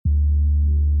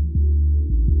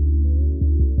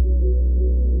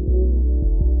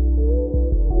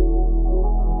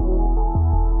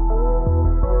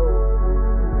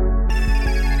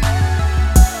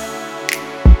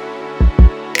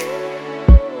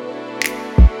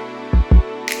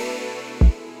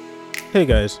Hey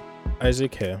guys,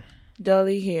 Isaac here.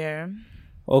 Dolly here.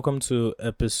 Welcome to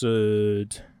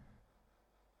episode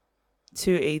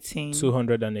 218.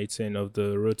 218 of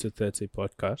the Road to 30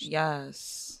 podcast.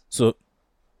 Yes. So,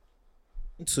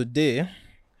 today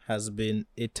has been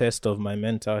a test of my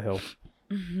mental health.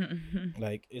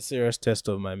 Like a serious test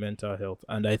of my mental health.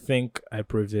 And I think I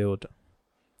prevailed.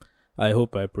 I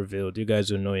hope I prevailed. You guys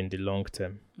will know in the long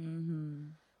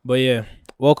term. But yeah,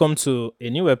 welcome to a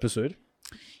new episode.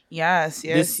 Yes.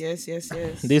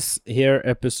 This here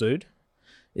episode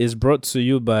is brought to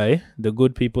you by the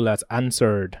good people at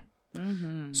Answered.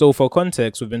 So for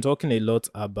context, we've been talking a lot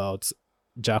about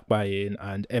jackpying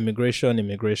and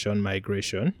immigration,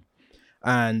 migration.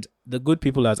 And the good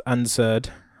people at Answered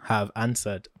have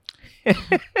answered.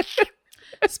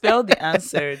 Spell the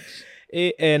answered.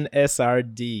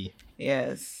 ANSRD.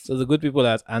 Yes. So the good people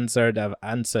at Answered have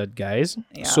answered, guys.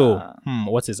 Yeah. So,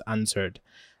 what is Answered?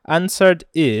 Answered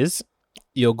is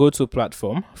your go-to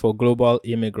platform for global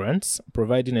immigrants,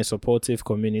 providing a supportive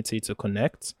community to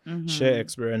connect, share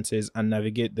experiences, and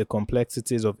navigate the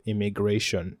complexities of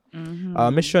immigration. Our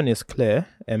mission is clear: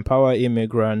 empower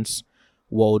immigrants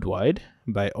worldwide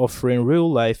by offering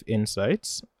real-life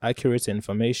insights, accurate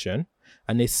information,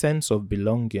 and a sense of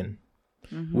belonging.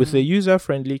 With a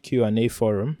user-friendly Q&A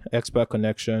forum, expert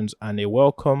connections, and a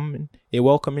welcoming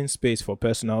space for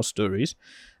personal stories,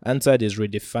 Answered is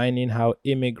redefining how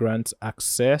immigrants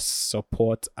access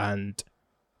and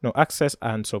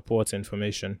support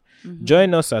information.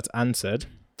 Join us at Answered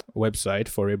website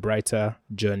for a brighter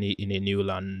journey in a new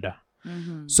land.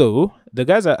 So the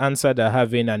guys at Answered are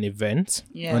having an event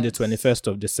on the 21st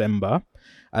of December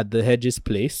at the Hedges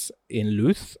Place in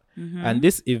Louth. And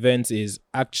this event is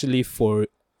actually for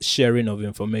sharing of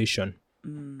information.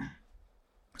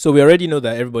 So we already know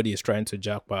that everybody is trying to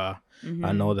jackpot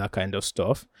and all that kind of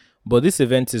stuff. But this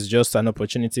event is just an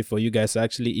opportunity for you guys to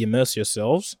actually immerse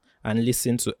yourselves and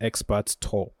listen to experts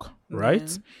talk,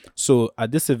 right? So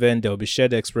at this event, there will be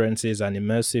shared experiences and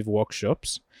immersive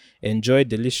workshops. Enjoy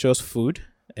delicious food,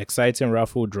 exciting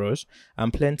raffle draws,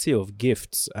 and plenty of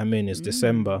gifts. I mean, it's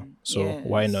December, so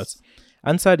why not?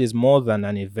 Answered is more than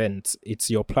an event. It's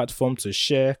your platform to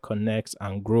share, connect,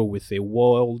 and grow with a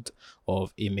world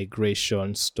of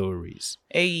immigration stories.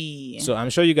 Hey. So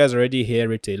I'm sure you guys already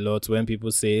hear it a lot when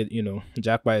people say,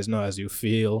 jackpot is not as you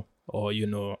feel, or,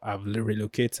 I've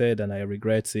relocated and I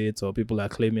regret it, or people are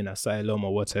claiming asylum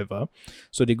or whatever.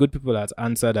 So the good people at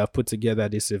Answered have put together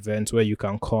this event where you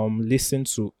can come, listen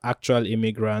to actual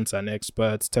immigrants and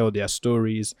experts tell their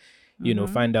stories,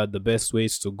 find out the best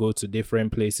ways to go to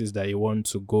different places that you want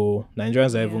to go.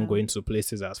 Nigerians are even going to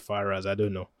places as far as,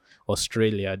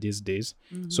 Australia these days.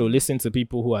 So listen to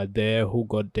people who are there, who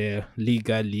got there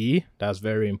legally. That's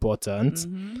very important.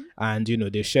 And,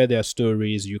 they share their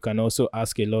stories. You can also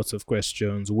ask a lot of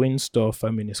questions, win stuff.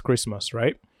 I mean, it's Christmas,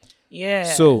 right? Yeah.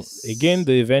 So, again,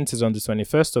 the event is on the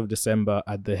 21st of December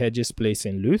at the Hedges Place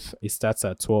in Louth. It starts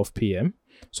at 12 p.m.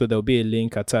 So there'll be a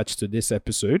link attached to this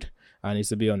episode. And it's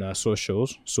to be on our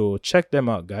socials. So check them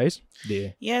out, guys.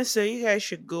 Yeah, so you guys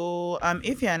should go.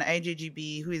 If you're an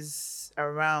IJGB who is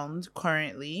around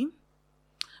currently,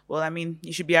 well, I mean,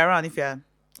 you should be around if you're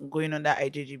going on that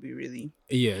IJGB, really.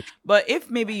 Yeah. But if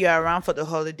maybe you're around for the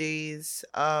holidays,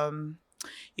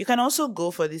 you can also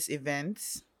go for this event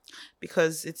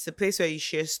because it's a place where you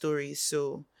share stories.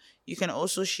 So you can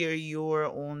also share your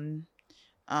own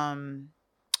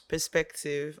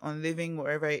perspective on living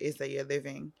wherever it is that you're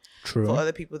living. True. For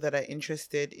other people that are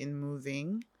interested in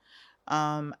moving.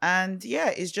 And yeah,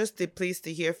 it's just a place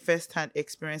to hear first-hand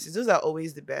experiences. Those are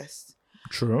always the best.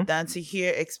 True. Than to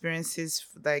hear experiences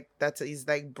like that is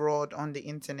like broad on the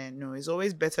internet. No, it's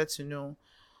always better to know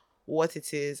what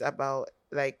it is about,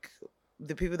 like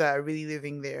the people that are really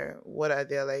living there. What are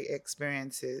their like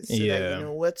experiences? So that you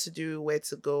know what to do, where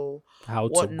to go,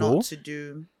 what not to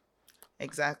do.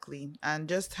 Exactly. And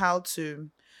just how to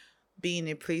be in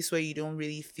a place where you don't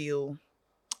really feel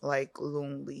like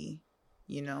lonely,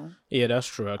 Yeah, that's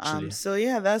true, actually. So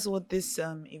yeah, that's what this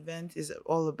event is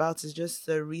all about. It's just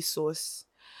a resource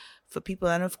for people,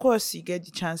 and of course you get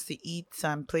the chance to eat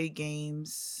and play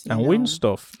games and win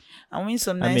stuff and win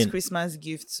some nice Christmas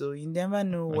gifts. So you never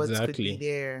know what could be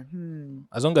there.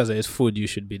 As long as there's food, you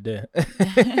should be there.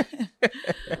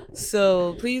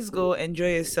 So please go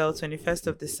enjoy yourself. 21st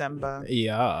of December.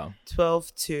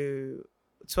 12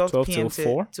 p.m.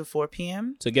 to 4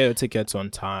 p.m. To get your tickets on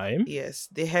time. Yes,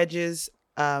 the Hedges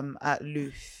at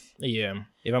Louth. Yeah,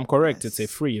 if I'm correct, it's a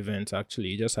free event actually.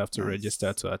 You just have to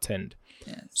register to attend.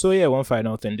 Yes. So yeah, one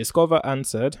final thing. Discover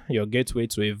Answered, your gateway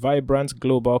to a vibrant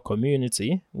global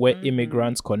community where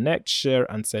immigrants connect,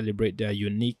 share, and celebrate their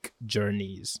unique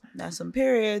journeys. That's some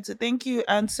period. So thank you,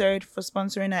 Answered, for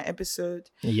sponsoring our episode.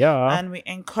 Yeah. And we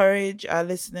encourage our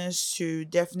listeners to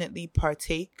definitely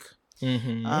partake.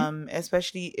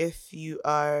 Especially if you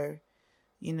are,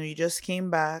 you just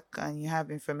came back and you have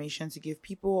information to give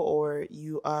people, or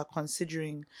you are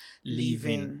considering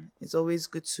leaving. It's always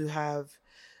good to have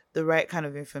the right kind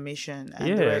of information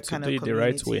and the right kind of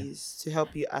communities to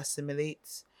help you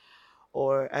assimilate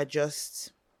or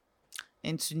adjust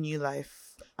into new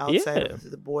life outside of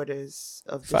the borders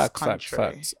of this country.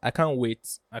 Facts. I can't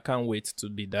wait to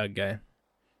be that guy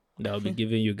that'll be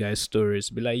giving you guys stories.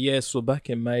 Be like, yeah, so back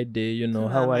in my day,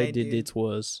 how I did it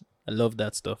was. I love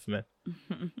that stuff, man.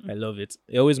 I love it.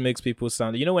 It always makes people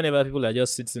sound, whenever people are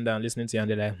just sitting down listening to you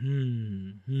and they're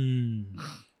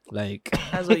like,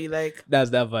 like that's what you like. That's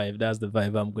that vibe. That's the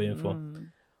vibe I'm going for.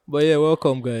 But yeah,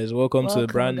 welcome guys. Welcome to a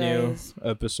brand new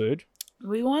episode.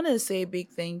 We want to say a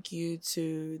big thank you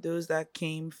to those that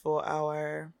came for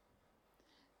our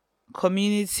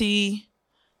community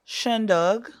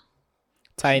Shandog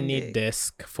tiny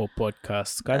desk for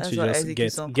podcasts. Can't you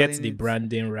just get the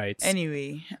branding right?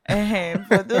 Anyway,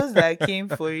 for those that came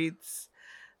for it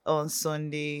on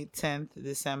Sunday, 10th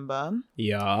December.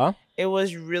 Yeah. It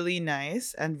was really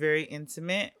nice and very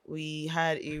intimate. We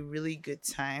had a really good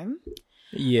time.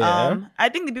 Yeah. I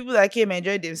think the people that came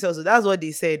enjoyed themselves. So that's what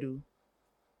they said.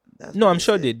 I'm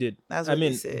sure they did. That's what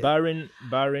they said.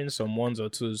 barring some ones or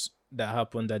twos that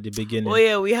happened at the beginning. Oh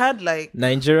yeah, we had like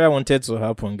Nigeria wanted to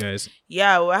happen, guys.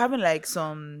 Yeah, we're having like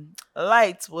some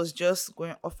lights was just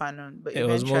going off and on, but it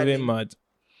was moving mad.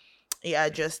 It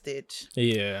adjusted.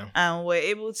 Yeah. And we're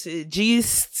able to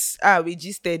gist. We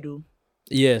gisted.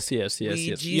 Yes.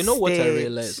 You know what I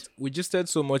realized? We gisted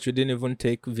so much we didn't even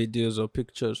take videos or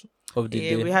pictures of the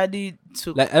day. Yeah, we had it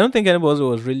to. Like I don't think anybody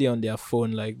was really on their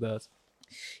phone like that.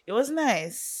 It was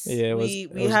nice. Yeah, we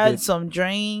had good. Some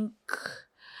drink.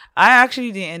 I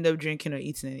actually didn't end up drinking or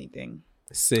eating anything.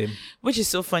 Same. Which is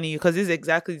so funny because this is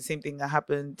exactly the same thing that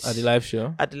happened at the live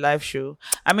show.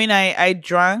 I mean, I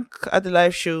drank at the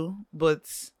live show, but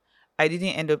I didn't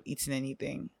end up eating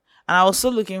anything. And I was so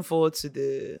looking forward to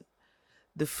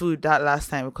the food that last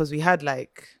time because we had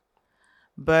like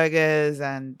burgers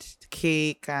and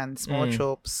cake and small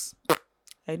chops.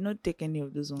 I did not take any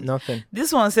of those ones. Nothing.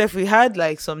 This one, Seth, we had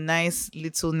like some nice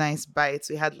bites.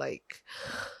 We had like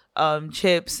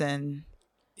chips and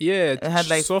it had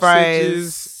like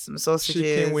fries, some sausages,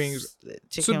 chicken wings.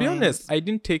 To be honest, I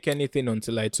didn't take anything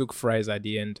until I took fries at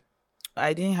the end.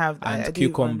 I didn't have that. And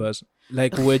cucumbers.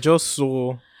 Like we're just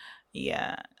so.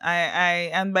 Yeah, I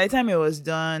and by the time it was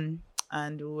done,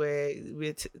 and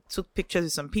we took pictures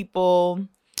with some people.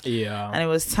 Yeah, and it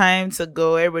was time to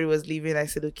go. Everybody was leaving. I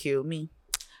said, "Okay, me."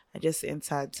 I just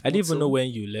entered. I didn't even know when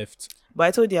you left. But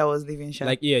I told you I was leaving.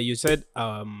 Like, yeah, you said,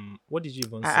 what did you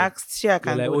even say? I asked, I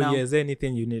can go now. Yeah, is there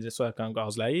anything you needed so I can go? I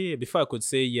was like, yeah, before I could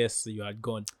say yes, you had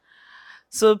gone.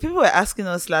 So people were asking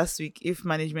us last week if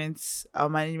our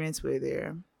management were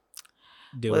there.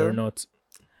 They were not.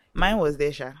 Mine was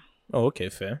there, Sha. Oh, okay,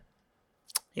 fair.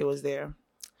 He was there.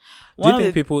 Do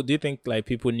you think like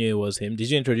people knew it was him? Did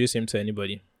you introduce him to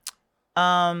anybody?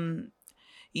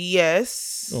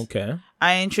 Yes. Okay.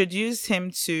 I introduced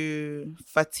him to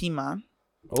Fatima.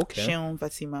 Okay. Sheon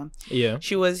Fatima. Yeah.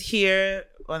 She was here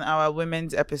on our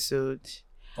women's episode.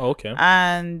 Okay.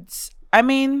 And I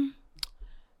mean,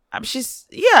 I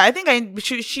think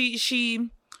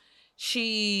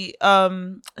she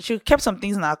kept some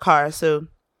things in our car, so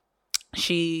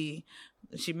she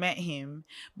met him.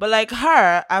 But like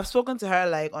her, I've spoken to her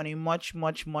like on a much,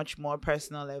 much, much more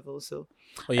personal level. So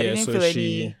I didn't feel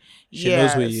she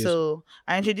knows who he is. So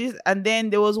I introduced, and then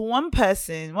there was one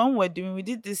person when we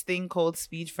did this thing called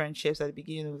speed friendships at the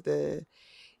beginning of the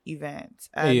event,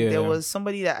 and there was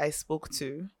somebody that I spoke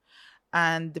to,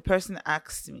 and the person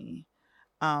asked me,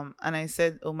 and I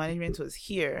said, "Oh, management was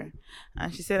here,"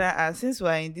 and she said, "Since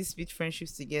we're in these speed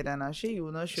friendships together, and I'm sure you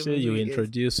will not show me." You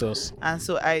introduce us, and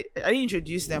so I didn't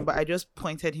introduce them, but I just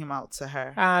pointed him out to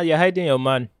her. You're hiding your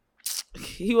man.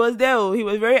 He was there. He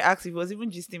was very active. He was even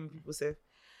gisting with people, say.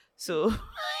 So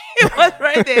he was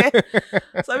right there.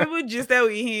 Some people gisted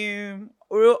with him,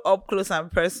 real up close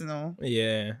and personal.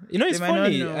 Yeah, it's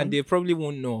funny, and they probably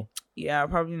won't know. Yeah,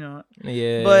 probably not.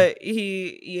 Yeah, but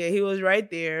he was right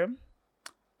there.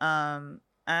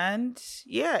 And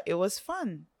yeah, it was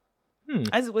fun.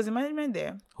 Was the management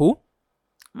there? Who?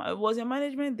 Was your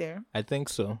management there? I think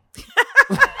so.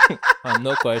 I'm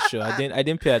not quite sure. I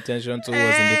didn't pay attention to who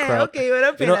was in the crowd. Okay, you're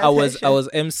not You paying know, I attention. was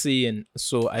MCing,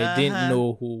 so I didn't Uh-huh.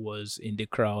 know who was in the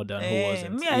crowd and who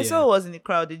wasn't. Me, I saw who was in the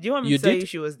crowd. Did you want me You to tell did? you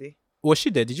she was there? Was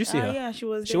she there? Did you see her? Yeah, she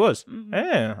was She there. was. Mhm.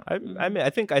 Yeah. I mean, I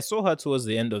think I saw her towards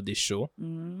the end of the show,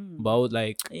 Mhm. but I was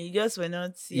like, You just were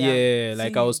not. yeah,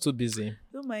 like I See, was too busy.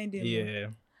 don't mind him. Yeah.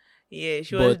 Yeah,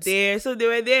 she was But- there. So they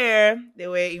were there. They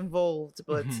were involved,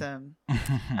 but Mhm.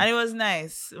 and it was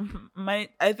nice.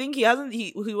 I think he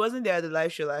wasn't there at the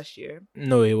live show last year,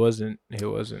 No, he wasn't. He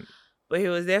wasn't. but he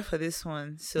was there for this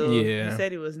one. So Yeah. he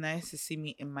said it was nice to see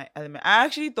me in my element. I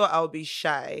actually thought I would be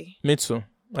shy. Me too.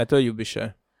 I thought you'd be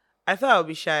shy. I thought I would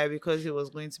be shy because he was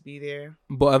going to be there.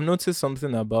 But I've noticed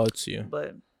something about you.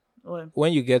 But what?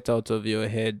 When you get out of your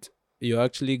head, you're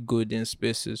actually good in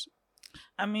spaces.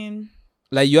 I mean,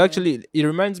 Like you actually, it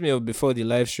reminds me of before the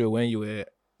live show when you were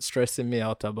stressing me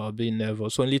out about being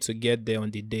nervous, only to get there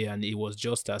on the day and it was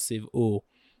just as if, oh,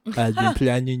 I've been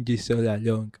planning this all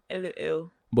along.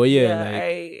 LOL. But yeah,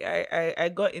 like I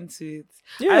got into it.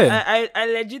 yeah, I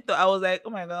legit thought I was like, oh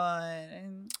my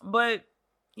god. But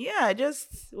yeah,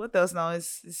 just what else now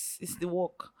is the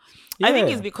work. I think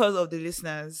yeah. it's because of the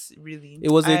listeners, really. It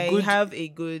was a good-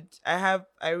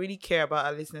 I really care about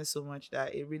our listeners so much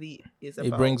that it really is about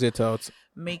it brings it out.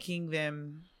 making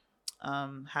them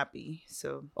happy.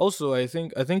 So Also, I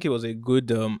think it was a good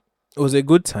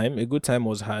time. A good time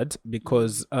was had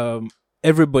because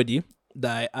everybody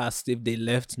that I asked if they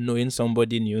left knowing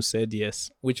somebody new said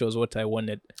yes, which was what I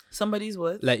wanted. somebody's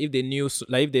what? Like if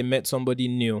they met somebody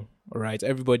new, right?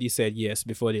 Everybody said yes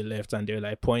before they left, and they're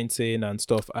like pointing and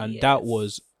stuff, and that Yes.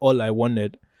 was all I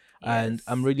wanted. And Yes.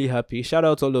 I'm really happy. Shout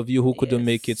out all of you who couldn't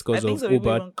make it Yes. because I think of some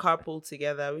people Uber. even carpool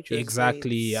together, which was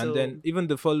Exactly. great. And So- then even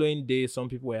the following day, some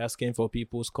people were asking for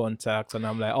people's contacts, and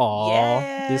I'm like, oh,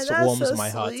 yeah, this that's warms so my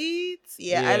heart. sweet.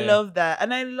 Yeah, I Yeah. love that,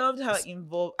 and I loved how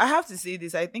involved. I have to say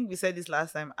this. I think we said this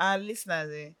last time. Our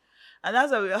listeners, and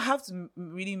that's why we have to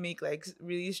really make like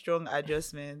really strong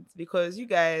adjustments because you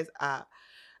guys are.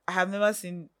 I have never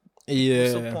seen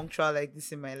people so Yeah. punctual like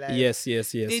this in my life. Yes. They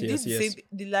did the same.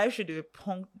 The live show, they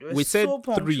were We said so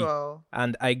 3. punctual.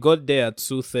 And I got there at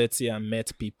 2:30 and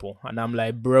met people, and I'm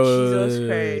like, bro, Jesus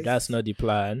Christ. that's not the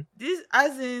plan. This,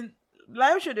 as in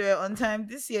live show, they were on time.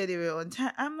 This year, they were on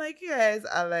time. I'm like, you guys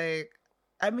are like.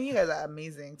 I mean, you guys are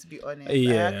amazing, to be honest. I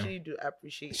Yeah. actually do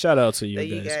appreciate Shout out to you that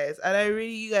guys. you guys, and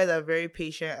you guys are very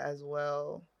patient as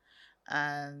well,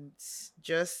 and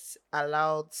just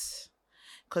allowed,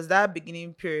 because that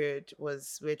beginning period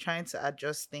we're trying to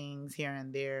adjust things here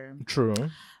and there, True.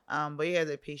 but you guys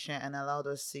are patient and allowed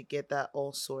us to get that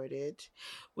all sorted.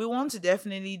 We want to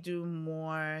definitely do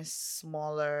more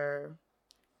smaller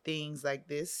things like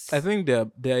this. I think they're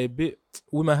a bit.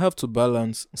 We might have to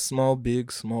balance small,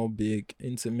 big,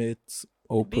 intimate,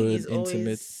 open, big is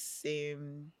intimate.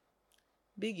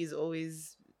 big is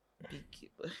always big.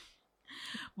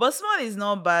 But small is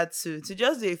not bad too. To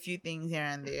just do a few things here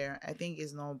and there, I think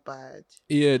is not bad.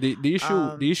 Yeah. The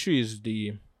issue is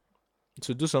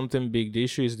to do something big. The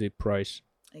issue is the price.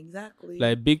 Exactly.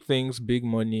 Like big things, big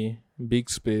money, big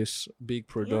space, big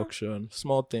production.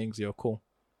 Small things, you're cool.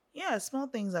 yeah, small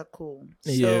things are cool.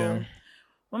 So Yeah.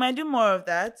 we might do more of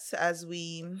that as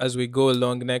we Go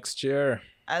along next year.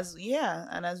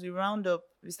 and as we round up,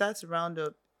 we start to round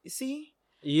up. You see?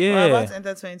 Yeah. We're about to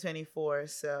enter 2024,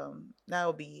 so that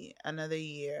will be another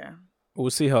year. We'll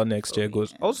see how next year Oh,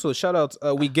 goes. yeah. Also, shout out.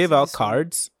 We Ah, gave so out this one-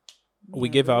 cards. We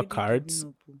Yeah, gave we're out already cards. giving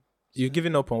up, oh. You So-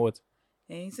 giving up on what?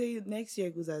 And you say next year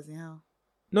goes as in how?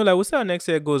 No, like we'll see how next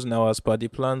year goes now as per the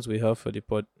plans we have for the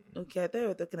pod. Okay, I thought you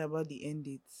were talking about the end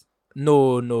dates.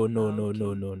 No. okay.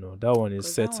 That one is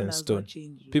 'Cause that set one in has stone. not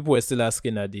changed. People were still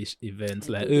asking at this event,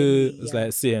 I like, totally, it's yeah.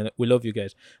 like, see, we love you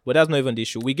guys. But that's not even the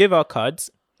issue. We gave out cards.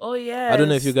 Oh yeah. I don't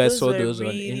know if you guys saw were those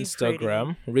really on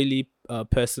Instagram. Really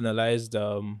personalized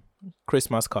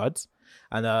Christmas cards.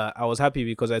 And I was happy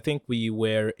because I think we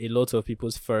were a lot of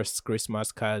people's first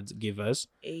Christmas card givers.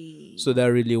 pretty. So that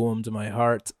really warmed my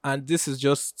heart. And this is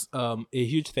just a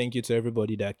huge thank you to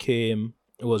everybody that came.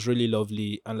 It was really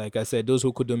lovely. And like I said, those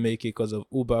who couldn't make it because of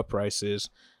Uber prices,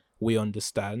 we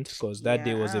understand because that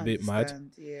day was a bit mad.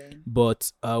 Yeah.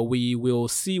 But we will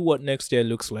see what next year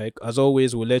looks like. As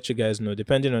always, we'll let you guys know.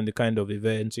 Depending on the kind of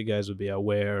event, you guys will be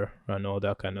aware and all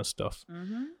that kind of stuff.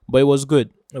 Mm-hmm. But it was good.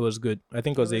 It was good. I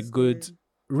think it was a good...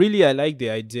 Really, I like the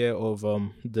idea of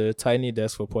the tiny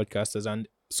desk for podcasters. And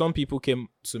some people came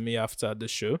to me after the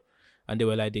show and they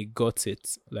were like, they got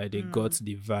it. Like, they got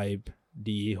the vibe,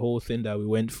 the whole thing that we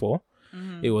went for.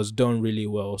 Mm-hmm. It was done really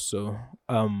well. So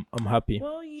I'm happy.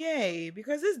 Well, yay,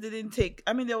 because this didn't take.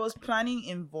 I mean, there was planning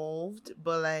involved,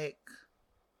 but like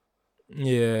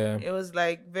Yeah. It was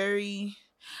like very.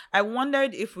 I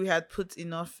wondered if we had put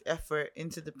enough effort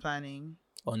into the planning.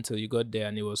 Until you got there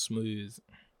and it was smooth.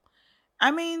 I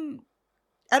mean,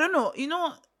 I don't know.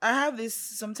 I have this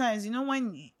sometimes.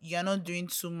 When you're not doing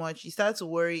too much, you start to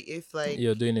worry if like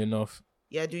You're doing enough.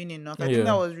 you're doing enough. I think that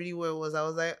Yeah. was really what it was. I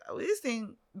was like, this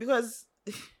thing because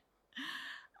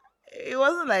it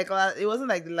wasn't like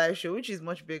the live show, which is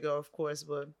much bigger, of course,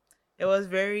 but it was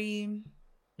very,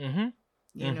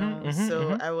 Mm-hmm.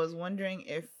 So I was wondering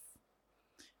if,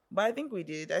 but I think we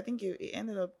did. I think it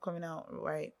ended up coming out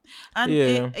right. And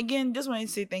Yeah. again, just wanted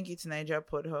to say thank you to Niger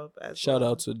Pod Hub as Shout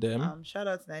well. out to them. Shout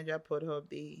out to Niger Pod Hub.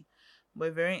 They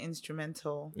were very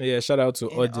instrumental. Yeah, shout out to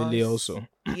in Odili us- also.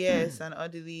 Yes, and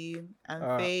Odili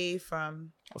and Faye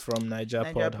from From Niger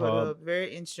Niger Pod Pod Hub. Hub.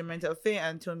 Very instrumental. Faye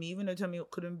and Tommy, even though Tommy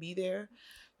couldn't be there.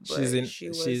 But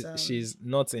She's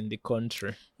not in the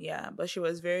country. yeah, but she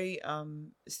was very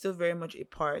still very much a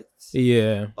part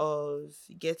Yeah. of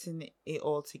getting it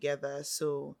all together.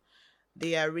 So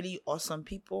they are really awesome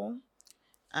people,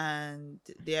 and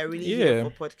they are really Yeah.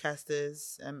 here for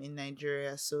podcasters in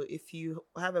Nigeria. So if you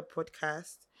have a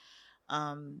podcast,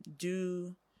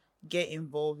 do get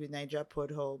involved with Niger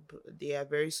Pod Hub. They are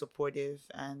very supportive,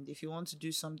 and if you want to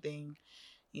do something,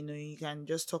 you can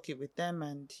just talk it with them,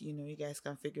 and you guys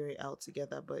can figure it out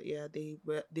together. But yeah,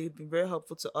 they've been very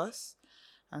helpful to us,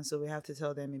 and so we have to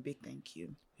tell them a big thank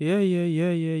you.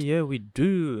 Yeah, we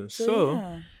do.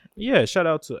 So yeah, shout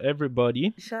out to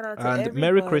everybody. Shout out to And everybody.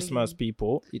 Merry Christmas,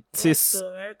 people. It Yes, is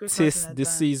so Merry Christmas tis in the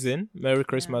advance. season. Merry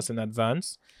Christmas in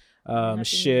advance. Happy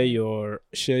Share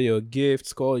New your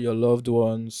gifts, call your loved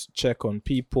ones, check on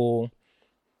people,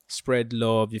 spread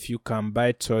love. If you can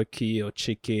buy turkey or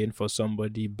chicken for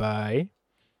somebody, buy.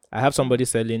 I have somebody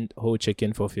selling whole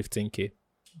chicken for 15K.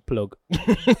 Plug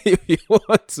if you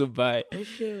want to buy.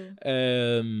 Issue.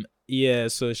 Yeah,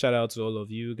 so shout out to all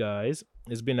of you guys.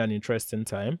 It's been an interesting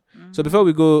time. So before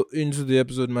we go into the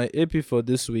episode, my AP for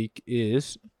this week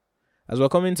is, as we're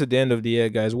coming to the end of the year,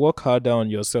 guys, work harder on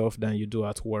yourself than you do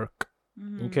at work.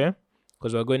 Okay?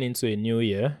 Because we're going into a new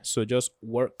year. So just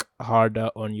work harder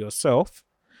on yourself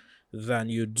than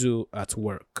you do at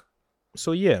work.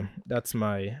 So yeah, that's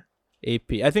my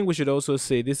AP. I think we should also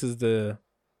say this is the...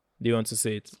 Do you want to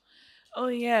say it? Oh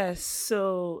yes.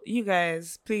 So you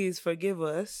guys, please forgive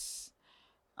us.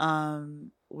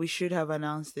 We should have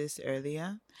announced this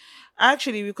earlier.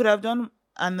 Actually, we could have done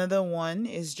another one.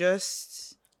 It's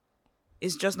just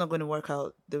not going to work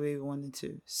out the way we wanted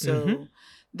to. So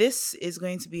this is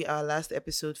going to be our last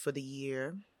episode for the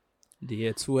year. The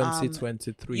year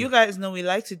 2023. You guys know we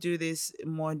like to do this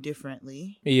more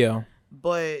differently, Yeah.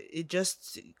 but it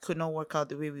just could not work out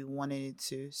the way we wanted it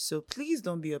to. So please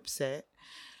don't be upset.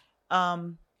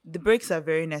 The breaks are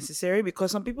very necessary because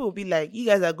some people will be like, you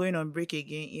guys are going on break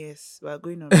again. Yes, we're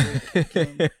going on break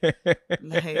again.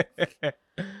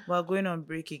 We're going on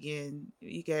break again.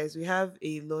 You guys, we have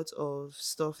a lot of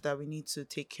stuff that we need to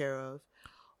take care of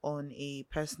on a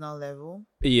personal level.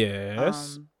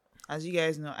 Yes. As you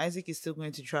guys know, Isaac is still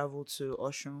going to travel to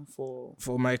Oshun for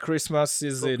my Christmas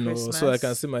season, so I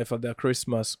can see my father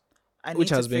Christmas, which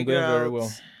has been going very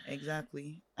well.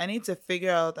 Exactly. I need to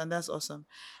figure out, and that's awesome.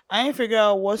 I need to figure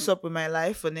out what's up with my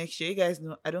life for next year. You guys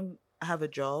know I don't have a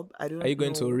job. I don't. Are you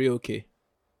going to Orioke?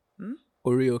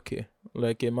 Orioke,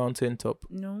 like a mountain top?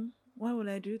 No. Why would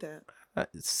I do that?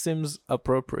 It seems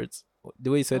appropriate.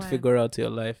 The way you said Why? figure out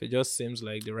your life, it just seems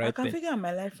like the I right can thing. figure out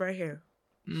my life right here.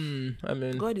 I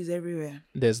mean, God is everywhere.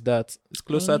 there's that. It's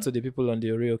closer to the people on the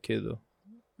Orioke, though.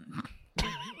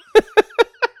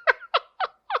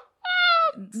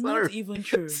 Not even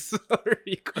true.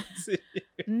 Sorry, continue.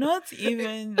 Not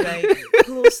even like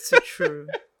close to true.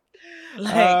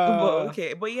 But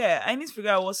okay. But yeah, I need to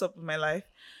figure out what's up with my life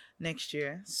next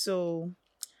year. So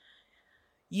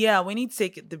yeah, we need to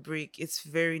take the break. It's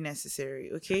very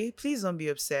necessary. Okay, please don't be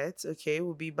upset. Okay,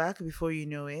 we'll be back before you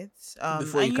know it.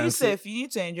 Before you And can Yusuf, you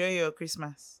need to enjoy your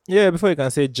Christmas. Yeah, before you can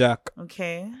say Jack.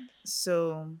 Okay,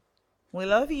 so we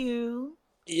love you.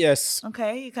 Yes.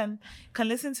 Okay, you can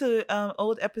listen to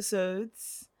old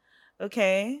episodes.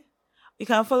 Okay, you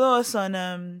can follow us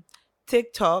on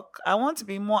TikTok. I want to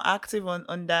be more active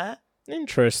on that.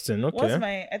 Interesting. Okay. What's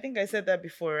my? I think I said that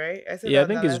before, right? I said Yeah, I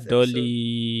that in think the it's last episode.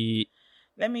 Dolly.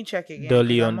 Let me check again.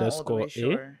 Dolly 'cause I'm not all the way _ A.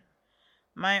 sure.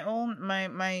 My own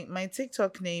my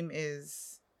TikTok name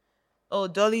is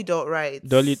Dolly.Rights.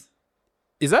 Dolly.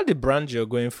 Is that the brand you're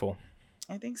going for?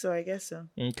 I think so. I guess so.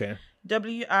 Okay.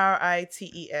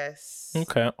 WRITES.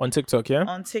 Okay. On TikTok, yeah?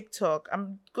 On TikTok,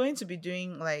 I'm going to be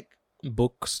doing like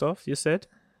Book stuff, you said?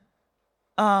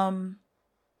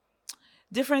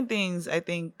 different things. I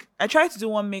think I tried to do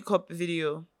one makeup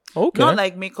video. Okay. Not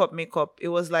like makeup. It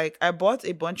was like I bought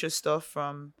a bunch of stuff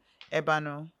from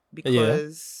Ebano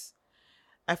because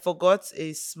I forgot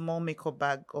a small makeup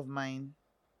bag of mine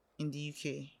in the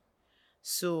UK.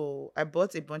 So I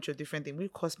bought a bunch of different things,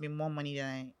 which cost me more money than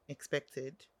I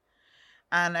expected.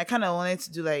 And I kind of wanted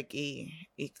to do like a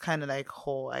kind of like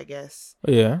haul, I guess.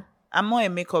 Yeah. I'm not a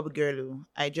makeup girl.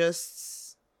 I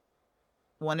just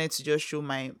wanted to just show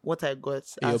what I got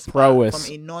Your as prowess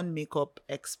from a non-makeup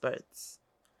expert.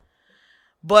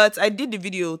 But I did the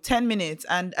video 10 minutes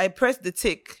and I pressed the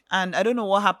tick and I don't know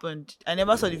what happened. I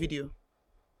never saw the video.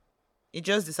 It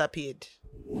just disappeared.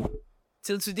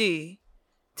 Till today,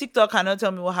 TikTok cannot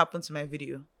tell me what happened to my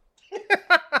video.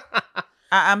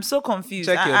 I'm so confused.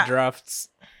 Check your drafts.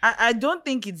 I don't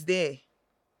think it's there.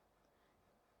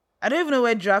 I don't even know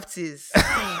where drafts is.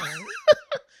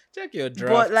 Check your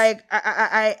drafts. But like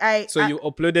So you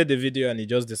uploaded the video and it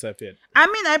just disappeared. I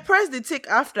mean, I pressed the tick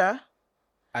after.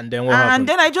 And then what happened? And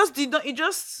then I just did not. It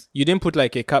just. You didn't put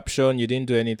like a caption. You didn't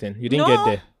do anything. You didn't get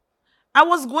there. I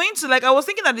was going to I was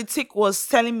thinking that the tick was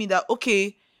telling me that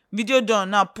okay, video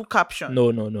done now. Put caption. No.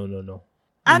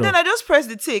 And then I just pressed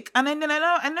the tick, and then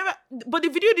I never. But the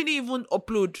video didn't even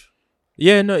upload.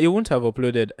 Yeah, no, it wouldn't have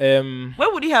uploaded.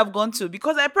 Where would it have gone to?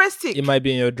 Because I pressed tick. It might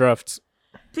be in your drafts.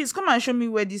 Please come and show me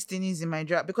where this thing is in my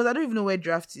draft, because I don't even know where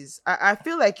draft is. I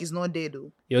feel like it's not there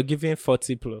though. You're giving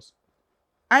 40 plus.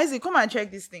 Isaac, come and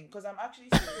check this thing, because I'm actually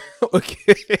serious.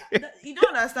 Okay. You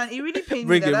don't understand. It really pains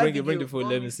me. Bring the phone.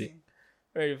 Let me see.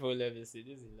 Bring the phone. Let me see.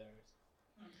 This is hilarious.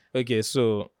 Okay,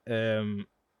 so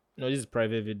no, this is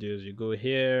private videos. You go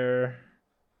here.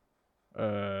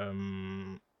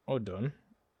 Hold on.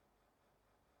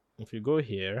 If you go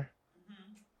here,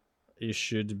 it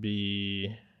should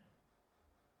be.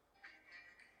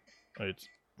 Right.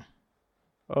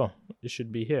 Oh, it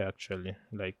should be here actually.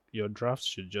 Like your drafts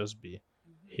should just be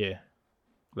here,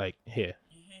 like here.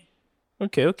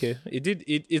 Okay.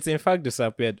 It's in fact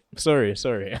disappeared. Sorry.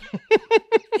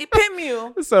 It paid me.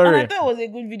 Sorry. And I thought it was a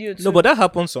good video too. No, but that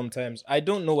happens sometimes. I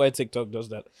don't know why TikTok does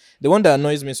that. The one that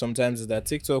annoys me sometimes is that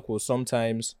TikTok will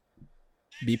sometimes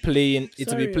be playing.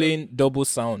 It'll be playing double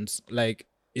sounds. Like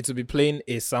it'll be playing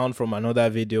a sound from another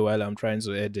video while I'm trying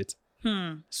to edit.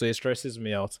 So it stresses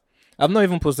me out. I've not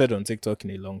even posted on TikTok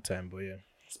in a long time, but yeah.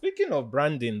 Speaking of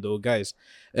branding though, guys,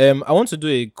 I want to do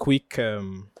a quick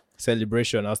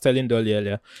celebration. I was telling Dolly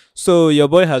earlier. So your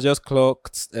boy has just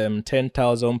clocked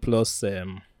 10,000 plus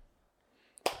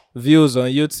views on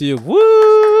YouTube. Woo!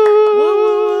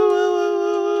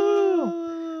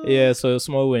 Yeah, so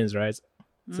small wins, right?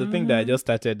 So I think that I just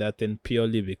started that thing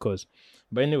purely because.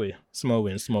 But anyway, small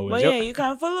wins. But yeah, you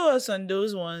can follow us on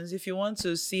those ones if you want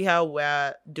to see how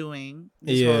we're doing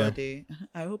this holiday.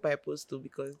 I hope I post too,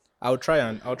 because I'll try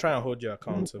and hold you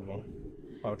accountable.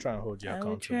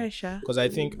 Because I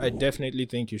definitely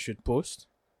think you should post.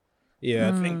 Yeah,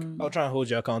 I think I'll try and hold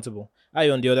you accountable.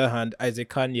 On the other hand, Isaac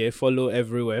Kanye, follow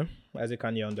everywhere. Isaac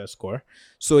Kanye _.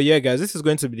 So yeah, guys, this is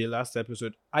going to be the last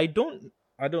episode. I don't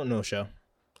know, Sha.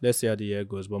 Let's see how the year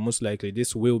goes, but most likely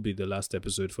this will be the last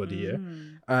episode for the year.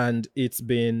 And it's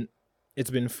been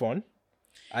fun.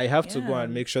 I have to go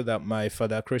and make sure that my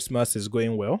Father Christmas is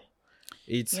going well.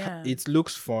 It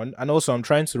looks fun, and also I'm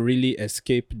trying to really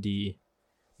escape the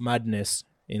madness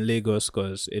in Lagos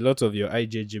because a lot of your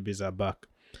IJGBs are back.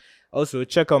 Also,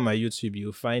 check out my YouTube.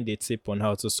 You'll find a tip on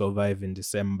how to survive in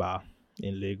December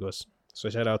in Lagos. So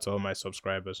shout out to all my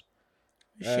subscribers.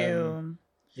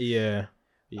 Yeah.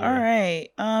 All right.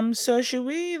 So should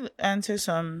we answer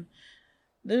some?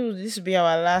 This will be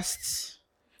our last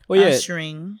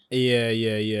answering.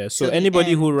 Yeah. So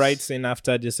anybody who writes in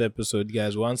after this episode,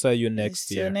 guys, we'll answer you next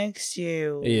year. Next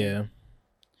year. Yeah.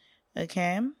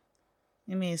 Okay.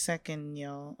 Give me a second,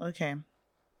 y'all. Okay.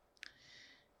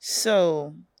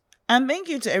 So, and thank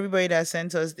you to everybody that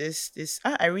sent us this.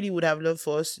 I really would have loved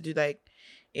for us to do like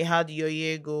a how did your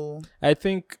year go? I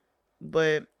think.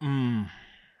 But.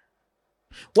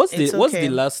 What's the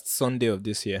last Sunday of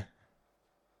this year?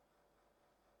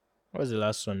 What's the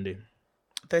last Sunday?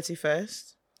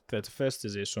 31st. 31st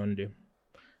is a Sunday. It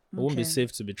won't be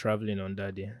safe to be traveling on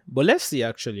that day. But let's see.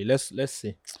 Actually, let's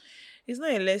see. It's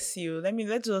not a let's see.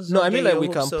 Let us. No, I mean like we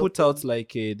can put out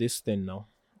like this thing now.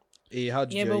 How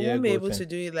did your but we year won't be go able thing. to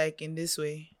do it like in this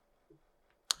way.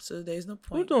 So there is no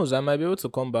point. Who knows? I might be able to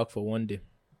come back for one day.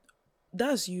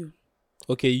 That's you.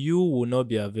 Okay, you will not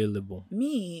be available.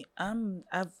 Me,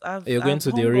 You're going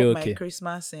to the real my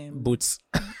Christmas boots.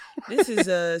 This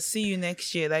is see you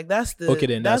next year. Like that's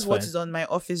that's what is on my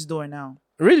office door now.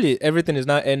 Really, everything is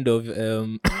now end of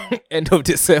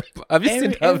December. Have you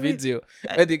seen that video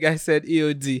where the guy said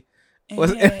EOD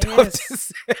was end of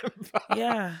December?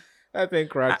 Yeah. I think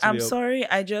cracks I'm me up. sorry.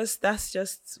 That's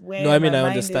just where No, I mean, my I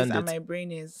mind understand is and it. my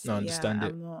brain is. No, I understand Yeah,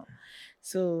 it. I'm not.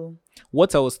 So,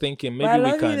 What I was thinking, but I maybe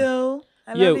we love you can. though.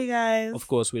 I Yeah, love you guys. of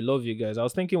course, we love you guys. I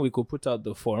was thinking we could put out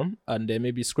the form and then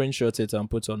maybe screenshot it and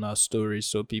put on our stories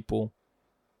so people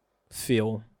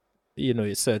feel,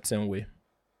 a certain way.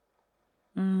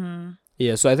 Mm-hmm.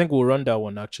 Yeah, so I think we'll run that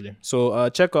one actually. So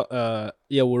check out.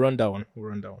 Yeah, we'll run that one.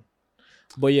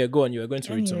 But yeah, go on. You were going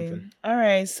to read something. All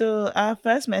right. So our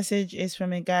first message is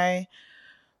from a guy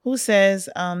who says,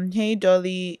 "Hey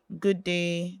Dolly, good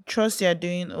day. Trust you're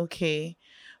doing okay.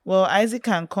 Well, Isaac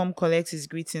can come collect his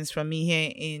greetings from me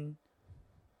here in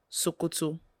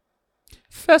Sokoto."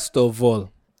 First of all,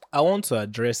 I want to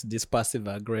address this passive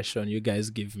aggression you guys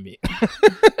give me.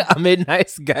 I'm a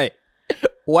nice guy.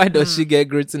 Why does she get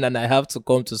greeting and I have to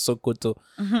come to Sokoto?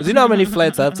 Do you know how many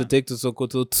flights I have to take to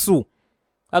Sokoto? 2.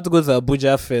 I have to go to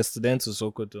Abuja first, then to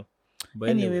Sokoto. But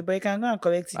Anyway, but you can go and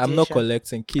collect it. I'm not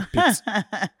collecting. Keep it.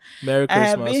 Merry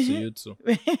Christmas to you too.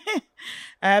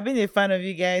 I have been a fan of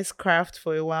you guys' craft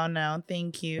for a while now.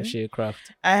 Thank you. Share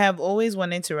craft. I have always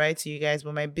wanted to write to you guys,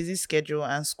 but my busy schedule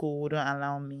and school wouldn't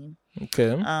allow me.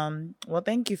 Okay. Well,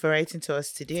 thank you for writing to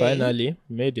us today. Finally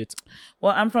made it.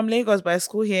 Well, I'm from Lagos, but I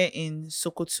school here in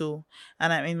Sokoto,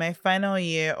 and I'm in my final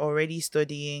year already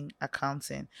studying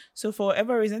accounting. So for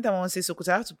whatever reason, I want to say Sokoto,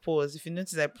 I have to pause. If you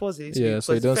notice, I pause a little bit. Yeah,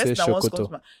 so you don't say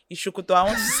Sokoto. Is Sokoto. I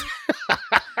want to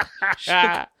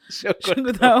say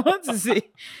Sokoto. I want to say.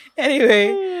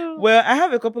 Anyway, well, I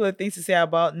have a couple of things to say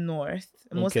about North,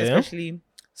 most especially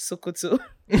Sokoto.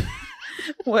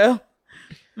 Well,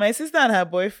 my sister and her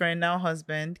boyfriend, now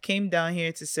husband, came down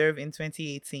here to serve in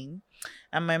 2018,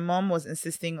 and my mom was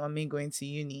insisting on me going to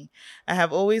uni. I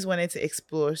have always wanted to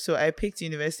explore, so I picked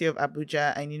University of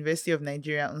Abuja and University of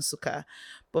Nigeria, Nsukka.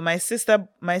 But my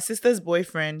sister's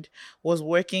boyfriend was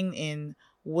working in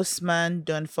Usman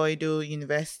Danfodio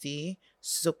University,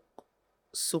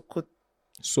 Sokoto.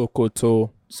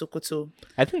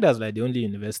 I think that's like the only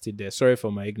university there. Sorry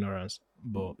for my ignorance.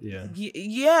 But yeah.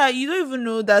 Yeah, you don't even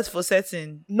know that for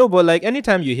certain. No, but like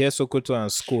anytime you hear Sokoto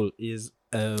and school is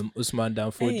Usman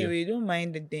Danfodio. Anyway, don't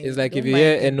mind the thing. It's like if you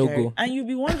hear Enugu. And you'll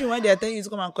be wondering why they're telling you to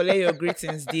come and collect your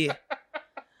greetings there.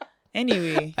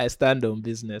 Anyway. I stand on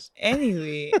business.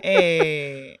 Anyway,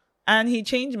 and he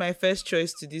changed my first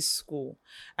choice to this school.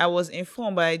 I was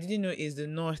informed, but I didn't know it's the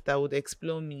North that would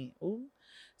explode me. Ooh.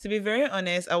 To be very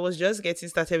honest, I was just getting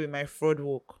started with my fraud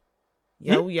work.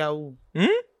 Yahoo.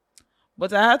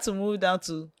 But I had to move down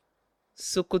to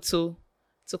Sokoto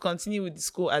to continue with the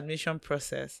school admission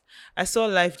process. I saw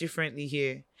life differently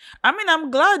here. I mean, I'm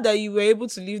glad that you were able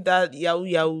to live that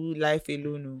Yahoo life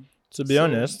alone. To be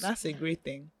honest, that's a great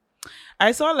thing.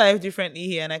 I saw life differently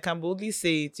here, and I can boldly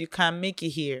say it. You can make it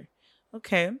here.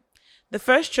 Okay. The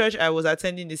first church I was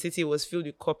attending in the city was filled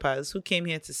with coppers who came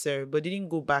here to serve but didn't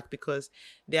go back because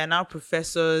they are now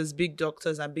professors, big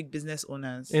doctors, and big business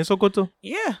owners. In Sokoto?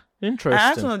 Yeah. Interesting.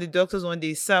 I asked one of the doctors one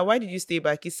day, "Sir, why did you stay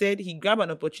back?" He said he grabbed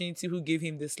an opportunity who gave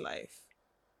him this life.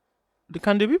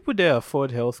 Can the people there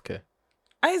afford healthcare?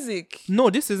 Isaac. No,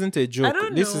 this isn't a joke.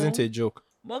 This isn't a joke.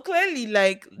 But clearly,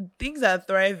 like, things are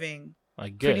thriving. I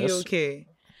guess. Pretty okay.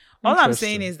 All I'm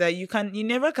saying is that you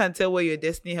never can tell where your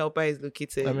destiny helper is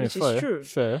located, which is true.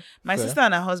 Fair. My sister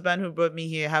and her husband who brought me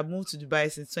here have moved to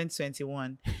Dubai since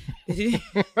 2021. They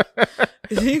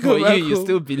didn't go back home. You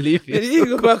still believe it? They didn't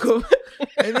go back home.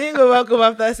 They didn't go back home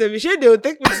after service. They will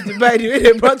take me to Dubai the way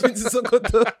they brought me to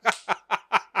Sokoto.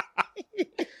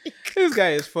 This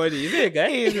guy is funny. Is he a guy?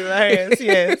 He is hilarious,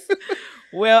 yes.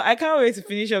 Well, I can't wait to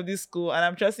finish up this school, and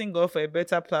I'm trusting God for a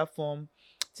better platform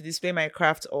to display my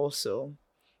craft also.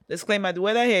 Disclaimer, the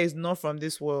weather here is not from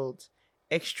this world.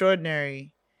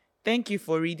 Extraordinary. Thank you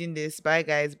for reading this. Bye,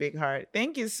 guys. Big heart.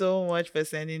 Thank you so much for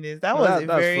sending this. That was a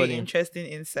very interesting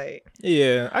insight.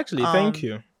 Yeah, actually, thank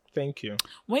you.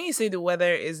 When you say the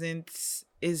weather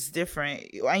is different,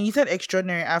 and you said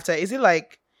extraordinary after, is it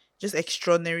like just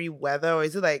extraordinary weather, or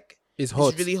is it like it's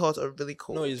hot? It's really hot or really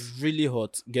cold? No, it's really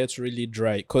hot. Gets really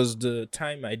dry. Because the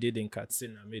time I did in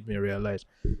Katsina made me realize.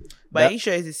 But are you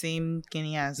sure it's the same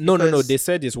Kenyans? No. They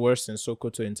said it's worse in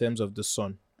Sokoto in terms of the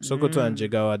sun. Sokoto and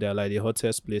Jigawa, they're like the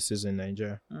hottest places in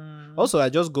Nigeria. Also, I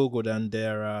just Googled and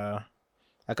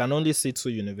I can only see 2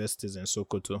 universities in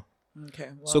Sokoto.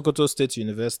 Okay. Well, Sokoto State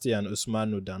University and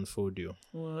Usmanu Danfodio.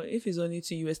 Well, if it's only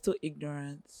 2, you were still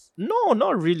ignorant. No,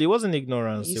 not really. It wasn't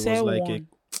ignorance. You it was like 1.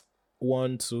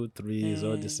 1, 2, 3 is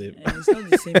all the same. It's not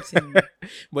the same thing.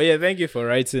 But yeah, thank you for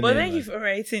writing. Thank you for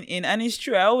writing in, and it's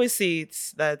true. I always say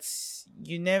it's that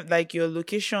you never like your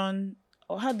location.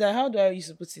 Or how do I used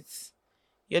to put it?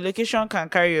 Your location can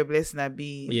carry your blessing and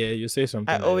be. Yeah, you say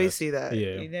something. I like always that. say that.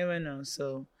 Yeah. You never know.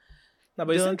 So No,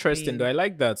 but it's Don't interesting though. be. I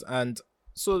like that. And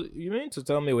so you mean to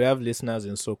tell me we have listeners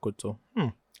in Sokoto?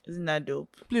 Isn't that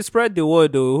dope? Please spread the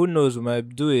word though. Who knows? We might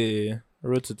do a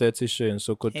Road to 30 show in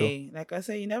Sokoto. Hey, like I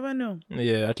said, you never know.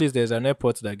 Yeah, at least there's an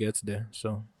airport that gets there.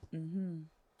 So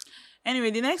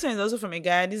Anyway, the next one is also from a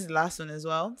guy. This is the last one as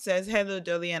well. It says, hello,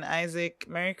 Dolly and Isaac.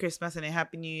 Merry Christmas and a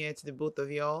Happy New Year to the both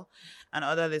of y'all and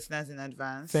other listeners in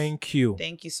advance. thank you.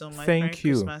 Thank you so much. Thank Merry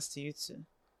you. Christmas to you too.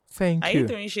 Thank Are you. you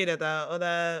throwing shade at our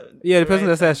other? Yeah, the person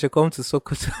that said I writer? should come to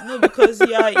Sokoto. No, because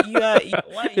you are.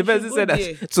 Why, The person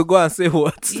said to go and say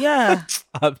what? Yeah.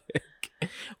 I beg.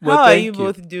 But How are thank you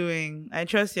both doing? I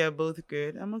trust you're both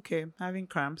good. I'm okay. Having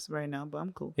cramps right now, but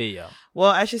I'm cool. Hey, yeah. Well,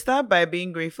 I should start by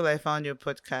being grateful I found your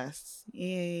podcast.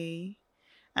 Yay.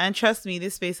 And trust me,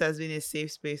 this space has been a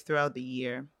safe space throughout the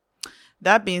year.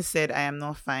 That being said, I am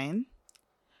not fine.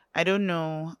 I don't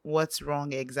know what's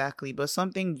wrong exactly, but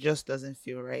something just doesn't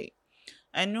feel right.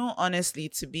 I know honestly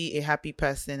to be a happy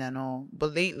person and all,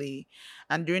 but lately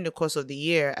and during the course of the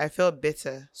year, I felt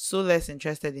bitter, so less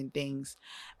interested in things.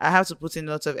 I have to put in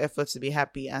lots of effort to be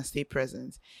happy and stay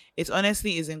present. It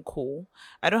honestly isn't cool.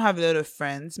 I don't have a lot of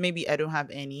friends. Maybe I don't have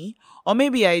any. Or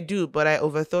maybe I do, but I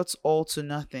overthought all to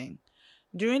nothing.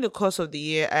 During the course of the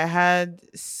year, I had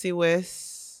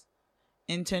CWES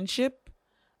internship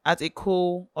at a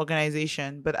cool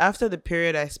organization, but after the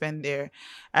period I spent there,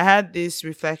 I had this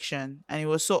reflection, and it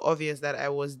was so obvious that I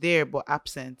was there but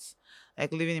absent,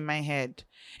 like living in my head.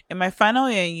 In my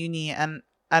final year in uni, and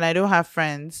I don't have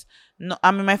friends. No,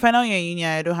 I'm in my final year in uni,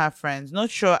 and I don't have friends. Not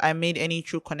sure I made any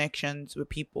true connections with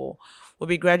people. We'll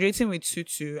be graduating with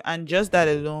Tutu, and just that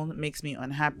alone makes me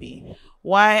unhappy.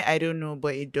 Why, I don't know,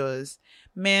 but it does.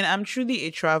 Man, I'm truly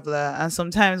a traveler and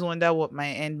sometimes wonder what my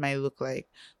end might look like.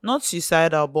 Not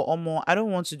suicidal, but I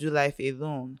don't want to do life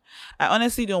alone. I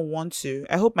honestly don't want to.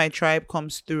 I hope my tribe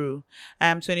comes through. I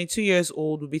am 22 years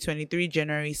old, will be 23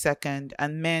 January 2nd,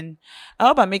 and men, I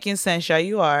hope I'm making sense, Sha,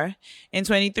 you are. In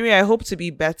 23, I hope to be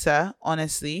better,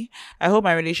 honestly. I hope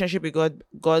my relationship with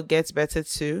God gets better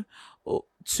too.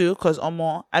 Because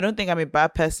I don't think I'm a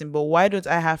bad person, but why don't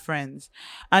I have friends?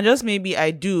 And just maybe I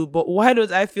do, but why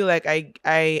don't I feel like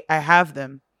I have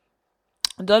them?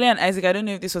 Dolly and Isaac, I don't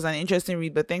know if this was an interesting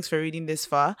read, but thanks for reading this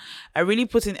far. I really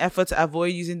put in effort to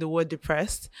avoid using the word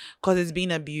depressed because it's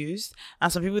being abused,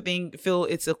 and some people feel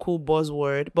it's a cool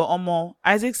buzzword. But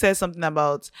Isaac says something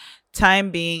about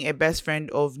time being a best friend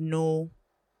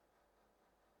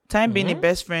being a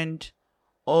best friend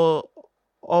or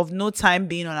of no time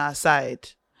being on our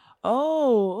side.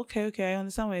 Oh, okay, I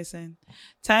understand what you're saying.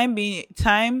 Time being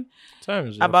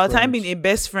a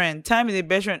best friend. Time is a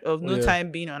best friend of no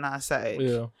time being on our side.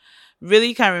 Yeah.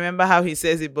 Really can't remember how he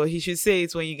says it, but he should say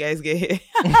it when you guys get here.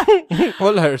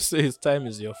 All I say is time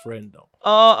is your friend though.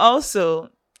 Also,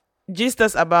 just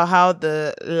us about how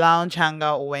the lounge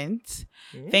hangout went.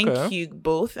 Okay. Thank you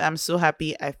both. I'm so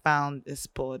happy I found this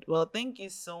pod. Well, thank you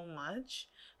so much.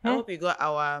 I hope you got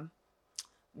our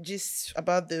just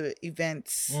about the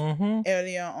events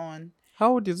earlier on.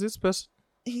 How old is this person?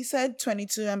 He said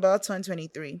 22 and about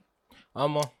 23.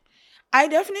 I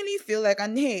definitely feel like,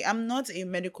 and hey, I'm not a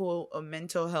medical or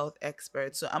mental health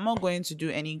expert, so I'm not going to do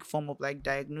any form of like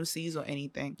diagnoses or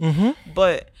anything.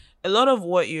 But a lot of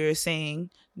what you're saying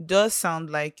does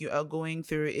sound like you are going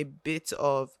through a bit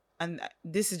of, and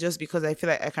this is just because I feel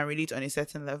like I can relate on a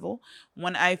certain level.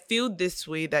 When I feel this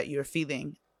way that you're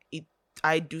feeling,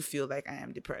 I do feel like I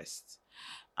am depressed.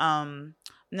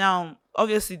 Now,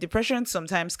 obviously, depression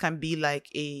sometimes can be like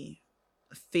a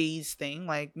phase thing,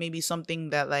 like maybe something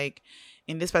that like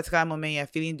in this particular moment you're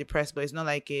feeling depressed, but it's not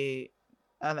like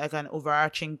like an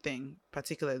overarching thing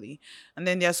particularly. And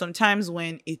then there are some times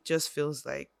when it just feels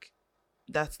like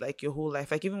that's like your whole life.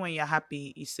 Like even when you're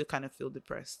happy, you still kind of feel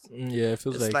depressed. Yeah, it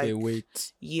feels like a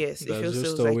weight. Yes, it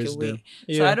feels like a weight.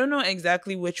 Yeah. So I don't know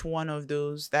exactly which one of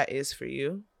those that is for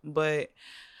you, but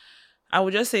I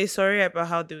would just say sorry about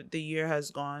how the year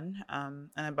has gone, and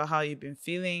about how you've been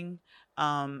feeling.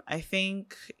 I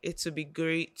think it would be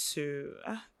great to.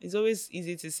 It's always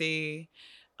easy to say,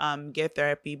 get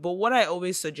therapy, but what I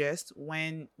always suggest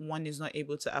when one is not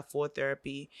able to afford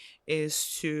therapy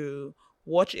is to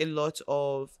watch a lot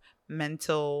of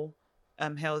mental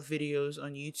health videos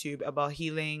on YouTube about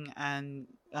healing and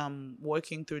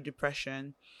working through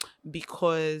depression,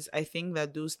 because I think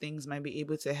that those things might be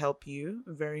able to help you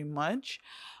very much.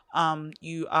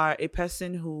 You are a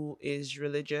person who is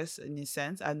religious in a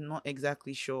sense. I'm not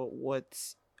exactly sure what.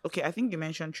 Okay, I think you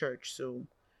mentioned church, so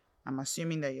I'm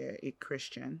assuming that you're a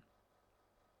Christian.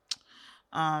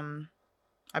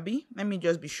 Abi, let me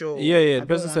just be sure. Yeah. The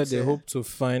person said they hope to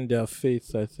find their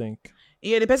faith, I think.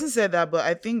 Yeah, the person said that, but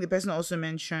I think the person also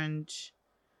mentioned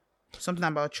something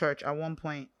about church at one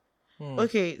point. Hmm.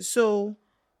 Okay, so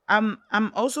I'm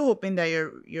also hoping that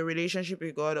your relationship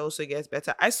with God also gets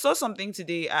better. I saw something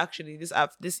today, actually,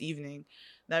 this evening,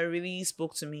 that really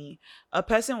spoke to me. A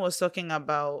person was talking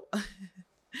about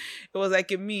it was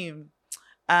like a meme,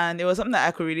 and it was something that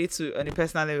I could relate to on a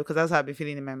personal level, because that's how I've been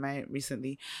feeling in my mind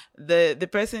recently. The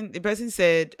person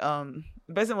said,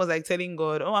 the person was like telling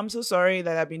God, "Oh, I'm so sorry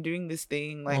that I've been doing this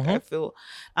thing. Like I feel,"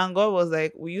 and God was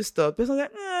like, "Will you stop?" The person was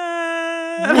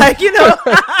like, like, you know.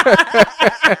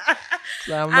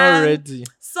 So I'm not And ready.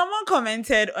 someone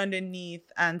commented underneath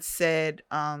and said,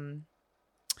 and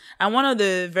one of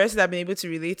the verses I've been able to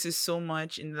relate to so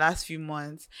much in the last few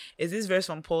months is this verse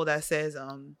from Paul that says,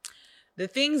 the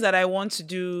things that I want to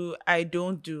do, I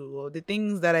don't do, or the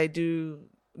things that I do.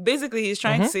 Basically, he's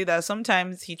trying to say that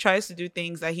sometimes he tries to do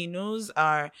things that he knows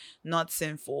are not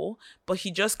sinful, but he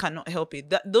just cannot help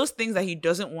it. Those things that he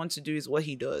doesn't want to do is what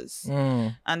he does.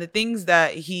 And the things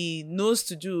that he knows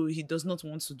to do, he does not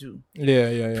want to do.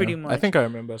 Yeah. Pretty I much. think I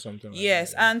remember something like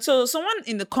Yes. that. Yeah. And so someone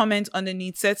in the comments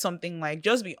underneath said something like,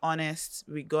 just be honest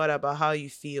with God about how you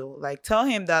feel. Like, tell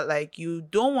him that, like, you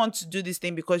don't want to do this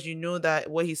thing because you know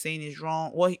that what he's saying is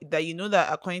wrong, that you know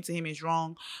that according to him is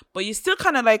wrong, but you still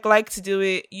kind of like to do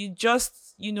it. You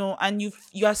just, and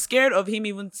you are scared of him,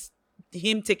 even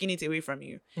him taking it away from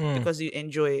you because you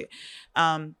enjoy it.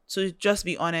 So just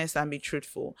be honest and be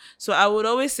truthful. So I would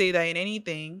always say that in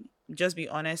anything, just be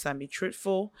honest and be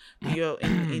truthful. You're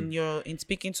in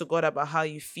speaking to God about how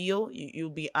you feel. You'll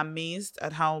be amazed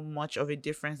at how much of a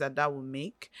difference that will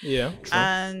make. Yeah. True.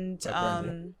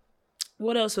 And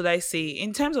what else would I say?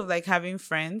 In terms of like having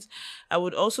friends, I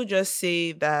would also just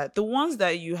say that the ones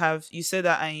that you said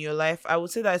that are in your life, I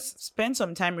would say that spend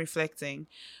some time reflecting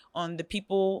on the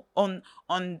people, on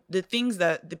the things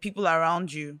that the people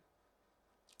around you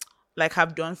like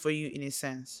have done for you, in a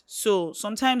sense. So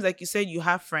sometimes, like you said, you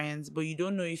have friends, but you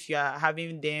don't know if you are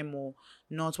having them or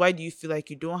not. Why do you feel like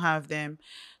you don't have them?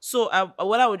 So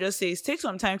what I would just say is take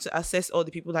some time to assess all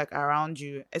the people like around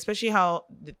you, especially how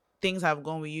the things have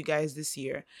gone with you guys this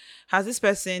year. Has this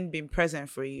person been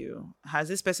present for you? Has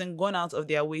this person gone out of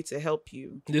their way to help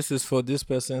you? This is for this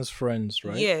person's friends,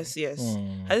 right? Yes. Has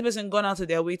this person gone out of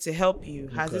their way to help you?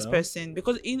 Has this person,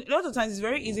 because a lot of times it's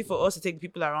very easy for us to take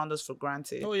people around us for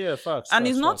granted. Oh yeah, facts. And facts,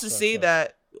 it's not facts, to facts, say facts.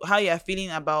 that how you're feeling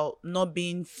about not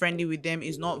being friendly with them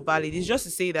is not valid. It's just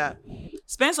to say that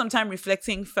spend some time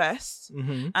reflecting first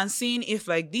and seeing if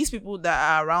like these people that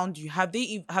are around you, have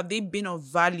they been of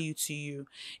value to you,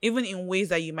 even in ways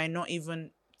that you might not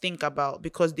even think about,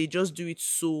 because they just do it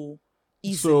so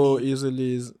easily. So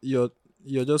easily is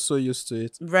you're just so used to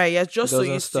it. Right, you're just so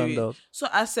doesn't used to stand it. out. So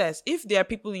assess if there are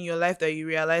people in your life that you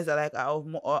realize that like are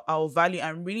of value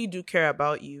and really do care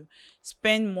about you.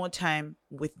 Spend more time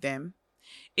with them.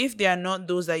 If they are not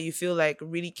those that you feel like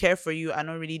really care for you, are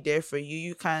not really there for you,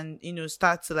 you can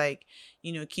start to like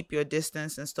keep your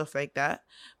distance and stuff like that.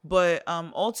 But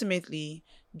ultimately,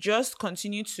 just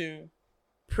continue to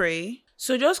pray.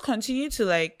 So just continue to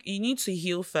like, you need to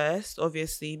heal first,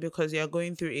 obviously, because you're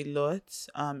going through a lot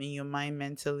in your mind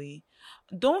mentally.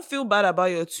 Don't feel bad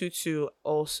about your tutu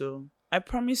also. I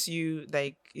promise you,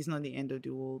 like, it's not the end of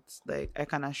the world. Like, I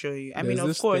can assure you. I mean, There's of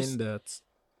this course. thing that.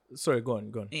 Sorry, go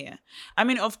on. Yeah. I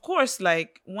mean, of course,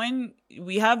 like when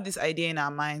we have this idea in our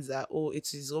minds that, oh,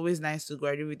 it is always nice to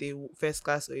graduate with a first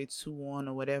class or a 2-1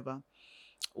 or whatever,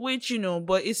 which,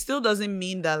 but it still doesn't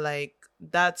mean that like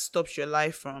that stops your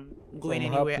life from going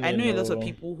anywhere. I know a lot of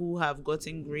people who have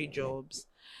gotten great jobs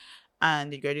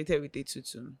and they graduated with a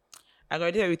 2-2. I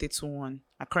graduated with a 2-1.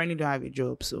 I currently don't have a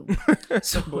job, so But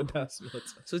that's not.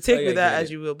 so take with that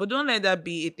as you will. But don't let that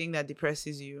be a thing that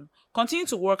depresses you. Continue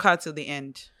to work hard till the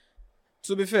end.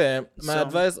 To be fair, my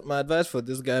advice for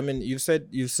this guy, I mean, you've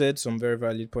said some very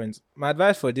valid points. My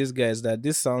advice for this guy is that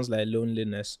this sounds like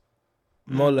loneliness,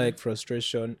 more like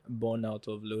frustration born out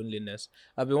of loneliness.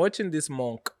 I've been watching this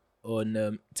monk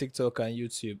on TikTok and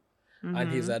YouTube,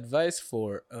 and his advice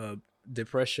for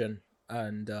depression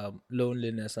and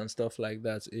loneliness and stuff like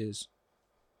that is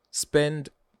spend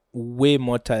way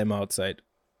more time outside.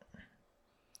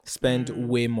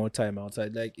 Way more time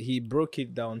outside. Like, he broke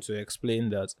it down to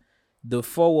explain that the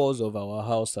four walls of our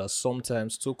house are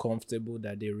sometimes too comfortable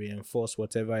that they reinforce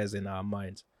whatever is in our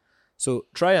minds. So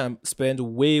try and spend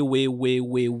way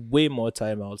more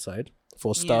time outside,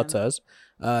 for starters.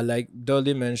 Like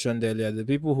Dolly mentioned earlier, the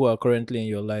people who are currently in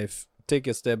your life, take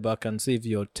a step back and see if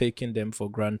you're taking them for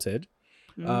granted.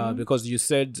 Because you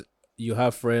said you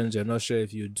have friends, you're not sure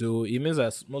if you do. It means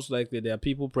that most likely there are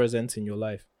people present in your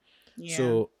life. Yeah.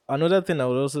 So another thing I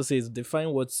would also say is define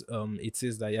what it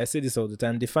is that I say this all the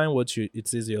time. Define what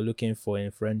it is you're looking for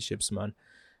in friendships, man.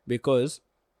 because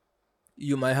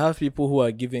you might have people who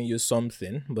are giving you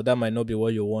something, but that might not be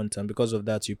what you want, and because of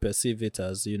that, you perceive it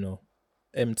as,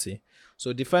 empty.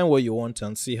 So define what you want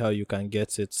and see how you can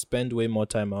get it. Spend way more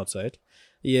time outside.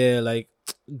 Yeah, like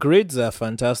grades are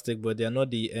fantastic, but they're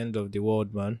not the end of the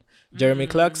world, man. Jeremy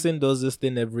Clarkson does this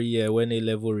thing every year when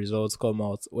A-level results come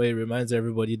out, where he reminds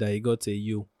everybody that he got a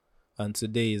U, and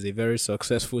today is a very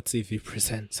successful TV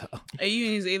presenter. Are you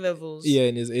in his A levels? Yeah,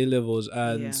 in his A-levels.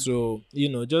 And Yeah. so,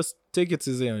 just take it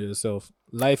easy on yourself.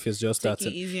 Life is just Take it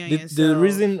starting. easy on The yourself.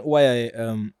 reason why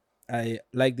I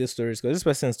like this story is because this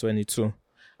person is 22.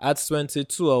 At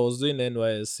 22, I was doing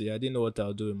NYSC. I didn't know what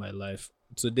I'll do in my life.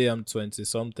 Today I'm 20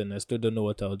 something. I still don't know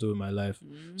what I'll do in my life.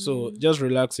 So just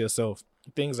relax yourself.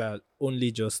 Things are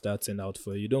only just starting out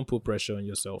for you. Don't put pressure on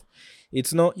yourself.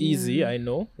 It's not easy, I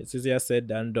know. It's easier said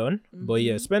than done. But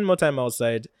yeah, spend more time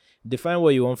outside. Define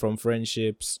what you want from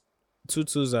friendships.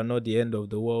 Tutus are not the end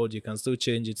of the world. You can still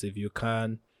change it if you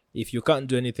can. If you can't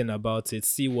do anything about it,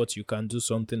 see what you can do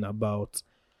something about.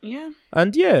 Yeah.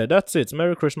 And yeah, that's it.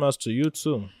 Merry Christmas to you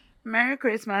too. Merry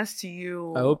Christmas to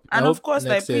you. I and hope of course,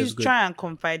 like, next year is please good. try and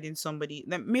confide in somebody.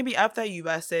 Like, maybe after you've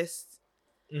assessed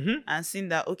and seen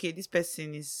that, okay, this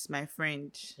person is my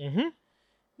friend,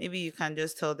 maybe you can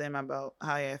just tell them about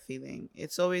how you're feeling.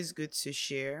 It's always good to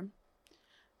share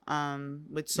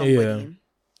with somebody,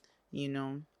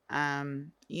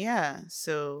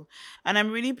 So, and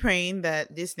I'm really praying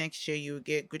that this next year you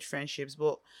get good friendships.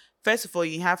 But first of all,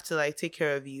 you have to like take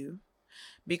care of you,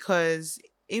 because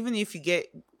even if you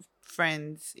get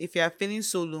friends, if you are feeling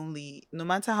so lonely, no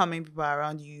matter how many people are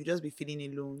around you, you just be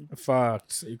feeling alone.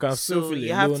 Fact. You can still So feel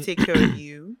you alone have to take care of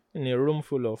you. in a room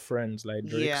full of friends, like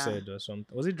Drake Yeah. said or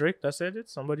something. Was it Drake that said it?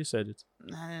 Somebody said it.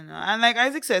 I don't know. And like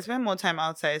Isaac said, spend more time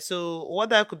outside. So what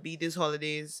that could be these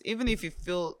holidays, even if you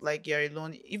feel like you're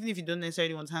alone, even if you don't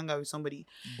necessarily want to hang out with somebody,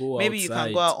 Go maybe outside. you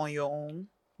can go out on your own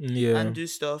Yeah. and do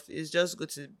stuff. It's just good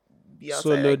to be outside.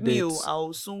 Solo Like me, dates.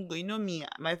 I'll soon go. You know me,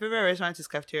 my favorite restaurant is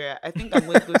cafeteria. I think I'm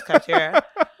going to go to cafeteria.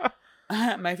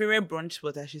 My favorite brunch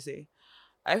spot, I should say.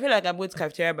 I feel like I'm going to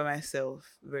cafeteria by myself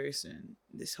very soon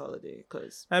this holiday,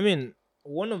 because I mean,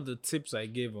 one of the tips I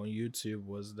gave on YouTube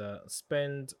was that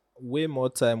spend way more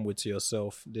time with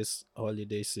yourself this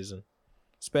holiday season.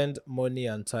 Spend money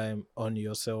and time on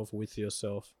yourself, with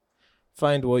yourself.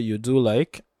 Find what you do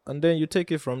like, and then you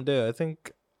take it from there. I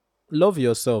think love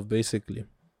yourself, basically.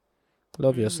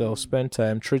 Love yourself, spend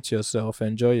time, treat yourself,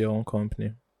 enjoy your own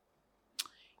company.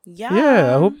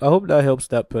 Yeah, I hope that helps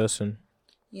that person.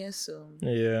 Yes, so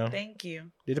Yeah. thank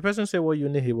you. Did the person say what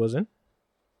uni he was in?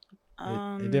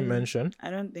 He didn't mention. I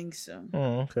don't think so.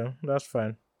 Oh, okay. That's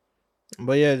fine.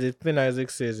 But yeah, the thing Isaac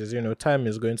says is, time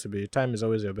is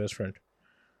always your best friend.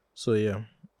 So yeah.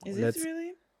 Is it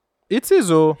really? It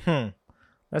is, oh.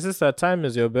 My sister, time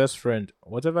is your best friend.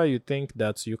 Whatever you think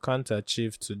that you can't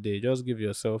achieve today, just give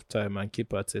yourself time and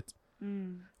keep at it.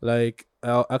 Like,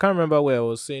 I can't remember where I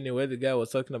was saying it, where the guy was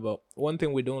talking about one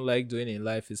thing we don't like doing in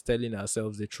life is telling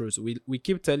ourselves the truth. We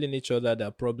keep telling each other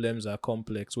that problems are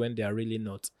complex when they are really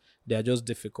not. They are just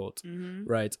difficult,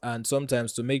 right? And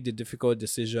sometimes to make the difficult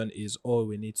decision is all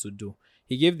we need to do.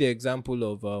 He gave the example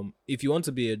of if you want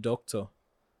to be a doctor,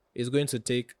 it's going to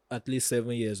take at least 7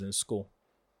 years in school.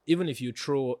 Even if you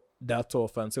throw that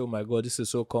off and say, oh my God, this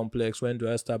is so complex, when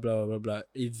do I start, blah, blah, blah, blah.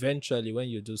 Eventually, when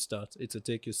you do start, it will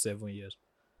take you 7 years.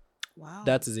 Wow.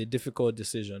 That is a difficult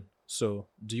decision. So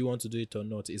do you want to do it or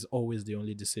not is always the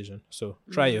only decision. So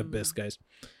try your best, guys.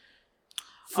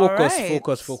 Focus,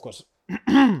 Alright. focus.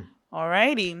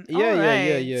 Alrighty.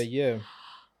 Yeah.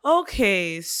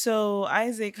 Okay, so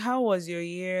Isaac, how was your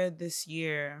year this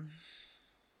year?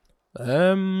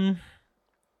 To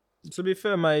be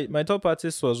fair, my top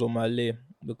artist was Omale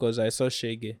because I saw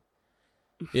Shege.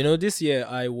 This year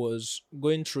I was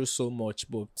going through so much,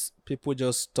 but people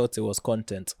just thought it was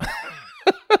content.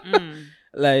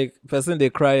 Like, person they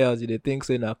cry out, they think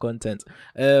saying our content.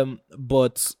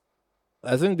 But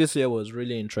I think this year was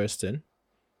really interesting.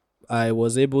 I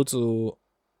was able to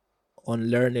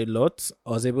unlearn a lot. I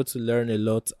was able to learn a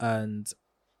lot, and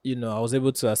I was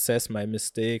able to assess my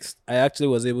mistakes. I actually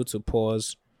was able to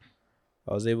pause.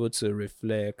 I was able to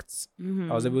reflect.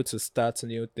 I was able to start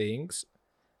new things.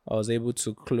 I was able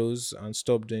to close and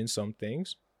stop doing some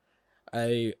things.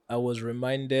 I was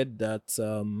reminded that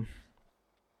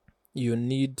you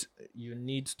need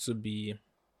to be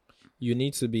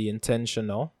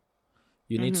intentional.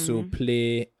 You need to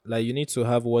play, like, you need to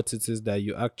have what it is that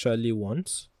you actually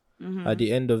want. At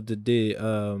the end of the day,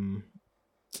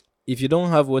 if you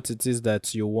don't have what it is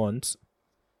that you want,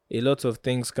 a lot of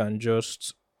things can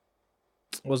just,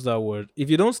 what's that word? If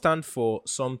you don't stand for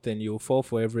something, you'll fall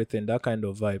for everything, that kind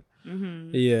of vibe. Mm-hmm.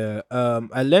 Yeah.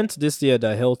 I learned this year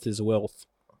that health is wealth.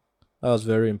 That was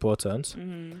very important.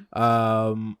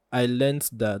 Mm-hmm. I learned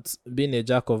that being a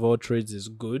jack of all trades is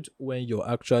good when you're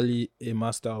actually a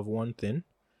master of one thing.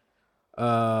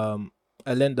 Um,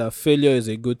 I learned that failure is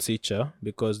a good teacher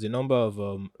because the number of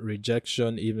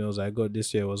rejection emails I got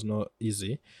this year was not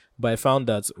easy. But I found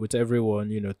that with everyone,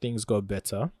 things got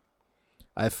better.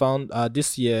 I found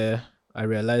this year I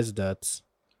realized that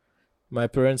my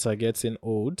parents are getting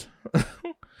old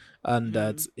and Mm-hmm.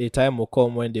 that a time will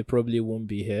come when they probably won't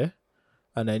be here.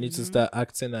 And I need to Mm-hmm. start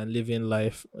acting and living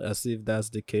life as if that's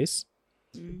the case.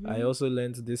 I Mm-hmm. also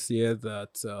learned this year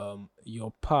that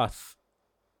your path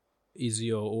is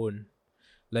your own.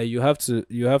 Like you have to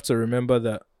remember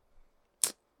that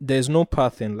there's no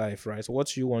path in life, right?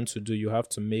 What you want to do, you have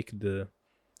to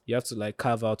like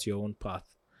carve out your own path.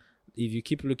 If you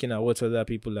keep looking at what other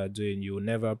people are doing,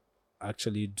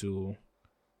 actually do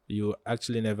you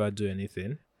actually never do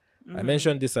anything. I Mm-hmm.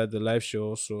 mentioned this at the live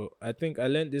show, so I think I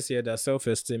learned this year that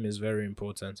self-esteem is very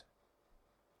important.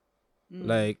 Mm-hmm.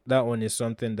 Like that one is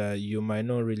something that you might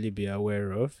not really be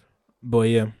aware of, but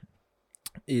yeah,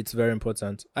 it's very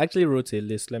important. I actually wrote a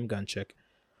list. Let me go and check.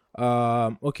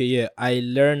 Okay, yeah, I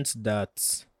learned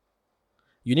that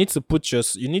you need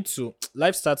to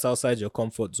life starts outside your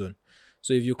comfort zone.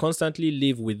 So if you constantly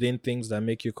live within things that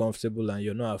make you comfortable and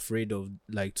you're not afraid of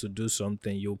like to do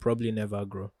something, you'll probably never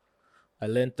grow. I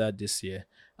learned that this year.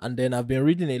 And then I've been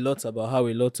reading a lot about how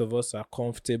a lot of us are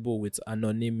comfortable with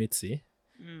anonymity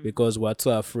Mm-hmm. because we're too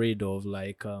afraid of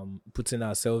like putting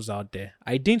ourselves out there.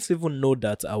 I didn't even know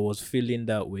that I was feeling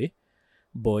that way,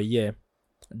 but yeah,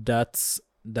 that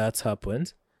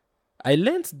happened. I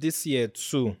learned this year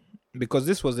too because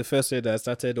this was the first year that I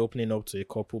started opening up to a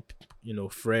couple,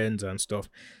 friends and stuff.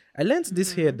 I learned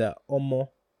this year Mm-hmm. that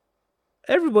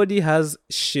everybody has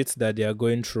shit that they are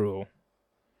going through,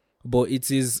 but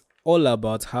it is all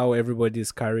about how everybody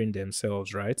is carrying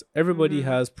themselves, right? Everybody Mm-hmm.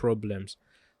 has problems.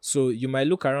 So you might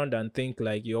look around and think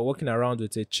like you're walking around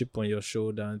with a chip on your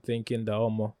shoulder and thinking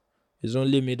that it's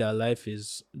only me that life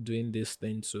is doing this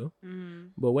thing to. Mm-hmm.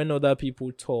 But when other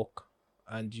people talk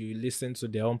and you listen to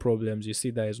their own problems, you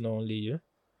see that it's not only you.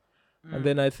 And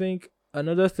then I think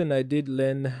another thing I did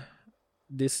learn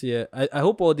this year, I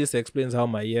hope all this explains how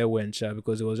my year went, Sha,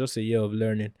 because it was just a year of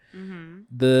learning. Mm-hmm.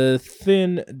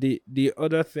 The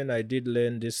other thing I did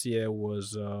learn this year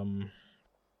was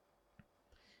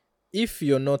if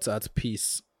you're not at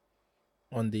peace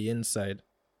on the inside,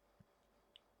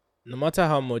 no matter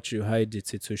how much you hide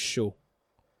it, it will show.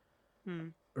 Mm-hmm.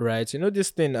 Right? You know this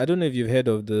thing, I don't know if you've heard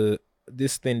of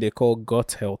this thing they call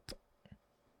gut health.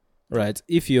 No. Right.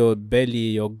 If your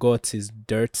belly, your gut is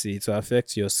dirty, it will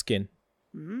affect your skin.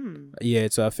 Mm-hmm. Yeah,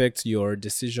 it will affect your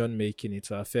decision making, it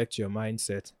will affect your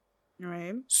mindset.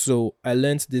 Right. So I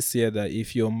learned this year that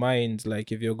if your mind,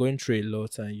 like if you're going through a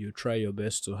lot and you try your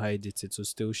best to hide it, it will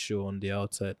still show on the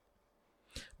outside.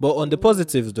 But on the Oh.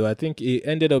 positives, though, I think it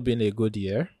ended up being a good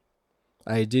year.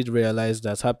 I did realize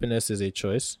that happiness is a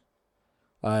choice.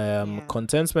 I am Yeah.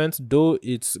 contentment, though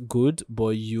it's good,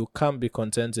 but you can't be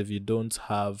content if you don't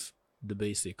have the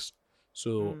basics.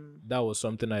 So Mm. that was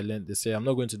something I learned this year. I'm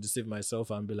not going to deceive myself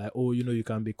and be like, oh, you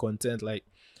can be content. Like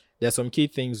there's some key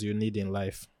things you need in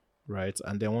life, right?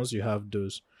 And then once you have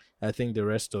those, I think the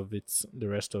rest of it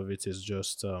is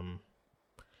just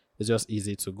it's just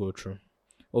easy to go through. Yeah.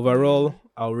 Overall,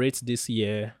 I'll rate this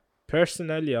year.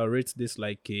 Personally, I'll rate it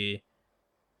like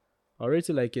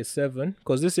a 7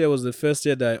 because this year was the first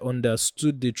year that I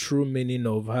understood the true meaning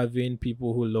of having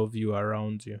people who love you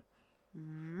around you.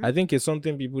 Mm-hmm. I think it's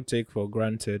something people take for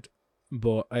granted,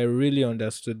 but I really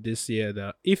understood this year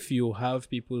that if you have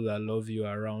people that love you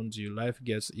around you, life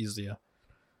gets easier.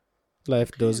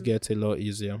 Life does Okay. get a lot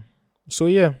easier. So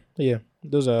yeah,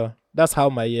 that's how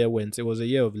my year went. It was a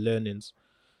year of learnings,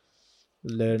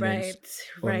 Right. Right.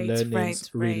 unlearnings, Right.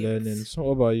 Right. relearnings.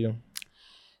 What about you?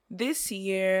 This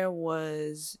year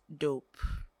was dope.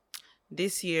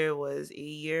 This year was a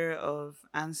year of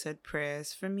answered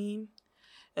prayers for me.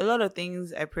 A lot of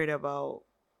things I prayed about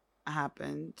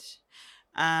happened.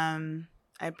 Um,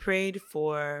 I prayed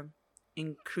for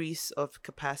increase of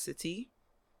capacity,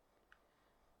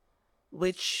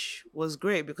 which was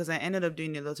great because I ended up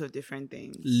doing a lot of different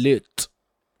things. Lit.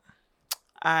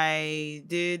 I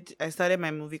started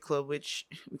my movie club, which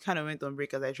we kind of went on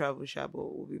break as I traveled,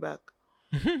 but we'll be back.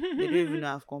 They don't even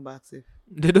know I've come back safe.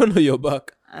 They don't know you're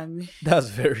back. I mean, That's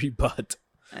very bad.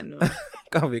 I know.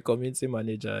 Can't be community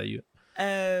manager, are you?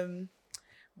 Um,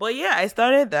 but yeah, I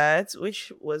started that,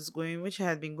 which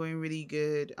had been going really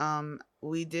good.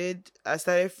 I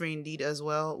started Free Indeed as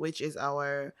well, which is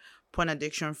our porn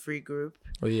addiction free group.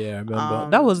 Oh yeah, I remember.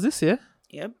 That was this year?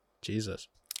 Yep. Jesus.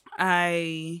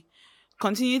 I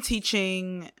continue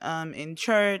teaching in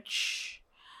church.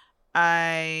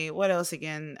 What else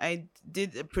again? I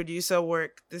did a producer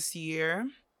work this year.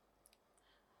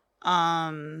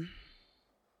 What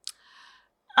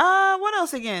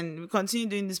else again? We continue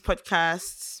doing these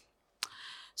podcasts.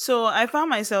 So I found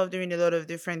myself doing a lot of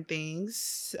different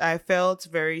things. I felt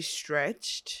very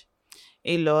stretched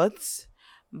a lot,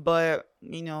 but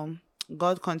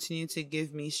God continued to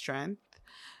give me strength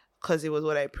because it was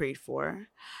what I prayed for.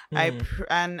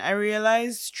 And I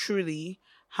realized truly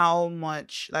how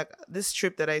much, like, this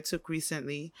trip that I took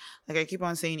recently, like I keep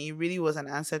on saying, it really was an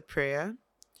answered prayer.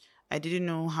 I didn't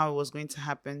know how it was going to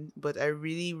happen, but I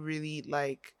really, really,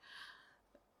 like,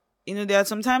 there are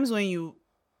some times when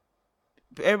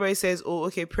everybody says, oh,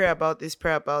 okay, pray about this,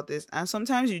 and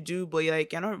sometimes you do, but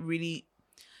you're not really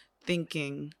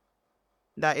thinking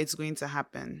that it's going to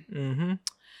happen.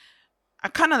 I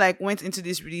kind of like went into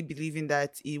this really believing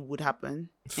that it would happen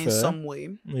in some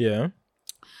way. Yeah.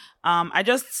 I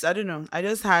don't know. I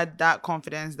just had that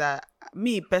confidence that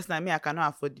me personally, I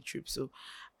cannot afford the trip. So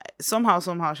somehow,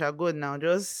 shall go now.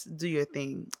 Just do your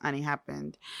thing. And it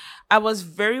happened. I was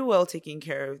very well taken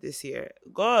care of this year.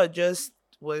 God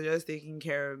was just taking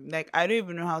care of me. Like, I don't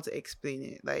even know how to explain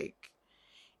it. Like,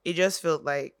 it just felt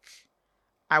like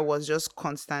I was just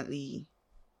constantly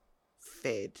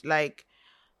fed. Like,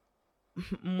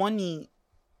 money,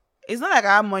 it's not like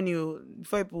I have money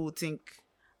before people would think.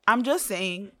 I'm just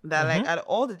saying that like at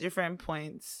all the different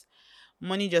points,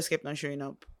 money just kept on showing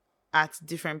up at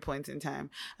different points in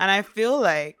time. And I feel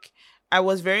like I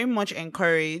was very much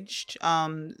encouraged.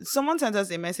 Someone sent us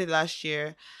a message last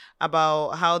year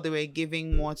about how they were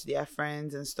giving more to their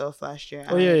friends and stuff last year.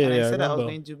 And I said I was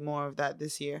going to do more of that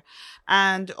this year.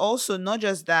 And also, not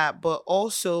just that, but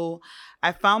also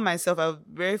I found myself,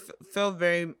 felt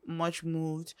very much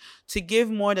moved to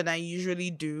give more than I usually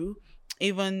do,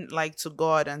 even like to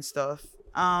God and stuff.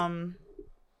 And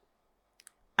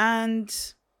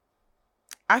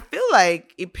I feel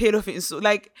like it paid off. So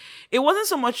like, it wasn't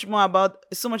so much about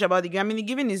the giving. I mean, the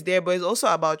giving is there, but it's also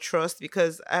about trust,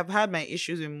 because I've had my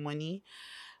issues with money.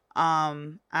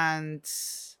 And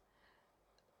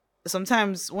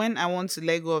sometimes when I want to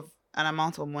let go of an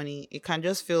amount of money, it can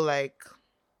just feel like,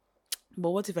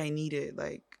 but what if I need it,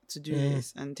 like, to do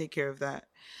this and take care of that,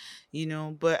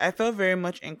 But I felt very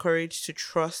much encouraged to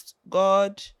trust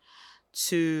God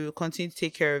to continue to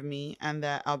take care of me and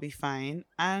that I'll be fine.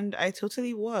 And I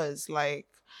totally was. Like,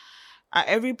 at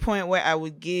every point where I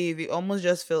would give, it almost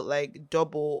just felt like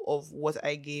double of what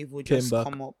I gave would just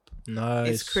come up. Nice.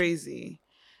 It's crazy.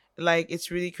 Like, it's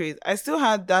really crazy. I still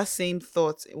had that same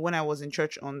thought when I was in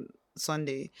church on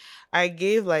Sunday. I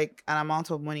gave like an amount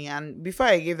of money, and before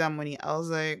I gave that money, I was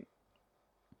like,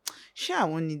 sure, I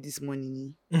won't need this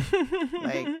money.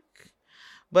 Like,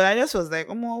 but I just was like,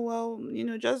 oh, well,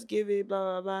 just give it, blah,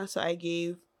 blah, blah. So I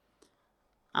gave.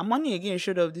 And money again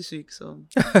showed up this week. So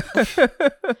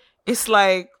it's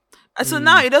like, so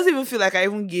now it doesn't even feel like I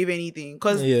even gave anything.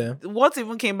 Because what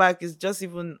even came back is just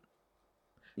even,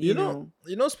 you know.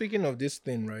 Speaking of this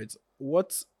thing, right?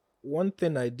 One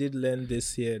thing I did learn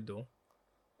this year, though,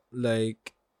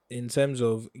 like, in terms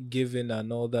of giving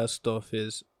and all that stuff,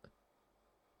 is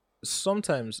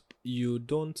sometimes you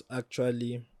don't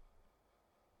actually,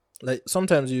 like,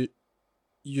 sometimes you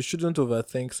shouldn't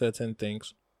overthink certain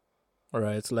things. All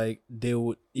right, like,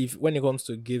 if when it comes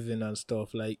to giving and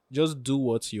stuff, like, just do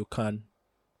what you can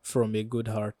from a good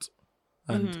heart,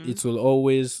 and it will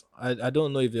always, I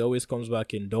don't know if it always comes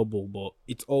back in double, but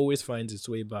it always finds its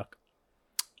way back.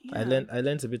 I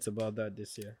learned a bit about that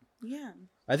this year. Yeah,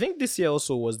 I think this year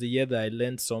also was the year that I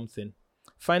learned something.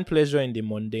 Find pleasure in the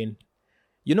mundane.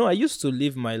 I used to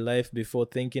live my life before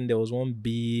thinking there was one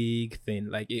big thing.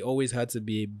 Like, it always had to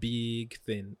be a big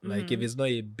thing. Like, if it's not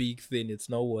a big thing, it's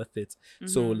not worth it.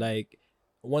 So, like,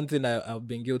 one thing I've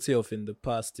been guilty of in the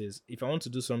past is, if I want to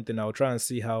do something, I'll try and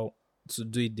see how to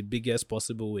do it the biggest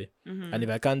possible way. And if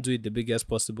I can't do it the biggest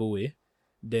possible way,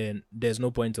 then there's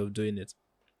no point of doing it.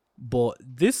 But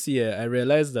this year, I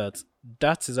realized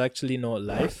that is actually not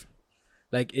life.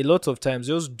 Like, a lot of times,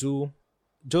 just do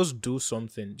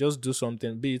something. Just do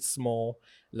something, be it small.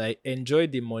 Like, enjoy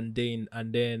the mundane,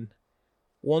 and then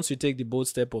once you take the bold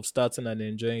step of starting and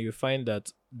enjoying, you find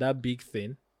that big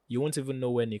thing, you won't even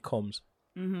know when it comes.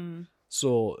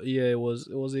 So yeah, it was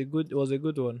a good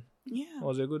one. Yeah, it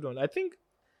was a good one. I think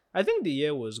the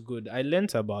year was good. I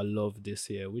learnt about love this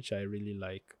year, which I really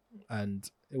like, and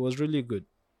it was really good.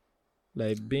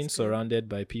 Like, being surrounded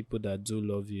by people that do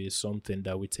love you is something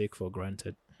that we take for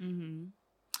granted.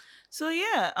 So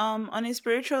yeah, on a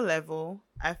spiritual level,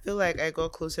 I feel like I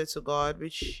got closer to God,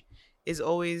 which is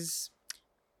always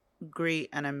great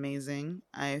and amazing.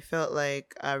 I felt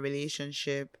like our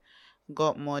relationship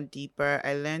got more deeper.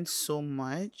 I learned so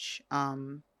much.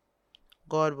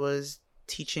 God was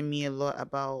teaching me a lot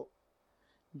about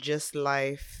just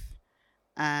life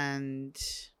and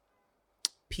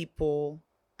people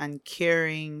and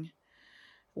caring.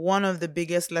 One of the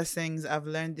biggest lessons I've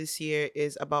learned this year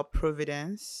is about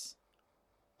providence,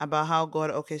 about how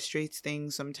God orchestrates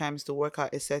things sometimes to work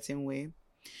out a certain way.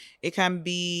 It can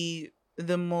be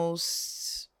the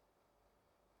most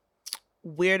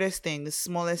weirdest thing, the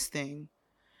smallest thing.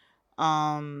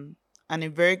 And a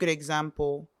very good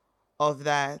example of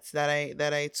that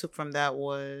I took from that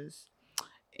was,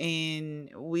 in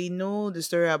we know the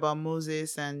story about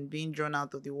Moses and being drawn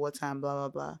out of the water and blah blah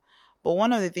blah. But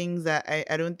one of the things that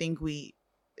I don't think we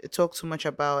talk too much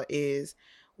about is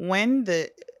when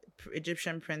the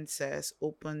Egyptian princess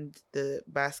opened the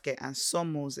basket and saw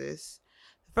Moses,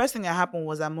 the first thing that happened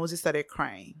was that Moses started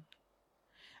crying.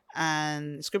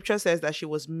 And scripture says that she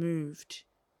was moved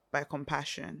by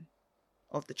compassion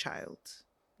of the child.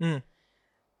 Mm.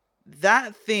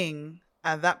 That thing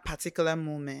at that particular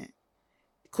moment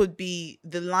could be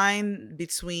the line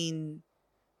between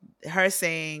her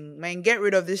saying, "Man, get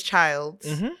rid of this child,"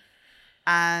 Mm-hmm.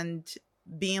 and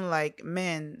being like,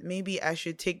 "Man, maybe I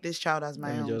should take this child as my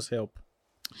Let me own." just help.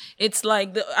 It's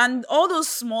like and all those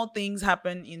small things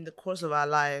happen in the course of our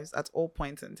lives at all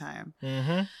points in time.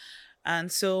 Mm-hmm.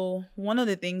 And so one of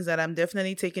the things that I'm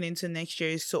definitely taking into next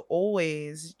year is to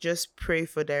always just pray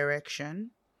for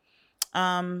direction.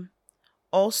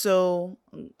 Also,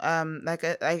 like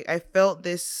I felt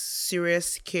this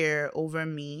serious care over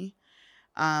me.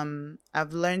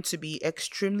 I've learned to be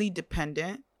extremely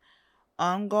dependent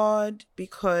on God,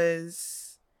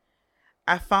 because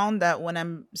I found that when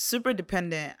I'm super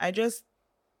dependent, I just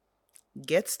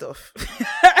get stuff.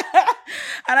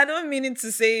 And I don't mean it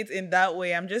to say it in that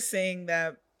way. I'm just saying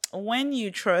that when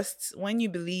you trust, when you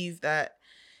believe that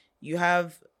you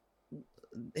have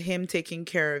him taking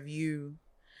care of you,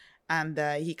 and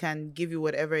that he can give you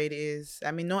whatever it is.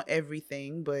 I mean, not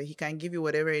everything, but he can give you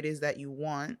whatever it is that you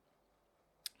want,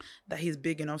 that he's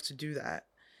big enough to do that.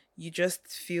 You just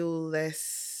feel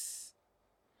less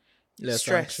stressed.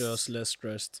 Anxious, less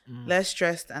stressed. Less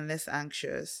stressed and less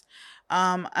anxious.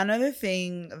 Another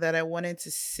thing that I wanted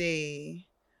to say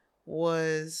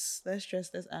was less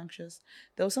stressed, less anxious.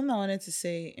 There was something I wanted to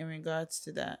say in regards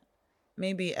to that.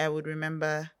 Maybe I would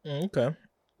remember Okay.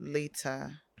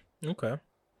 later. Okay.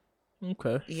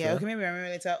 Yeah, Fair. okay, maybe I remember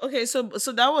later. Okay, so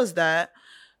that was that.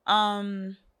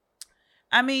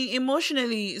 I mean,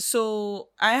 emotionally, so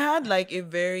I had like a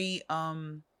very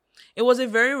it was a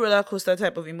very roller coaster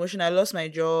type of emotion. I lost my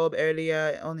job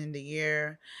earlier on in the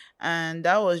year, and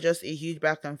that was just a huge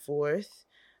back and forth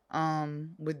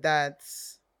with that.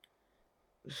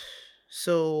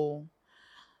 So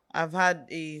I've had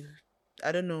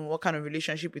I don't know what kind of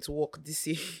relationship with work this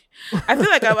year. I feel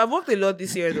like I've worked a lot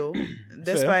this year though.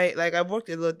 Despite like I've worked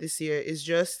a lot this year. It's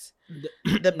just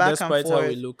the back and Despite forth. how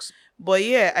it looks. But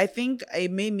yeah, I think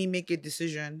it made me make a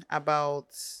decision about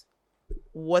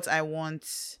what I want.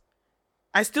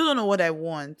 I still don't know what I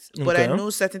want, but I Okay. know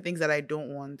certain things that I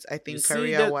don't want. I You think see,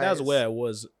 career wise. that's where I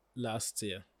was last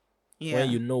year. Yeah.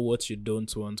 When you know what you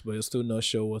don't want, but you're still not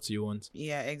sure what you want.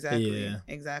 Yeah, exactly. Yeah.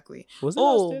 Exactly. Was it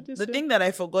last year, The this year? thing that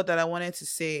I forgot that I wanted to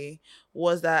say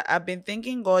was that I've been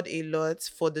thanking God a lot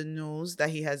for the no's that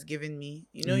He has given me.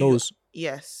 You know, Nose.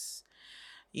 yes.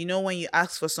 You know when you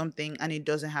ask for something and it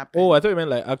doesn't happen. Oh, I thought you meant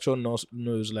like actual nose,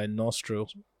 like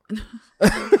nostrils.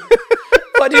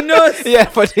 For the nose. Yeah,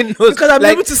 for the nose. Because I'm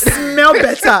like, able to smell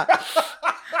better.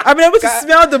 I've been able to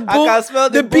smell the I can smell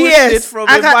the BS bullshit from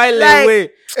I a can- mile like- away.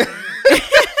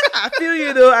 I feel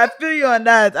you though. I feel you on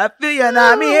that. I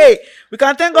mean, hey, we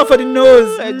can thank God for the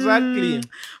nose. Exactly.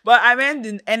 But I meant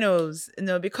the nose,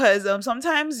 because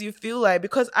sometimes you feel like,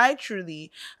 because I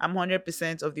truly am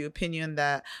 100% of the opinion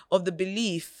of the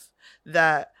belief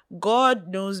that God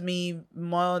knows me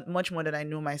much more than I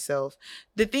know myself.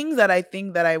 The things that I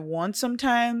think that I want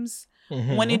sometimes,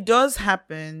 when it does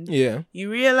happen, Yeah.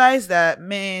 you realize that,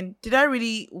 man, did I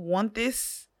really want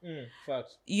this?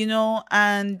 Facts.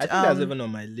 And I think that's even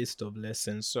on my list of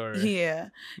lessons. Sorry. yeah,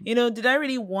 did I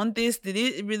really want this?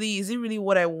 Is it really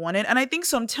what I wanted? And I think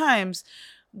sometimes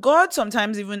God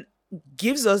even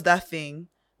gives us that thing,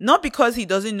 not because He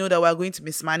doesn't know that we're going to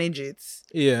mismanage it.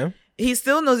 Yeah. he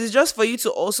still knows. It's just for you to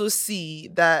also see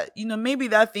that, maybe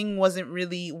that thing wasn't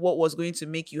really what was going to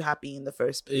make you happy in the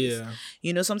first place.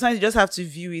 Yeah. Sometimes you just have to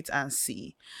view it and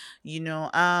see,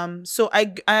 so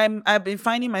I've been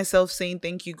finding myself saying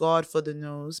thank you, God, for the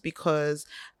no's, because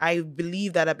I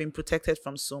believe that I've been protected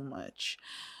from so much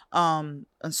and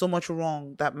so much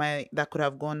wrong that could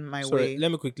have gone my way.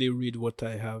 Let me quickly read what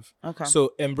I have. Okay.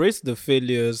 So embrace the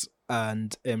failures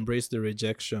and embrace the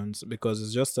rejections, because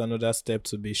it's just another step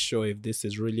to be sure if this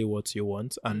is really what you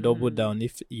want, and double down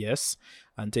if yes,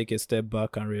 and take a step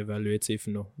back and reevaluate if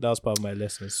no. That's part of my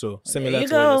lesson. So similar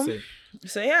to what you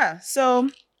say. So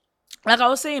like I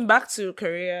was saying, back to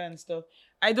career and stuff,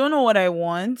 I don't know what I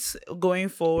want going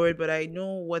forward, but I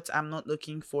know what I'm not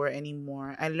looking for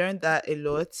anymore. I learned that a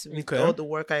lot with all the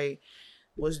work I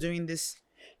was doing this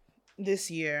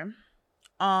year.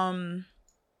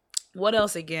 What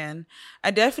else again?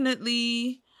 I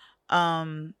definitely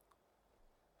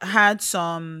had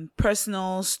some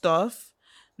personal stuff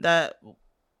that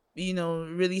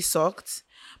really sucked.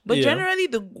 But generally,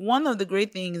 one of the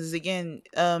great things is, again,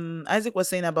 Isaac was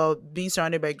saying about being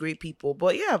surrounded by great people.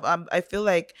 But I feel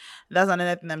like that's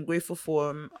another thing I'm grateful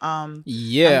for. I'm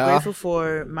grateful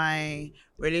for my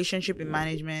relationship in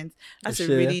management. That's a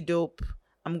really dope.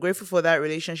 I'm grateful for that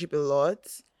relationship a lot.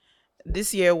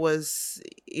 This year was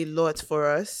a lot for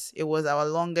us. It was our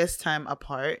longest time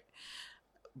apart.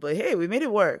 But hey, we made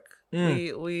it work.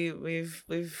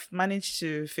 We've managed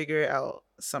to figure it out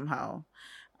somehow.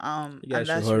 You guys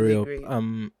should hurry up. Great.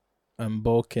 I'm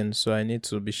bulking, so I need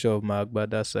to be sure of my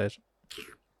Agbada side.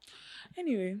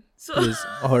 Anyway, so please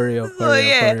hurry up.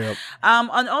 Hurry up.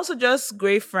 And also just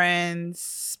great friends.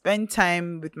 Spend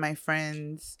time with my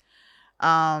friends.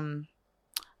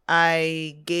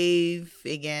 I gave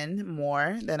again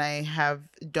more than I have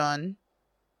done.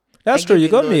 That's true. You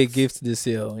got me a gift this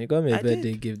year. You got me a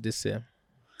birthday gift this year.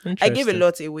 I gave a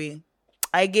lot away.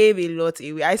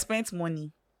 I spent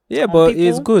money. Yeah, but people.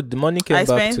 It's good. The money came back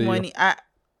to you. I spent money.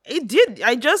 It did.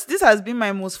 This has been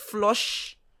my most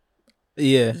flush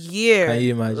year. Can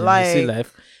you imagine? You see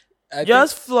life.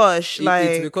 Just flush.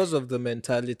 It's because of the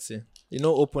mentality.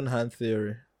 Open hand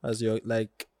theory.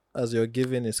 As you're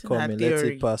giving is coming, let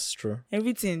it pass through.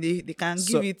 Everything they can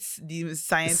give it the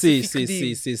scientific.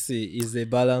 See. It's a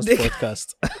balanced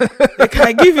podcast. They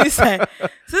can give it science.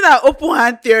 So that open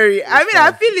hand theory. It's fine.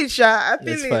 I feel it, Sha. I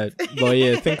feel it's it. Fine. But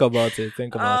yeah, think about it.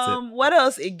 What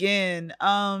else again?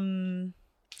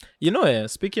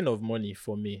 Speaking of money,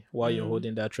 for me, while you're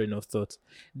holding that train of thought,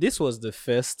 this was the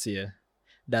first year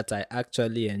that I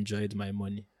actually enjoyed my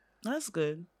money. That's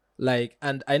good.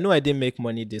 And I know I didn't make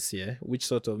money this year, which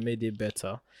sort of made it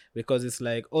better, because it's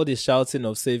like all the shouting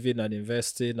of saving and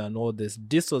investing and all this.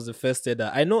 This was the first year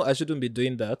that I know I shouldn't be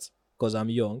doing that because I'm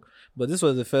young, but this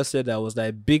was the first year that was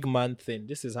like big man thing.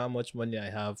 This is how much money I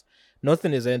have.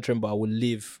 Nothing is entering, but I will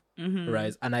live,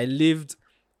 right? And I lived.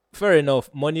 Fair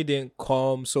enough. Money didn't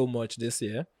come so much this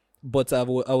year, but I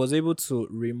was able to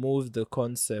remove the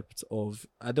concept of,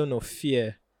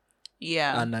 fear.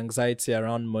 Yeah. And anxiety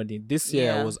around money. This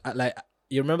year I was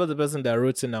you remember the person that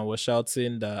wrote in and was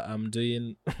shouting that I'm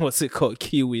doing what's it called,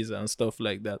 kiwis and stuff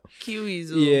like that. Kiwis.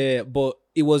 Yeah, but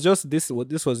it was just this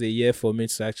was a year for me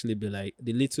to actually be like,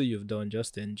 the little you've done,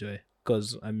 just enjoy.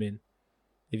 Because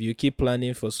if you keep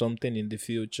planning for something in the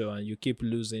future and you keep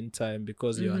losing time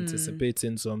because you're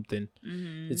anticipating something,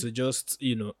 it will just,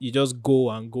 you just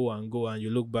go and go and go, and you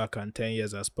look back and 10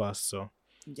 years has passed. So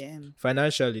damn.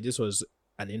 Financially, this was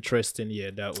an interesting year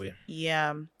that way.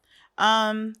 Yeah.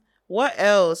 What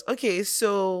else? Okay,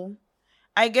 so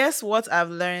I guess what I've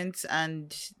learned,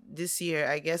 and this year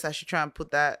I guess I should try and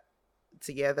put that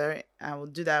together. I will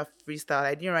do that freestyle.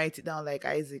 I didn't write it down like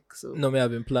Isaac, so no, I've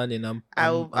been planning.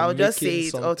 I'll just say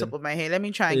it off the top of my head. Let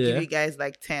me try and give you guys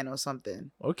like 10 or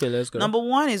something. Okay, let's go. Number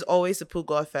 1 is always to put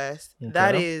God first. Okay.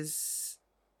 That is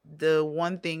the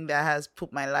one thing that has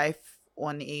put my life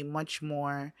on a much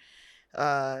more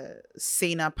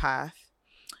saner path.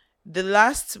 The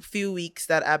last few weeks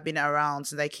that I've been around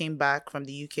since I came back from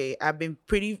the UK, I've been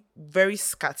very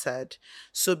scattered.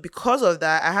 So because of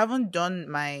that, I haven't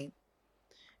done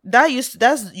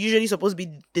that's usually supposed to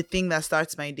be the thing that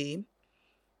starts my day.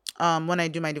 When I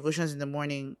do my devotions in the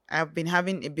morning, I've been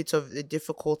having a bit of a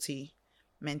difficulty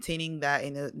maintaining that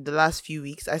in the last few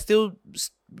weeks. I still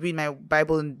read my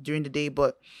Bible during the day,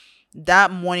 but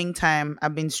that morning time,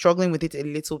 I've been struggling with it a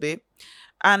little bit.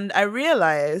 And I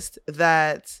realized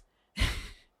that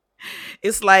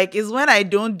it's when I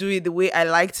don't do it the way I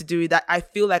like to do it that I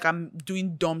feel like I'm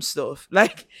doing dumb stuff.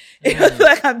 It feels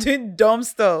like I'm doing dumb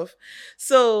stuff.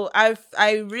 So I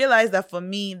realized that for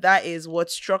me, that is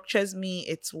what structures me.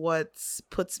 It's what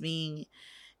puts me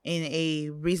in a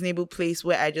reasonable place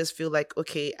where I just feel like,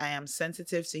 okay, I am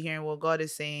sensitive to hearing what God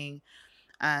is saying.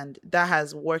 And that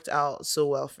has worked out so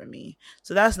well for me.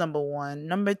 So that's number one.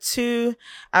 Number two,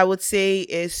 I would say,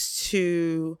 is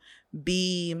to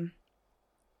be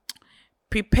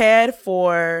prepared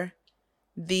for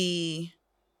there's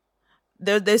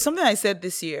something I said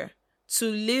this year,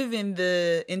 to live in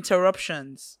the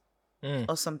interruptions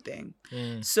or something.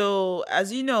 So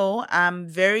as you know,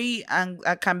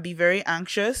 I can be very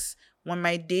anxious when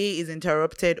my day is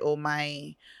interrupted or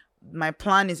my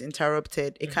plan is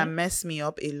interrupted. It can mess me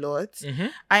up a lot.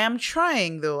 I am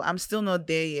trying, though. I'm still not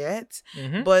there yet.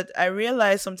 But I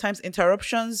realize sometimes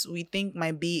interruptions we think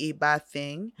might be a bad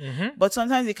thing, but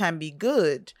sometimes it can be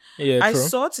good. Yeah, I true.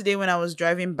 saw today when I was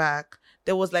driving back,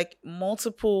 there was like a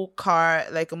multiple car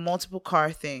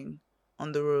thing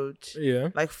on the road. Yeah.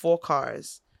 Like 4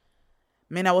 cars.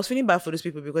 Man, I was feeling bad for those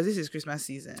people because this is Christmas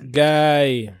season.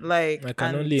 Guy. Like, I can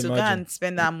and only to go imagine. and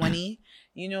spend that money,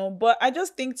 but I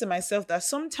just think to myself that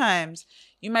sometimes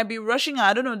you might be rushing.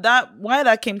 I don't know, that why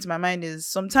that came to my mind is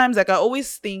sometimes, like, I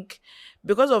always think,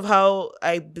 because of how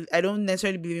I don't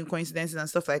necessarily believe in coincidences and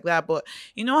stuff like that, but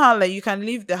you know how, like, you can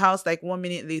leave the house like 1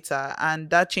 minute later and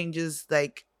that changes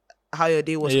like how your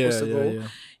day was supposed to go. Yeah.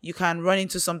 You can run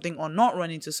into something or not run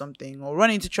into something, or run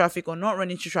into traffic or not run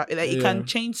into traffic. Like, it can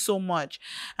change so much.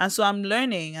 And so I'm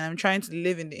learning and I'm trying to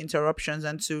live in the interruptions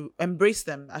and to embrace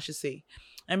them, I should say.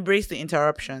 Embrace the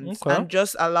interruptions and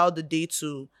just allow the day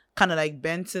to kind of like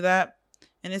bend to that,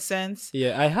 in a sense.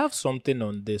 Yeah, I have something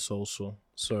on this also.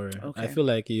 Sorry. Okay. I feel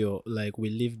like we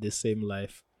live the same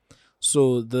life.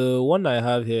 So the one I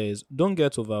have here is, don't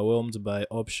get overwhelmed by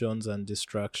options and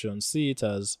distractions. See it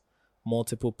as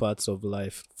multiple parts of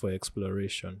life for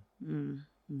exploration.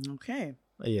 Okay.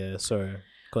 Yeah, sorry.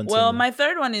 Continue. Well, my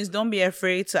third one is, don't be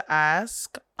afraid to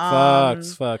ask.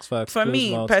 Facts. For Close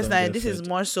me mouth, personally, don't this get is fed.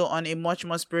 more so on a much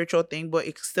more spiritual thing, but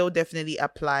it still definitely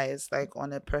applies, like,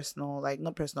 on a personal, like,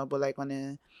 not personal, but like on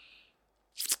a,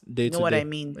 Day you to know what day. I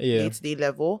mean, Yeah. day-to-day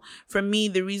level. For me,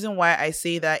 the reason why I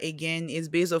say that again is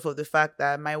based off of the fact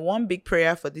that my one big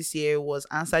prayer for this year was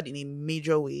answered in a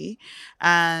major way,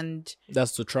 and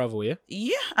That's to travel, yeah?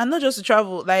 and not just to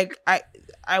travel. Like,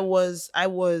 I was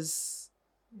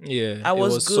Yeah. I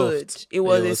was good. Soft. It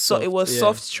was soft. it was Yeah.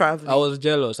 soft traveling. I was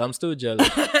jealous. I'm still jealous.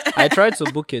 I tried to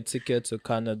book a ticket to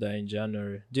Canada in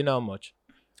January. Do you know how much?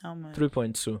 How much?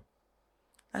 3.2.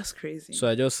 That's crazy. So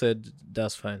I just said,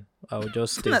 that's fine. I'll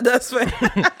just stay. That's fine.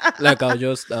 Like, I'll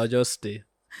just stay.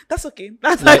 That's okay.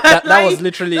 That's Like that like, was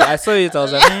literally, I saw it, I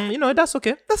was like, that's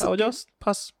okay. I'll okay. just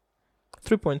pass.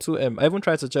 3.2 M. I even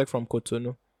tried to check from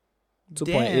Cotonou.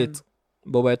 2.8.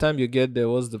 But by the time you get there,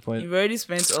 what's the point? You've already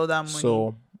spent all that money.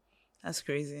 So that's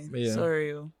crazy. Yeah.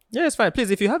 Sorry. yeah, it's fine. Please,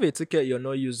 if you have a ticket you're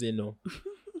not using,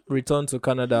 return to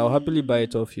Canada. I'll happily buy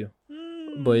it off you.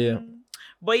 But yeah.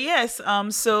 But yes,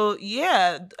 so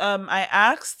yeah, I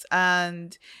asked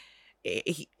and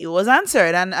it was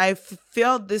answered, and I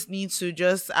felt this need to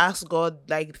just ask God,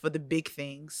 like, for the big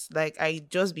things. Like, I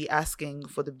just be asking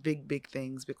for the big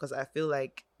things because I feel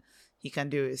like He can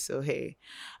do it. So hey,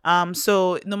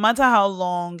 so no matter how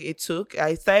long it took,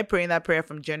 I started praying that prayer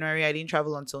from January. I didn't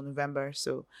travel until November,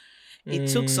 so it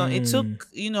took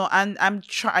and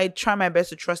I try my best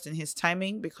to trust in His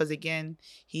timing, because again,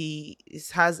 He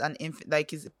has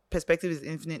His perspective is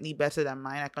infinitely better than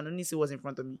mine. I can only see what's in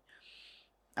front of me.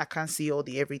 I can't see all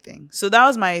the everything. So that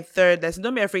was my third lesson.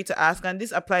 Don't be afraid to ask. And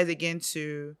this applies again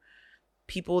to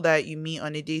people that you meet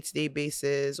on a day-to-day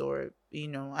basis, or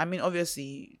I mean,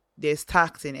 obviously there's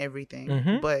tact in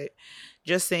everything, but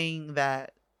just saying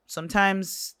that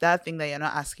sometimes that thing that you're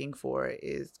not asking for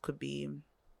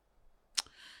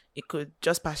it could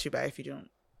just pass you by if you don't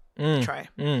try.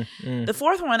 The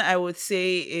fourth one I would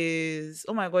say is,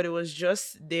 oh my God, it was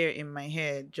just there in my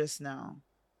head just now.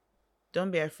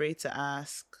 Don't be afraid to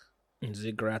ask. Is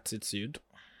it gratitude?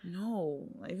 No,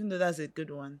 even though that's a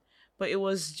good one. But it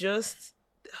was just,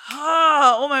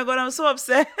 oh my God, I'm so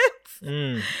upset.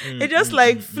 It just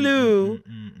flew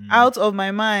out of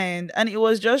my mind, and it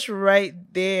was just right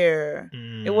there.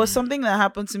 It was something that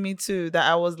happened to me too, that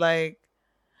I was like,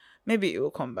 maybe it will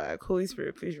come back. Holy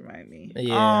Spirit, please remind me.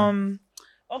 Yeah.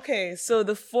 Okay, so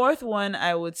the fourth one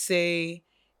I would say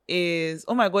is,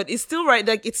 oh my God, it's still right.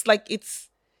 It's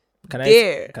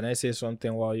there. Can I say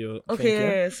something while you're Okay, thinking?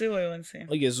 yeah, say what you want to say.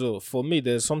 Okay, so for me,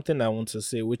 there's something I want to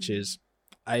say, which is,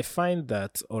 I find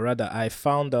that, or rather, I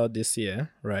found out this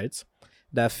year, right,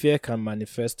 that fear can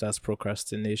manifest as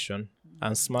procrastination,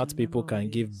 and smart people can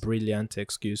give brilliant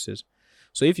excuses.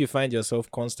 So if you find yourself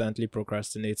constantly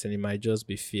procrastinating, it might just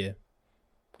be fear.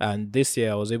 And this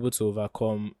year, I was able to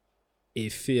overcome a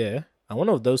fear And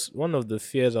one of the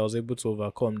fears I was able to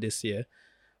overcome this year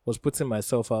was putting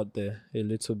myself out there a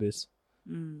little bit.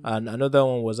 And another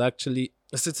one was actually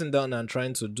sitting down and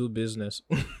trying to do business,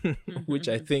 which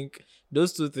I think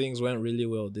those two things went really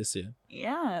well this year.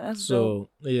 Yeah, that's So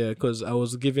yeah, because I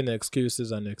was giving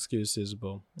excuses and excuses,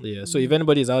 but yeah. So if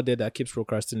anybody is out there that keeps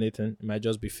procrastinating, it might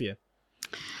just be fear.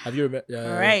 Have you remember?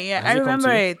 all right. Yeah, I remember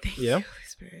it. Thank you, Holy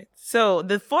Spirit. So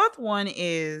the fourth one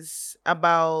is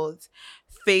about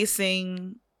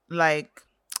facing, like,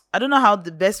 I don't know how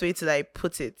the best way to like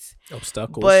put it.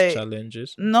 Obstacles, but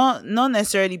challenges. not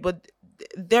necessarily, but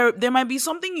there might be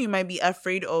something you might be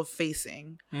afraid of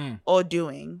facing or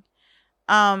doing.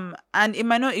 And it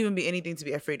might not even be anything to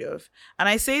be afraid of. And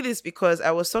I say this because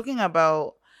I was talking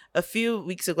about a few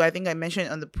weeks ago, I think I mentioned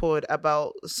on the pod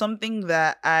about something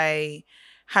that I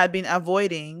had been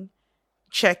avoiding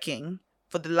checking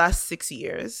for the last 6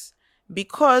 years,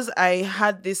 because I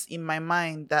had this in my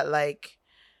mind that, like,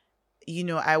 you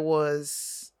know, it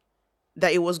was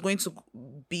going to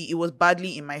be, it was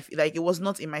badly in my, like, it was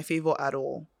not in my favor at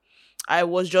all. I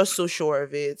was just so sure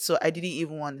of it, so I didn't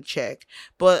even want to check.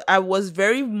 But I was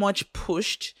very much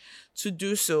pushed to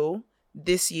do so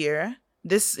this year.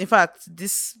 In fact,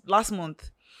 this last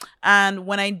month. And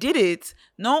when I did it,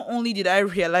 not only did I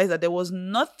realize that there was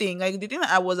nothing, like, the thing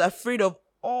that I was afraid of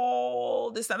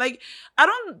all this time, like, I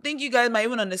don't think you guys might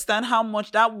even understand how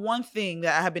much that one thing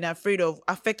that I have been afraid of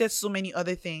affected so many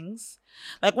other things.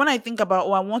 Like, when I think about,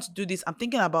 oh, I want to do this, I'm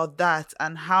thinking about that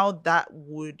and how that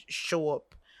would show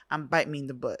up and bite me in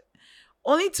the butt,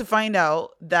 only to find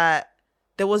out that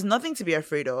there was nothing to be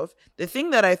afraid of. The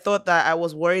thing that I thought that I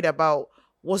was worried about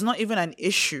was not even an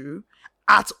issue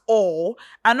at all.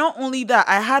 And not only that,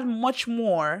 I had much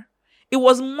more. It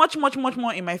was much, much, much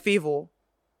more in my favor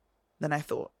than I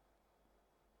thought.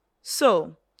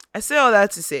 So I say all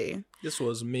that to say, this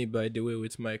was me, by the way,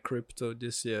 with my crypto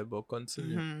this year, but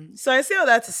continue. So I say all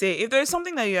that to say, if there's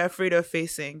something that you're afraid of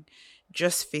facing,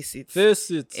 just face it. Face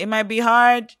it. It might be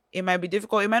hard. It might be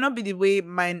difficult. It might not be the way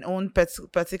my own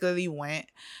particularly went.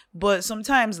 But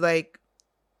sometimes, like,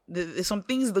 some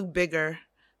things look bigger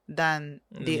than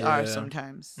they are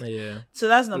sometimes. Yeah. So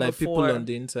that's number like 4. People on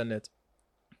the internet.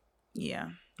 Yeah.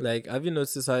 Like, have you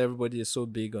noticed how everybody is so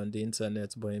big on the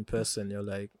internet, but in person, you're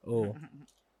like, oh,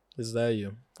 is that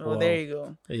you? Oh, wow. There you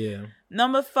go. Yeah.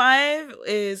 Number 5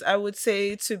 is, I would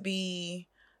say, to be,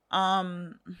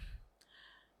 how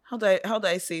do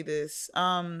I say this?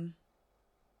 Some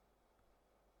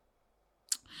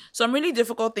really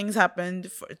difficult things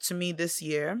happened to me this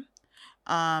year.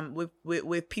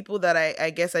 With people that I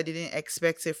guess I didn't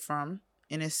expect it from,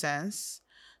 in a sense.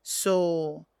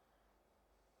 So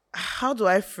how do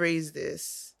I phrase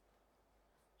this?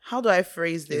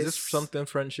 Is this something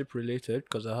friendship related?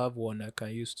 Because I have one I can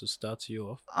use to start you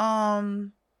off. I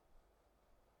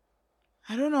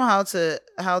don't know how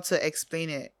to explain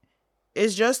it.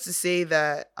 It's just to say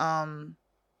that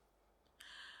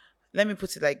let me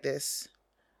put it like this.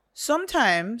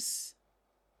 Sometimes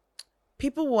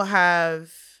people will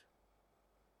have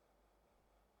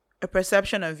a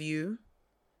perception of you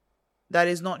that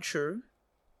is not true.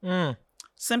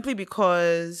 Simply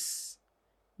because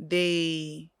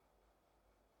they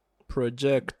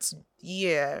project.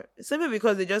 Yeah. Simply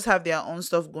because they just have their own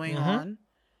stuff going on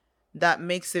that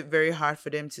makes it very hard for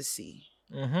them to see.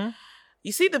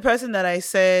 You see, the person that I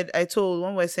told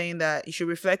when we're saying that you should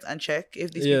reflect and check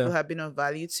if these people have been of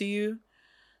value to you.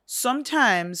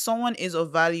 Sometimes someone is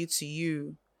of value to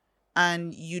you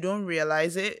and you don't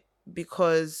realize it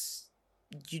because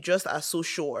you just are so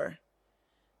sure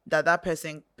that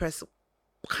person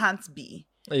can't be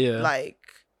like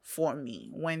for me,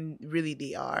 when really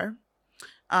they are.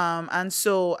 And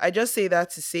so I just say that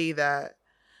to say that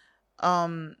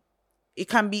it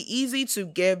can be easy to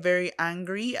get very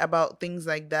angry about things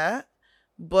like that.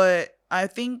 But I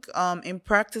think in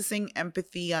practicing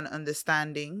empathy and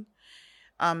understanding,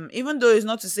 even though it's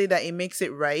not to say that it makes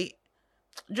it right,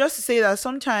 just to say that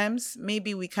sometimes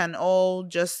maybe we can all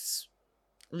just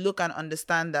look and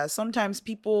understand that sometimes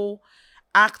people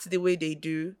act the way they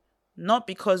do, not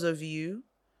because of you,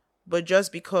 but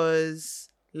just because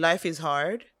life is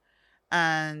hard.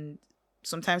 And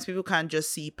sometimes people can't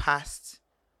just see past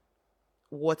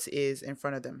what is in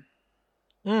front of them.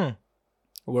 Word.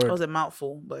 That was a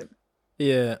mouthful, but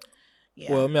yeah.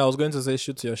 Well, I was going to say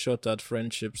shoot your shot at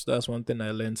friendships. That's one thing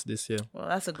I learned this year. Well,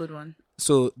 that's a good one.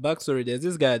 So, backstory, there's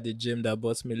this guy at the gym that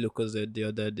bought me Lucozade the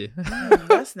other day.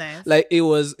 That's nice. Like, it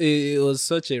was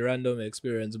such a random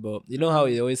experience, but you know how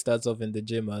it always starts off in the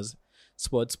gym as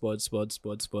sport,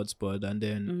 and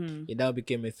then it now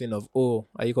became a thing of, oh,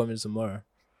 are you coming tomorrow?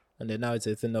 And then now it's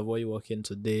a thing of what you work in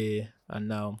today. And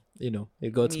now,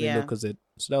 it got me look at it.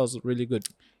 So that was really good.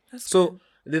 So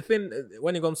the thing,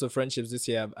 when it comes to friendships this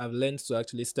year, I've learned to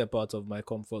actually step out of my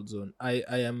comfort zone.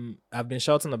 I've been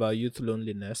shouting about youth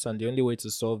loneliness, and the only way to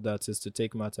solve that is to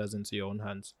take matters into your own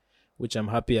hands, which I'm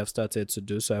happy I've started to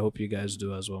do. So I hope you guys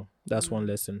do as well. That's one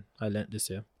lesson I learned this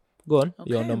year. Go on. Okay.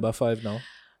 You're number 5 now.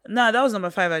 No, that was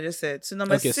number 5 I just said. So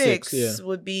number 6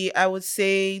 would be, I would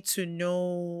say, to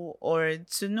know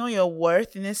your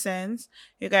worth in a sense.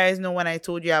 You guys know when I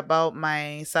told you about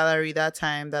my salary that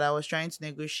time that I was trying to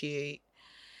negotiate.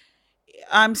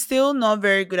 I'm still not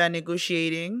very good at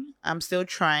negotiating. I'm still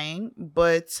trying,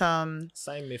 but sign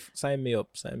me up.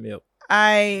 Let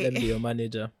me be your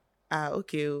manager.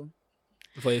 Okay.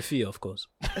 For a fee, of course.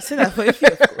 I said that for a fee,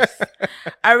 of course.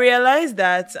 I realized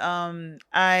that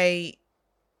I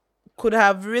could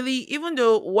have really, even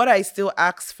though what I still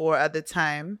asked for at the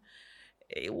time,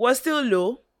 it was still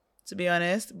low, to be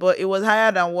honest, but it was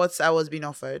higher than what I was being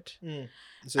offered.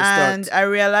 And I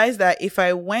realized that if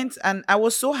I went, and I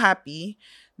was so happy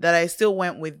that I still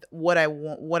went with what I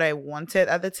wanted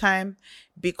at the time,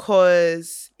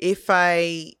 because if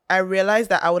I realized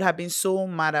that I would have been so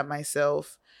mad at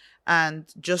myself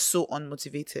and just so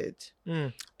unmotivated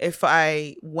if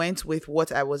I went with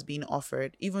what I was being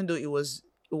offered, even though it was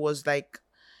like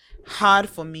hard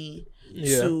for me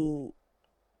to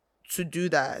do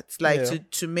that, like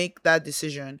to make that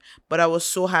decision, but I was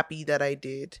so happy that I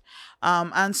did.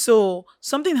 And so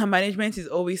something that management is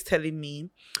always telling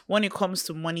me when it comes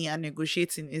to money and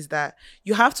negotiating is that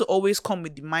you have to always come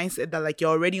with the mindset that like you're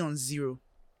already on 0.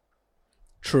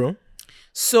 True.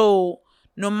 So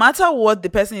no matter what the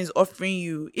person is offering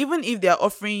you, even if they're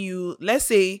offering you, let's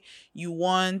say you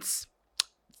want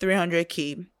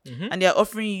 300k and they're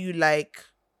offering you like,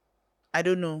 I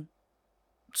don't know,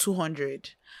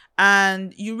 200,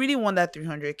 and you really want that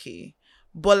 300k,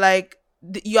 but like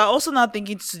you are also not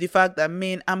thinking to the fact that,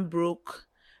 man, I'm broke,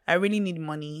 I really need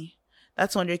money,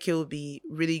 that 200k will be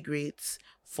really great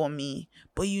for me,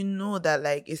 but you know that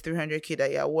like it's 300k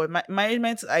that you're worth.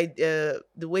 Management, the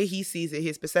way he sees it,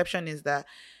 his perception is that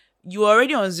you're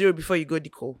already on 0 before you go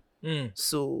deco.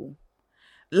 So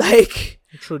like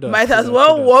might as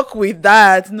well work with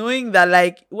that, knowing that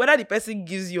like whether the person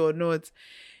gives you or not,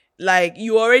 like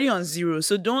you're already on 0.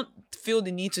 So don't feel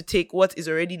the need to take what is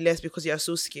already less because you're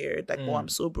so scared, like oh, I'm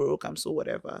so broke, I'm so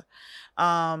whatever.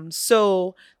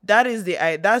 So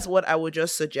that's what I would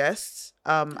just suggest.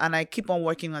 And I keep on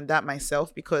working on that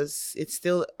myself because it's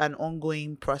still an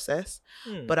ongoing process,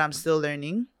 but I'm still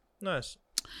learning. Nice.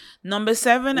 Number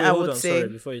 7, I would say. Sorry,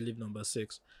 before you leave number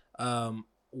 6,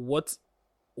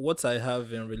 what I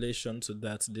have in relation to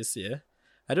that this year,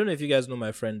 I don't know if you guys know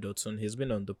my friend Dotun. He's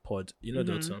been on the pod. You know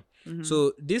Dotun.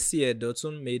 So this year,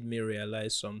 Dotun made me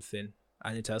realize something,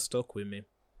 and it has stuck with me.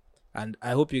 And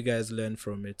I hope you guys learn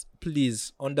from it.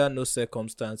 Please, under no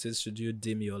circumstances should you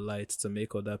dim your light to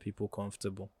make other people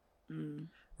comfortable.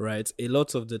 Right? A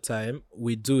lot of the time,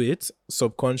 we do it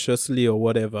subconsciously or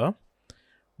whatever,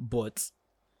 but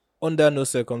under no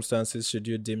circumstances should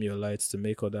you dim your lights to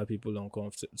make other people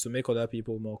uncomfortable, to make other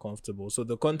people more comfortable. So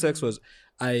the context was,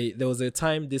 there was a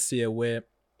time this year where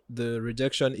the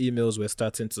rejection emails were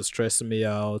starting to stress me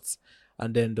out,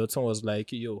 and then Dotun was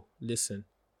like, "Yo, listen,"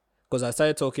 because I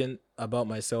started talking about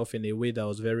myself in a way that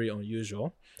was very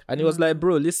unusual, and he was like,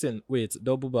 "Bro, listen, wait,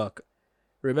 double back.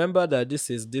 Remember that this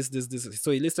is this."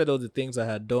 So he listed all the things I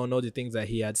had done, all the things that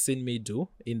he had seen me do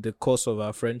in the course of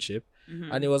our friendship.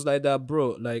 And it was like that,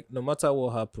 bro, like no matter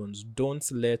what happens, don't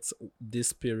let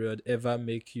this period ever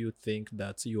make you think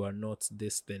that you are not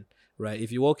this thing, right? If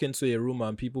you walk into a room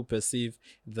and people perceive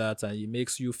that and it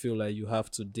makes you feel like you have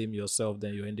to dim yourself,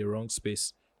 then you're in the wrong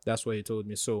space. That's what he told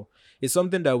me. So it's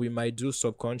something that we might do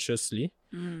subconsciously.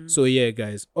 So yeah,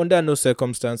 guys, under no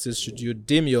circumstances should you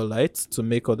dim your light to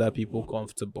make other people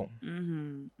comfortable.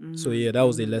 So yeah, that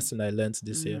was a lesson I learned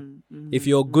this year. If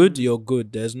you're good, you're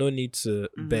good. There's no need to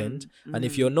bend. And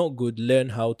if you're not good, learn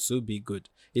how to be good.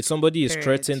 If somebody is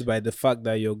threatened by the fact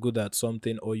that you're good at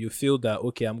something, or you feel that,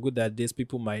 okay, I'm good at this,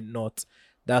 people might not,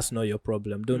 that's not your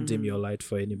problem. Don't dim your light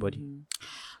for anybody.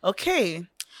 Okay.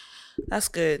 That's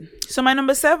good. So my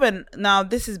number 7, now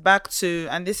this is back to,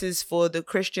 and this is for the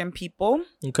Christian people.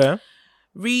 Okay.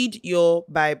 Read your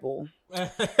Bible.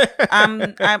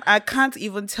 I can't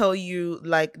even tell you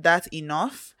like that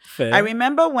enough. Fair. I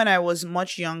remember when I was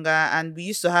much younger and we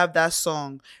used to have that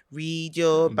song, read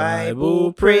your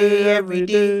Bible, pray every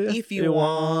day if you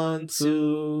want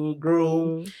to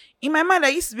grow. In my mind, I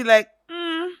used to be like,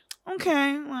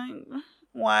 okay, like,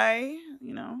 why?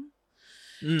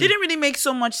 Didn't really make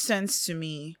so much sense to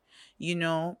me. you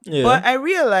know. Yeah. But I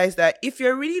realized that if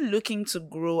you're really looking to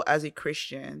grow as a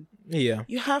Christian, Yeah.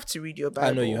 you have to read your Bible.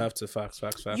 I know you have to facts.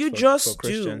 You for just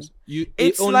Christians. do. It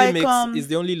It's only like, makes it's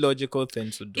the only logical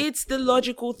thing to do. It's the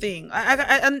logical thing.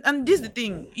 And this is the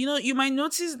thing. You know, you might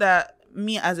notice that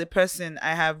me as a person,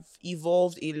 I have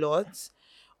evolved a lot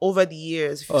over the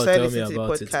years. If you started listening to the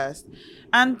podcast.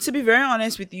 And to be very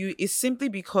honest with you, it's simply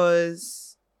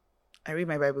because I read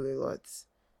my Bible a lot.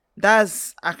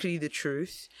 That's actually the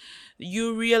truth.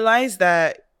 You realize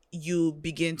that you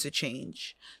begin to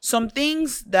change. Some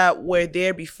things that were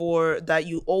there before that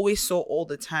you always saw all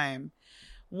the time,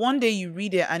 one day you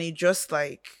read it and it just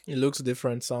like, it looks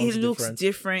different, sounds different. It looks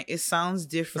different, it sounds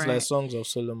different. It's like Songs of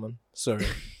Solomon. Sorry.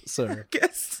 I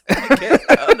guess.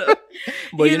 I don't know.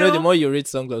 But you know, the more you read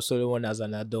Songs of Solomon as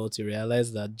an adult, you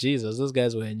realize that Jesus, those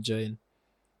guys were enjoying.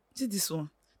 See this one.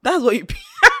 That's what you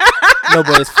No,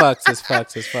 but it's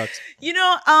facts. You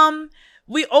know,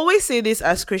 we always say this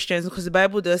as Christians because the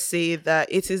Bible does say that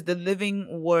it is the living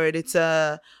word. It's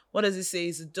what does it say?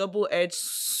 It's a double-edged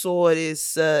sword.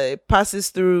 It passes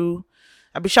through.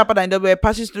 I'll be sharper than double. It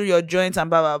passes through your joints and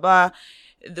blah blah blah.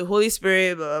 The Holy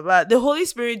Spirit, blah blah blah. The Holy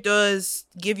Spirit does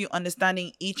give you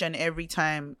understanding each and every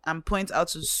time and points out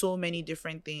to so many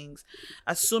different things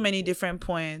at so many different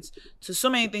points to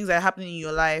so many things that are happening in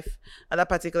your life at that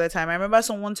particular time. I remember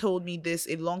someone told me this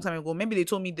a long time ago. Maybe they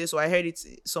told me this or I heard it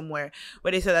somewhere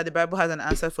where they said that the Bible has an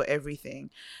answer for everything.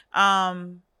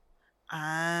 And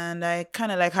I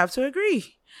kind of like have to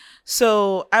agree.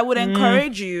 So I would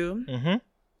encourage you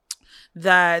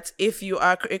that if you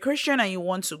are a Christian and you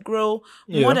want to grow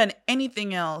more than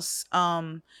anything else,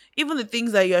 even the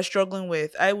things that you're struggling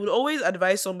with, I would always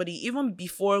advise somebody, even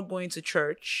before going to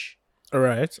church. All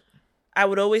right. I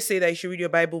would always say that you should read your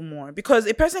Bible more, because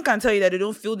a person can tell you that they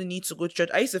don't feel the need to go to church.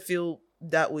 I used to feel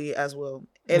that way as well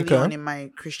early on in my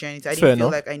Christianity. I didn't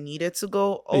feel like I needed to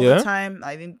go all the time.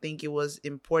 I didn't think it was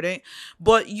important.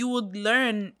 But you would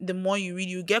learn the more you read,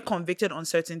 you get convicted on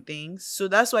certain things. So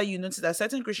that's why you notice that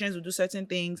certain Christians will do certain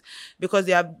things because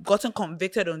they have gotten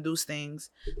convicted on those things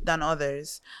than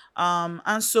others.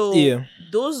 And so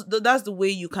that's the way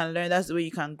you can learn. That's the way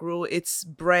you can grow. It's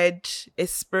bread.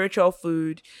 It's spiritual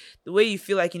food. The way you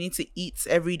feel like you need to eat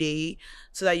every day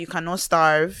so that you cannot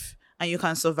starve and you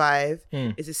can survive.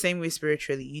 It's the same way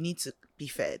spiritually. You need to be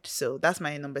fed. So that's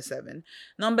my number 7.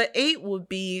 Number 8 would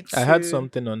be I had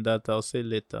something on that. I'll say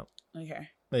later. Okay.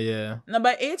 Yeah.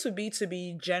 Number 8 would be to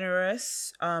be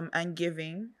generous and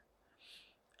giving.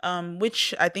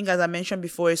 Which I think, as I mentioned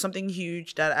before, is something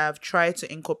huge that I've tried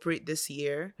to incorporate this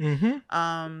year.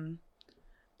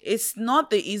 It's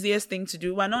not the easiest thing to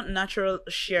do. We're not natural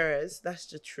sharers. That's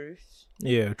the truth.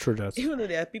 Yeah, true that. Even though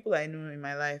there are people I know in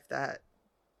my life that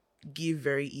give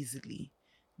very easily,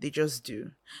 they just do.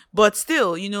 But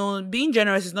still, you know, being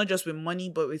generous is not just with money,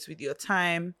 but it's with your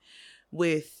time,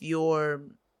 with your,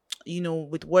 you know,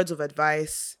 with words of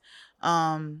advice,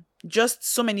 just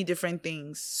so many different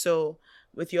things. So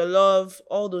with your love,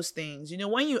 all those things, you know,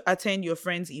 when you attend your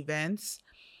friends' events,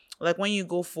 like when you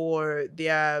go for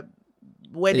their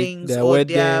weddings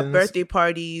their birthday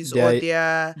parties or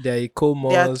their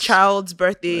child's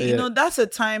birthday, you know, that's a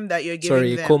time that you're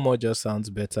giving them. Ikomo just sounds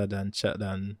better than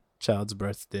child's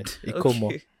birthday. Ikomo.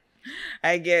 Okay.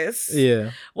 I guess.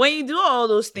 Yeah. When you do all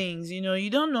those things, you know, you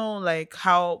don't know like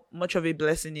how much of a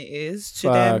blessing it is to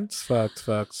them.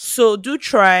 Facts. So do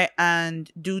try and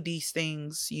do these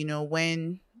things, you know,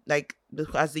 when like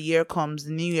as the year comes,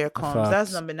 the new year comes. Facts.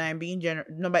 That's number 9,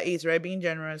 number 8, right? Being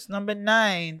generous. Number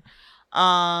 9.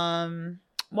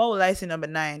 What would I say? Number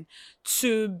 9,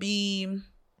 to be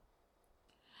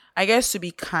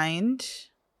kind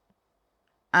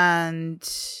and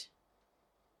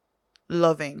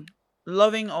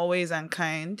loving always and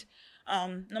kind,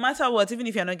 no matter what, even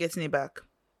if you're not getting it back,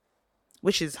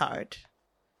 which is hard,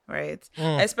 right?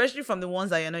 Especially from the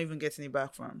ones that you're not even getting it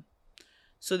back from.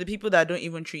 So the people that don't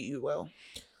even treat you well,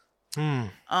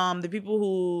 the people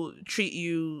who treat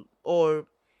you or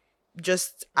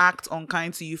just act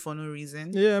unkind to you for no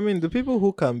reason. Yeah, I mean, the people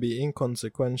who can be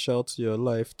inconsequential to your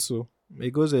life too.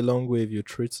 It goes a long way if you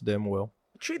treat them well.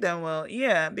 Treat them well,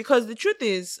 yeah. Because the truth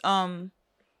is,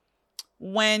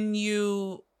 when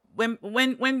you're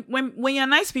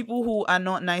nice to people who are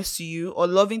not nice to you, or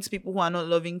loving to people who are not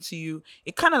loving to you,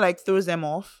 it kind of like throws them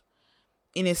off,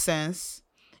 in a sense.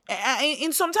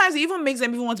 And sometimes it even makes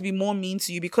them even want to be more mean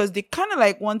to you, because they kind of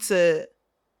like want to,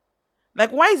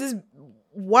 like, why is this?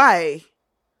 Why?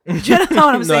 Do you understand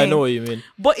what I'm saying? No, I know what you mean.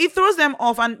 But it throws them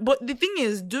off. But the thing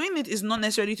is, doing it is not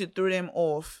necessarily to throw them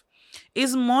off.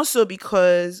 It's more so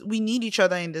because we need each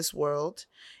other in this world.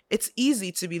 It's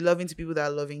easy to be loving to people that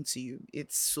are loving to you.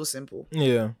 It's so simple.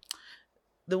 Yeah.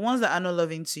 the ones that are not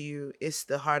loving to you is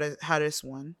the hardest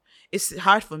one. It's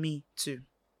hard for me too,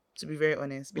 to be very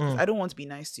honest, because I don't want to be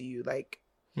nice to you. Like,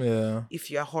 Yeah.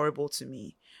 if you're horrible to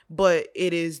me, but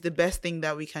it is the best thing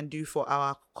that we can do for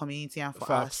our community and for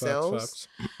ourselves.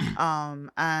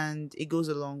 And it goes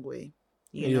a long way,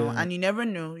 you know. And you never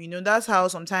know, you know. That's how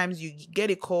sometimes you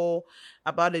get a call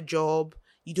about a job,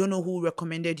 you don't know who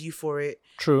recommended you for it.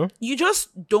 True. You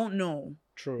just don't know.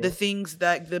 True. The things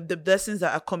that the blessings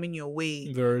that are coming your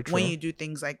way when you do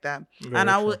things like that. And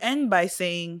I will end by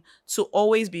saying to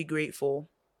always be grateful.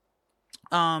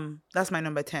 That's my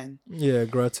number 10. Yeah,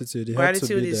 gratitude.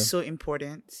 Gratitude is so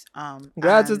important.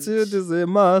 Gratitude is a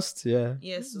must. Yeah.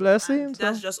 Yes. Blessings.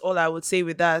 That's just all I would say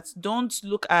with that. Don't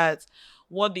look at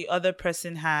what the other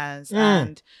person has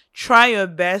and try your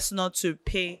best not to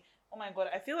pay. Oh my God,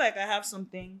 I feel like I have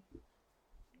something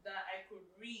that I could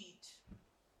read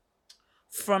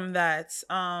from that.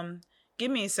 Give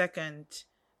me a second.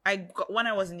 When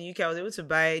I was in the UK, I was able to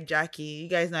buy Jackie. You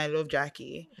guys know I love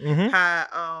Jackie.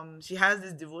 Her she has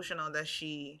this devotional that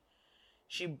she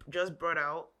just brought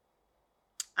out,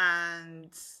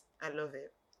 and I love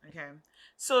it. Okay,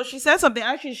 so she said something.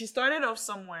 Actually, she started off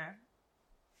somewhere.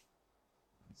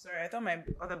 Sorry, I thought my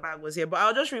other bag was here, but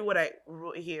I'll just read what I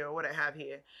wrote here, or what I have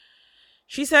here.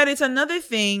 She said, it's another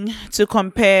thing to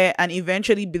compare and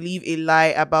eventually believe a lie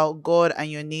about God and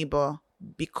your neighbor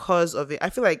because of it. I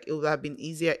feel like it would have been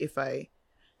easier if I...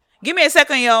 Give me a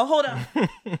second, y'all. Hold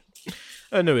on.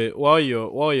 Anyway, while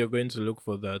you're going to look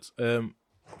for that,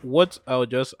 what I'll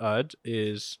just add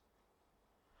is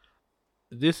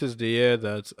this is the year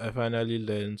that I finally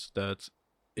learned that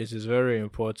it is very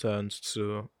important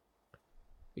to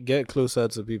get closer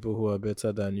to people who are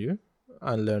better than you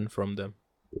and learn from them.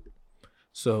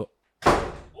 So,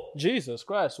 Jesus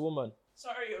Christ, woman.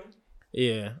 Sorry.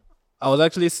 Yeah. I was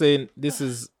actually saying this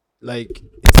is like,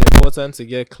 it's important to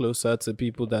get closer to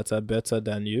people that are better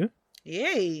than you.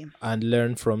 Yay. And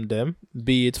learn from them,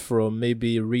 be it from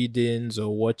maybe readings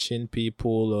or watching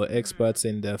people or experts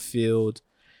in their field.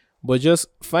 But just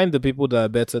find the people that are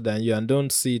better than you and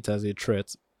don't see it as a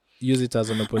threat. Use it as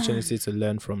an opportunity to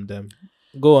learn from them.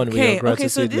 Go on with your gratitude. Okay,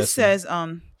 so this says,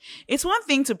 it's one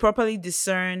thing to properly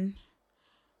discern.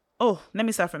 Oh, let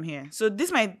me start from here. So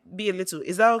this might be a little,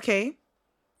 is that okay?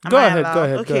 Go ahead.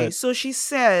 Okay, so she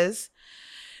says,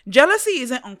 jealousy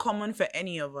isn't uncommon for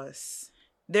any of us.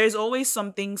 There's always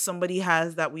something somebody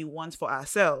has that we want for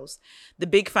ourselves. The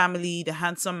big family, the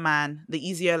handsome man, the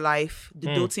easier life,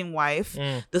 the doting wife,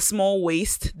 the small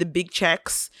waist, the big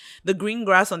checks, the green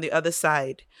grass on the other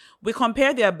side. We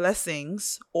compare their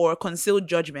blessings or concealed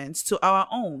judgments to our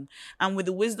own, and with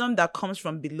the wisdom that comes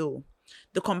from below,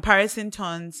 the comparison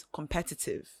turns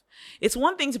competitive. It's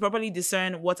one thing to properly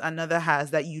discern what another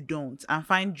has that you don't and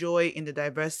find joy in the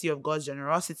diversity of God's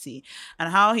generosity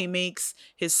and how he makes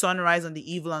his sun rise on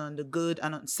the evil and on the good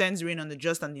and sends rain on the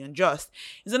just and the unjust.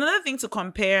 It's another thing to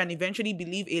compare and eventually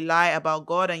believe a lie about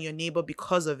God and your neighbor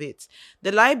because of it.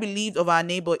 The lie believed of our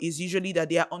neighbor is usually that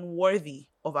they are unworthy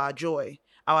of our joy,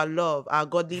 our love, our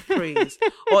godly praise,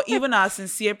 or even our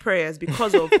sincere prayers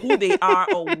because of who they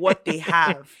are or what they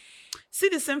have. See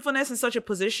the sinfulness in such a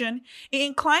position? It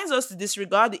inclines us to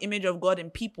disregard the image of God in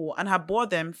people and abhor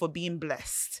them for being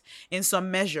blessed in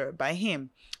some measure by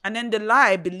him. And then the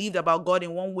lie believed about God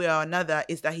in one way or another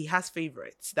is that he has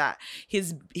favorites, that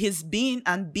his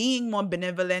being more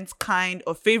benevolent, kind,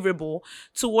 or favorable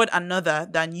toward another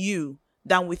than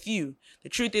with you. The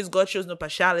truth is God shows no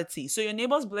partiality. So your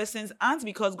neighbor's blessings aren't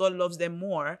because God loves them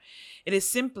more. It is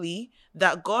simply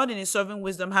that God in his sovereign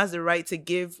wisdom has the right to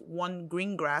give one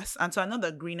green grass and to another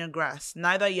greener grass.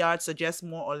 Neither yard suggests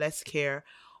more or less care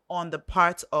on the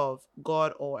part of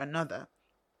God or another.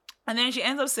 And then she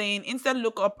ends up saying, instead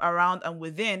look up around and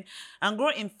within and grow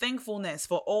in thankfulness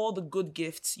for all the good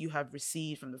gifts you have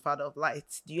received from the Father of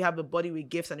lights. Do you have a body with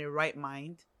gifts and a right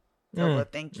mind? Tell God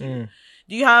thank you.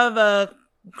 Do you have a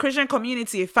Christian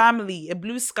community, a family, a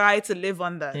blue sky to live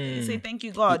under? Say thank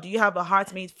you, God. Do you have a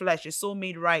heart made flesh, a soul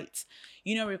made right?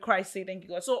 You know, with Christ, say thank you,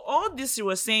 God. So all this she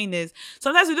was saying is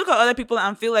sometimes we look at other people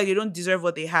and feel like they don't deserve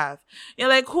what they have. You're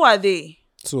like, who are they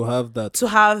to have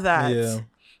that? Yeah.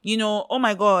 You know, oh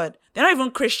my God, they're not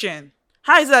even Christian.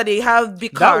 How is that they have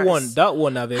big cars? That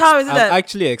one I've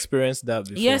actually experienced that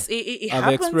before. Yes, it I've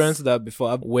happens. experienced that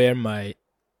before, where my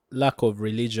lack of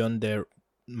religion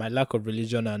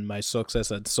and my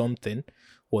success at something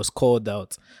was called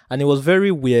out. And it was very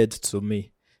weird to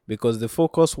me because the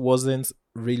focus wasn't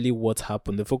really what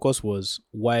happened. The focus was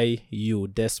why you,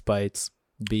 despite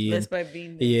being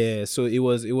yeah. So it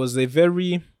was a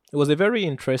very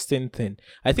interesting thing.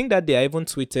 I think that day I even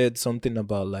tweeted something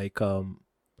about like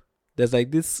there's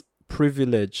like this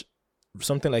privilege,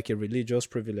 something like a religious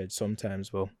privilege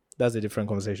sometimes. Well, that's a different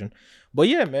conversation. But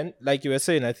yeah, man, like you were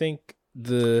saying, I think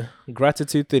the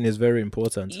gratitude thing is very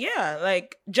important. Yeah,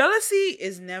 like jealousy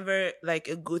is never like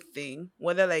a good thing,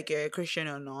 whether like you're a Christian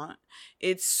or not.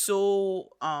 It's so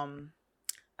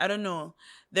I don't know.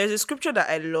 There's a scripture that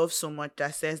I love so much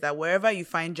that says that wherever you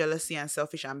find jealousy and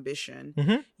selfish ambition,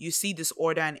 you see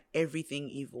disorder and everything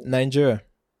evil. Nigeria.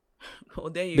 Oh,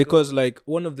 there you Because go. like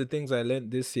one of the things I learned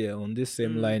this year on this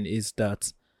same line is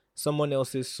that someone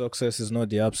else's success is not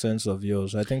the absence of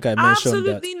yours. I think I mentioned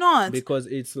Absolutely that not. because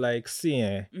it's like,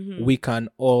 see, we can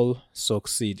all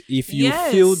succeed. If you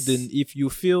feel if you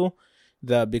feel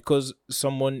that because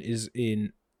someone is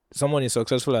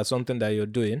successful at something that you're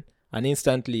doing, and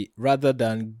instantly, rather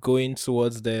than going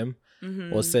towards them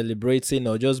or celebrating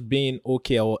or just being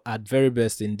okay or at very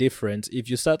best indifferent, if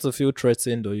you start to feel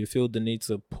threatened or you feel the need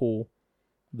to pull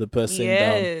the person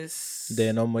down,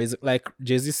 then almost like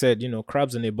Jay-Z said,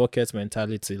 crabs in a bucket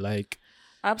mentality. Like,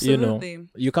 absolutely,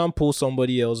 you can't pull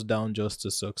somebody else down just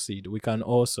to succeed. We can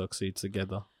all succeed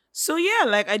together. So yeah,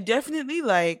 like I definitely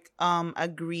like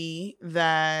agree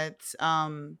that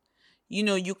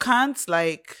you can't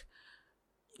like,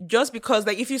 just because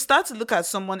like if you start to look at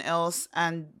someone else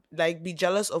and like be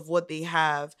jealous of what they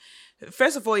have,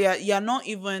 first of all, you're not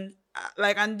even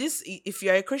like, and this, if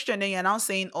you're a Christian, then you're now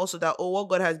saying also that, oh, what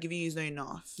God has given you is not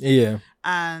enough. Yeah.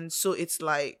 And so it's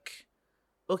like,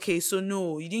 okay, so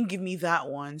no, you didn't give me that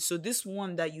one, so this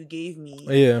one that you gave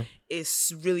me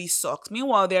is really sucks.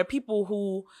 Meanwhile, there are people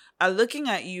who are looking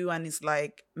at you and it's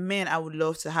like, man, I would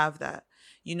love to have that.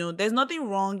 There's nothing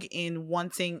wrong in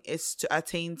wanting is to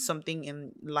attain something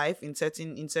in life in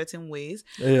certain ways,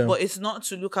 but it's not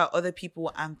to look at other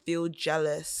people and feel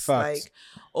jealous. Facts. Like,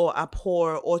 or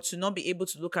abhor, or to not be able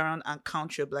to look around and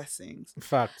count your blessings.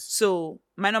 Facts. So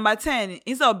my number 10,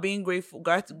 instead of being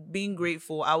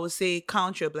grateful, I would say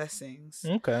count your blessings.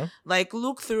 Okay. Like,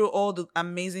 look through all the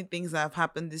amazing things that have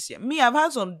happened this year. Me, I've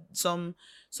had some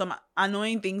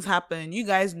annoying things happen. You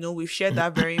guys know we've shared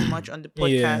that very much on the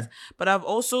podcast. But I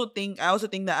also think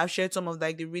that I've shared some of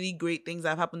like the really great things that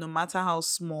have happened, no matter how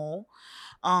small.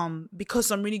 Because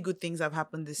some really good things have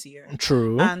happened this year.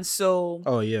 True. And so,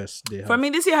 oh yes, they have. For me,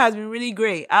 this year has been really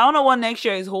great. I don't know what next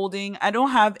year is holding. I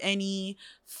don't have any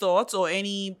thoughts or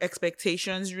any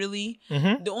expectations really.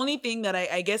 The only thing that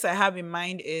I guess I have in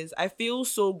mind is I feel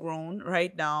so grown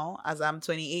right now as I'm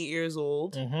 28 years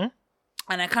old.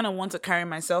 And I kind of want to carry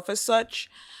myself as such.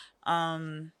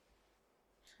 And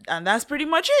that's pretty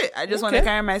much it. I just want to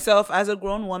carry myself as a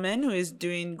grown woman who is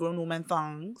doing grown woman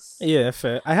things. Yeah,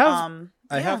 fair.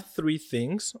 I have three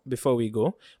things before we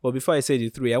go. But before I say the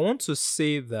three, I want to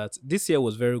say that this year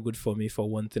was very good for me for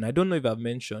one thing. I don't know if I've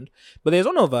mentioned, but there's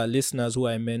one of our listeners who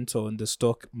I mentor in the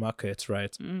stock market,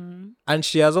 right? And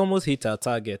she has almost hit her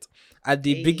target. At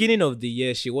the beginning of the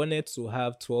year, she wanted to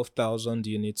have 12,000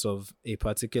 units of a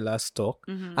particular stock.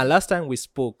 And last time we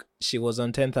spoke, she was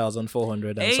on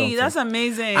 10,400 and something. That's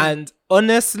amazing. And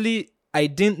honestly, I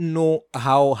didn't know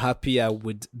how happy I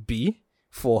would be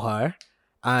for her.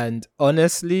 And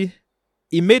honestly,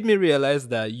 it made me realize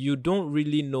that you don't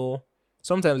really know.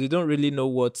 Sometimes you don't really know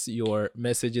what your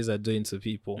messages are doing to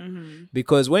people.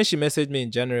 Because when she messaged me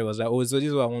in January, I was like, oh, so this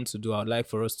is what I want to do. I'd like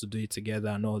for us to do it together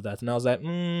and all that. And I was like,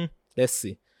 let's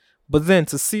see. But then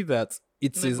to see that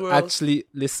actually,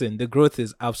 listen, the growth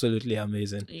is absolutely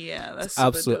amazing. Yeah, that's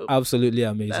absolutely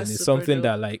amazing. That's it's something dope.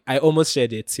 that like I almost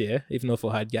shed a tear, if not for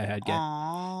hard guy.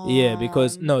 Yeah,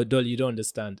 because no, Doll, you don't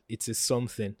understand. It is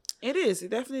something. It is. It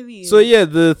definitely is. So yeah,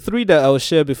 the three that I'll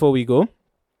share before we go.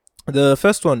 The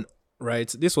first one,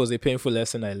 right? This was a painful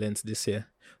lesson I learned this year.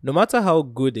 No matter how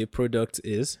good a product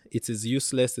is, it is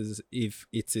useless if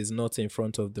it is not in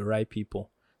front of the right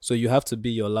people. So you have to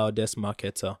be your loudest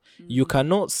marketer. You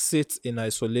cannot sit in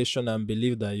isolation and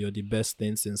believe that you're the best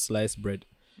things in sliced bread.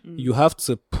 You have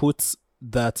to put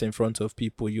that in front of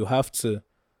people. You have to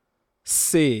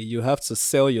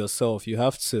sell yourself. You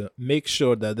have to make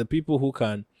sure that the people who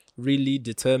can really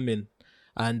determine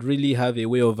and really have a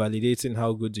way of validating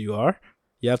how good you are,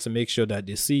 you have to make sure that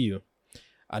they see you.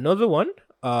 Another one,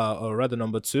 or rather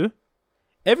number 2,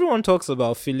 everyone talks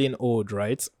about feeling old,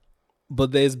 right?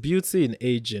 But there's beauty in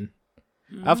aging.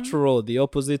 After all, the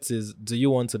opposite is, do you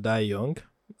want to die young?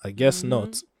 I guess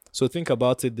not. So think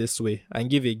about it this way and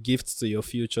give a gift to your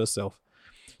future self.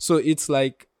 So it's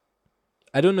like,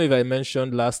 I don't know if I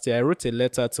mentioned last year, I wrote a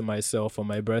letter to myself for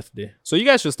my birthday. So you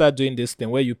guys should start doing this thing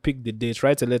where you pick the date,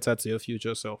 write a letter to your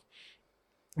future self.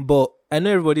 But I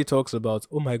know everybody talks about,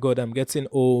 oh my God, I'm getting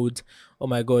old. Oh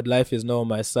my God, life is not on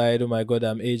my side. Oh my God,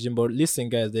 I'm aging. But listen,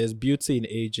 guys, there's beauty in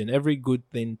aging. Every good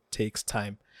thing takes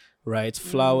time. right?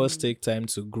 Flowers take time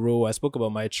to grow. I spoke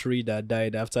about my tree that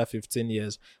died after 15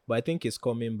 years, but I think it's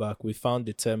coming back. We found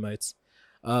the termites.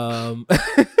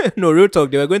 No, real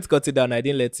talk. They were going to cut it down. I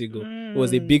didn't let it go. It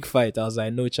was a big fight. I was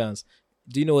like, no chance.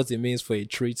 Do you know what it means for a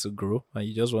tree to grow and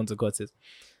you just want to cut it?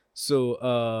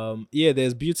 So yeah,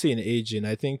 there's beauty in aging.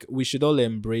 I think we should all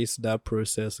embrace that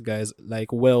process, guys.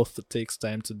 Like, wealth takes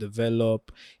time to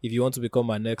develop. If you want to become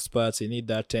an expert, you need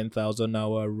that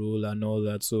 10,000-hour rule and all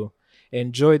that. So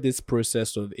enjoy this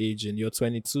process of aging. You're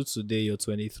 22 today, you're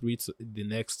 23 the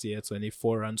next year,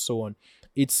 24, and so on.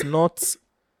 It's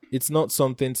not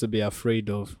something to be afraid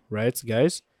of, right,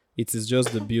 guys? It is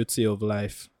just the beauty of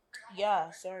life.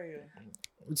 Yeah, sorry.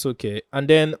 It's okay. And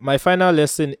then my final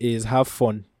lesson is have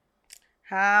fun.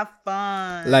 Have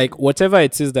fun. Like, whatever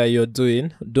it is that you're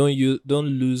doing, don't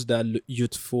lose that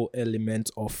youthful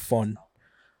element of fun,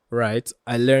 right?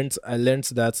 I learned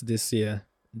that this year.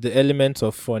 The element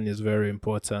of fun is very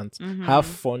important. Have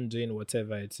fun doing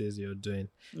whatever it is you're doing.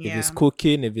 Yeah. If it's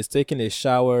cooking, if it's taking a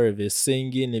shower, if it's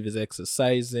singing, if it's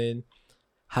exercising,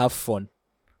 have fun.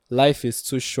 Life is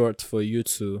too short for you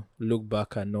to look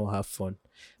back and not have fun.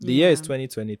 The year is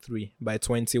 2023. By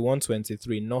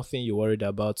 21-23, nothing you worried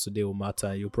about today will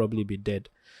matter. You'll probably be dead.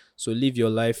 So live your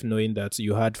life knowing that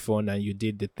you had fun and you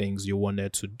did the things you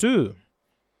wanted to do.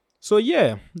 So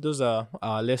yeah, those are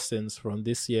our lessons from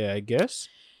this year, I guess.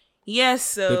 Yes,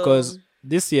 so Because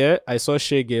this year I saw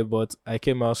Shege, but I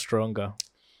came out stronger.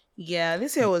 yeah,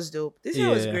 this year was dope. This year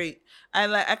was Yeah. great.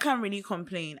 I can't really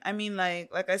complain. I mean, like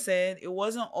I said, it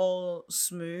wasn't all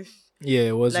smooth, Yeah,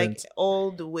 it wasn't. like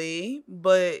all the way,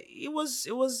 but it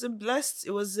was a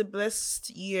blessed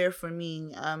year for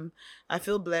me. I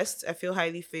feel blessed. I feel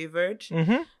highly favored,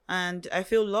 and I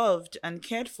feel loved and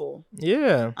cared for.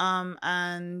 Yeah.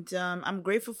 I'm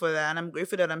grateful for that, and I'm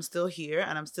grateful that I'm still here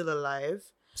and I'm still alive.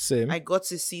 Same. I got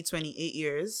to see 28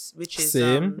 years, which is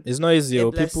Same. It's not easy. a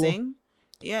People blessing.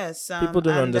 Yes. people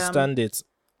don't understand it.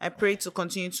 I pray to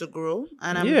continue to grow,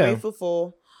 and I'm Yeah. grateful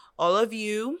for all of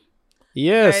you.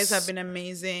 Yes. You guys have been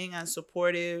amazing and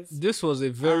supportive. This was a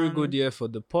very good year for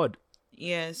the pod.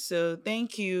 Yeah, so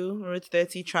thank you, Route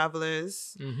 30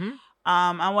 travelers. Mm-hmm.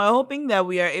 And we're hoping that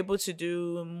we are able to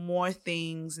do more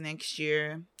things next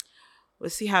year. We'll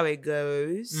see how it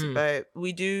goes, but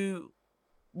we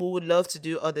would love to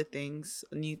do other things,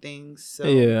 new things. So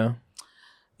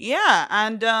yeah,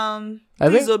 and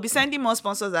please, we'll be sending more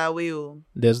sponsors our way.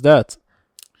 There's that.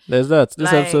 This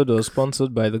Like- episode was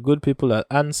sponsored by the good people at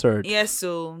Answered. Yes,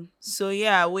 so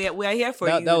yeah, we are here for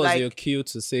you. That was like, your cue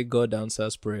to say God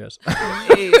answers prayers.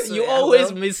 hey, so You yeah,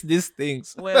 always well- miss these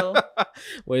things. Well,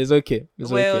 Well, it's okay.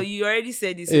 It's okay. you already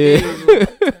said this.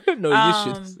 Yeah. No, you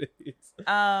should Um, say it.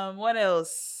 What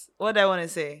else? What do I want to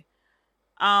say?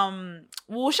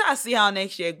 We shall see how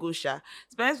next year goes.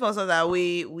 Spend sponsors that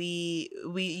we We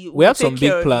have take some care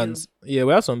big of plans. Yeah,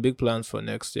 we have some big plans for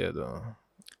next year, though.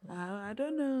 you. I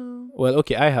don't know. Well,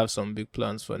 okay, I have some big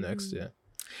plans for next year.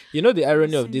 You know the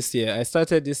irony of this year? I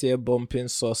started this year bumping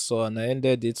Soso and I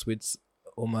ended it with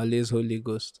Omale's Holy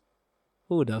Ghost.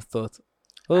 Who would have thought?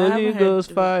 Holy haven't Ghost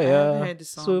heard I haven't fire. heard the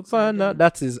song, so I Super. don't-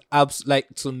 That is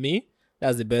like, to me,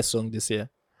 that's the best song this year.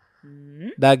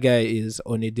 That guy is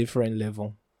on a different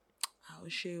level. How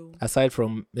she? Aside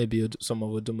from maybe some of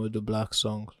Odumodu Black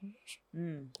songs.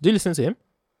 Do you listen to him?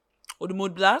 Oh, the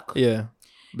Mode Black. Yeah.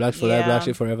 Black for Life, Black Yeah.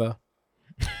 Sheep Forever.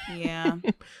 Yeah,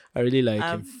 I really like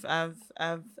him.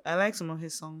 I like some of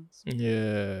his songs.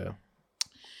 Yeah.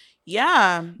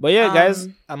 Yeah, But yeah, guys,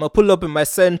 I'm going to pull up in my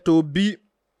Cento B.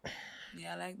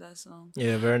 yeah, I like that song.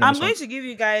 Yeah, very nice. I'm one. going to give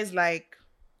you guys like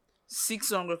 6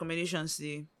 song recommendations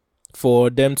today For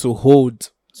them to hold.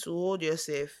 to hold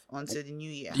yourself until the new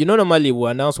year. You know, normally we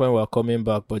announce when we're coming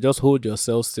back, but just hold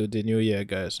yourselves till the new year,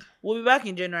 guys. We'll be back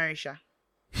in January, Sha.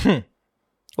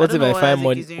 What don't if know I what find Isaac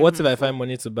money? is doing What if for. I find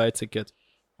money to buy a ticket?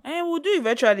 And we'll do it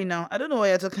virtually now. I don't know what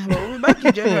you're talking about. We'll be back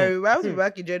in January. We'll have to be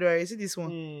back in January. See this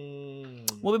one.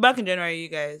 We'll be back in January, you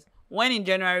guys. When in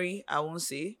January, I won't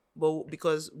say, but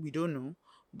because we don't know.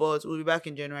 But we'll be back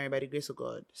in January by the grace of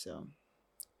God. So,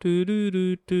 Are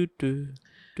you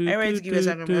are you ready to give us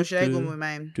a or should I go with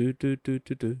mine? You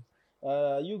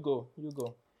go.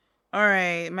 All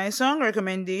right. My song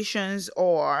recommendations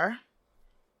are.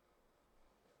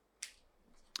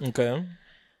 Okay.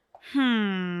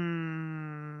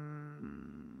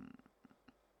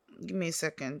 Give me a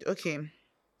second. Okay.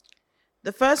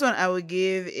 The first one I will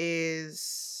give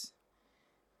is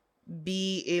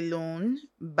Be Alone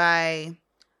by,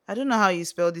 I don't know how you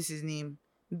spell this his name.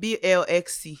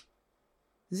 BLXT.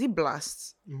 Is it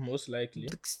Blast? Most likely.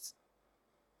 Blxt.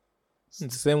 It's the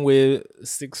same way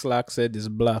 6 Lack said is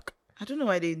black. I don't know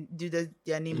why they do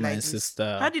their name My like this. sister.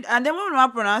 And then when I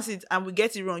pronounce it and we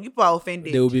get it wrong, you people are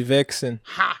offended. They will be vexing.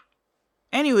 Ha.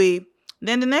 Anyway,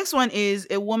 then the next one is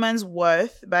A Woman's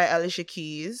Worth by Alicia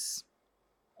Keys.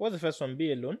 What's the first one?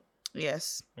 Be Alone?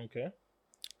 Yes. Okay.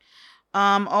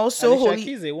 Also Alicia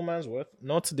Keys, A Woman's Worth.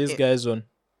 Not this guy's one.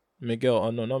 Miguel.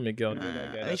 Oh no, not Miguel.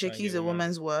 Alicia Keys, A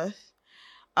Woman's Worth.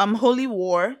 Holy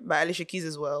War by Alicia Keys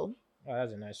as well. Oh,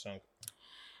 that's a nice song.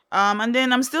 And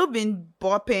then I'm still been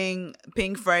bopping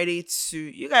Pink Friday too.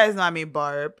 You guys know I'm a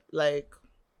barb, like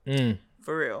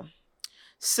for real.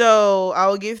 So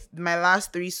I'll give my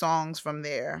last 3 songs from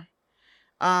there.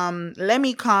 Let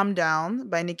Me Calm Down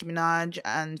by Nicki Minaj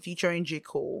and featuring J.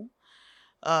 Cole,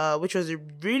 which was a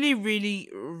really, really,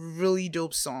 really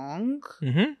dope song.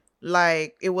 Mm-hmm.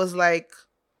 Like, it was like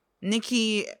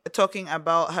Nicki talking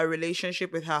about her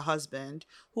relationship with her husband,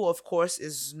 who of course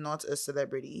is not a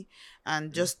celebrity,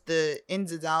 and just the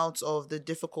ins and outs of the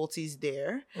difficulties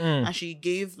there. And she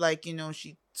gave, like, you know,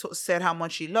 she said how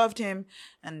much she loved him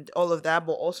and all of that,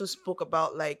 but also spoke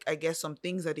about, like, I guess some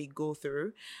things that they go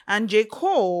through. And J.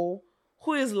 Cole,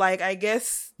 who is, like, I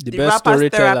guess the best rapper's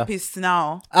storyteller. therapist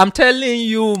now. I'm telling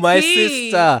you,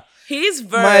 sister. His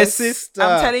verse, my sister.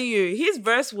 I'm telling you, his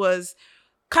verse was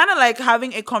kind of like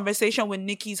having a conversation with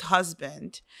Nicki's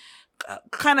husband,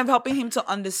 kind of helping him to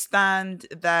understand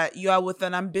that you are with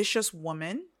an ambitious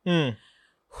woman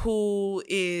who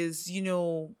is, you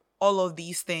know, all of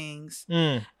these things.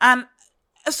 And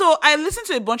so I listened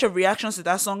to a bunch of reactions to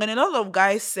that song, and a lot of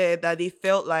guys said that they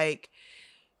felt like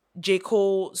J.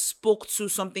 Cole spoke to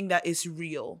something that is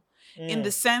real, in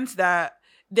the sense that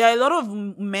there are a lot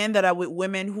of men that are with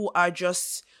women who are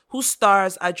just, whose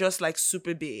stars are just like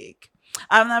super big.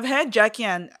 And I've heard Jackie,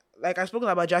 and like I've spoken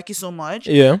about Jackie so much.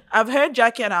 Yeah. I've heard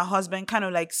Jackie and her husband kind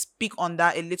of like speak on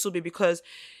that a little bit, because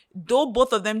though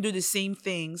both of them do the same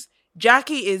things,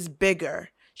 Jackie is bigger.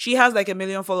 She has like 1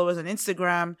 million followers on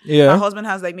Instagram. Yeah. Her husband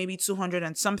has like maybe 200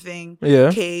 and something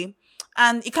K.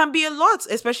 And it can be a lot,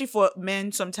 especially for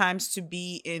men sometimes, to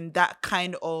be in that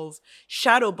kind of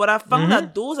shadow. But I found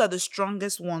that those are the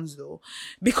strongest ones, though,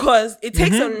 because it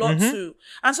takes a lot too.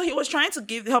 And so he was trying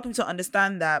to help him to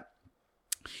understand that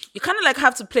you kind of like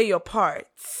have to play your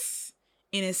parts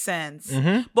in a sense,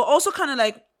 but also kind of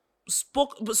like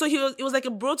spoke. So it was like a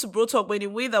bro to bro talk, but in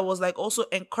a way that was like also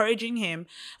encouraging him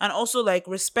and also like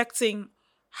respecting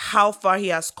how far he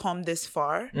has come this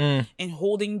far in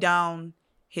holding down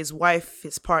his wife,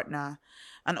 his partner,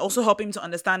 and also help him to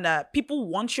understand that people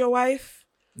want your wife.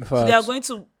 So they are going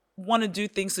to want to do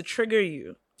things to trigger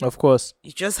you. Of course.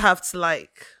 You just have to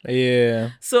like.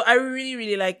 Yeah. So I really,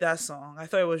 really like that song. I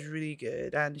thought it was really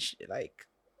good and like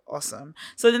awesome.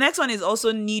 So the next one is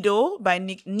also Needle by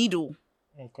Needle.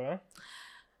 Okay.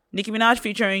 Nicki Minaj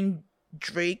featuring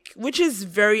Drake, which is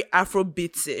very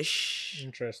Afrobeats-ish.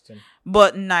 Interesting.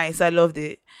 But nice. I loved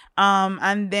it.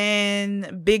 And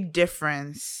then Big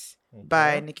Difference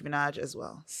by Nicki Minaj as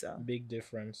well. So Big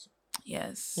Difference.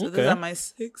 Yes. So those are my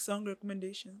 6 song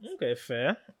recommendations. Okay,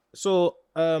 fair. So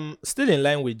still in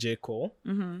line with J. Cole.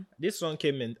 This song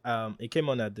came in it came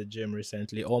on at the gym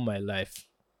recently, All My Life.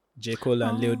 J. Cole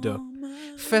and Lil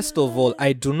Durk. First of all,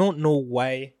 I do not know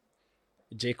why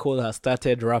J. Cole has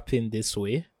started rapping this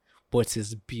way, but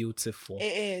it's beautiful. It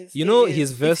is. You know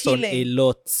his verse on A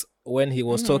Lot, when he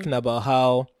was talking about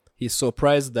how he's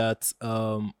surprised that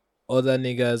other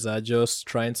niggas are just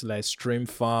trying to like stream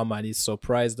farm, and he's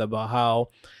surprised about how,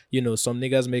 you know, some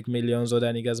niggas make millions,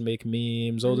 other niggas make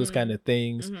memes, all those kind of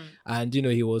things. And, you know,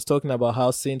 he was talking about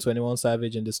how seeing 21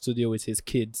 Savage in the studio with his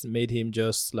kids made him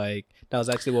just like, that was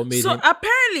actually what made him. So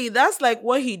apparently that's like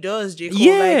what he does, J. Cole.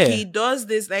 Yeah. Like he does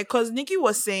this, like, because Nicki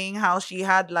was saying how she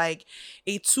had like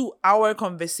a 2-hour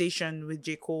conversation with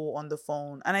J. Cole on the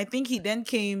phone. And I think he then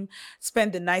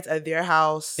spent the night at their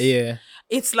house. Yeah.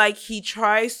 It's like he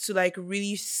tries to like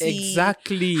really see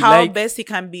exactly how like, best he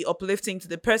can be uplifting to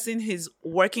the person he's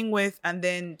working with and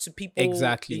then to people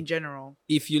in general.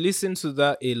 If you listen to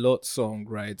that A Lot song,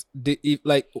 right,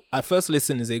 like at first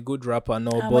listen is a good rapper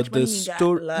now, but the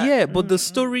story but the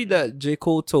story that J.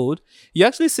 Cole told, you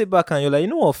actually sit back and you're like, you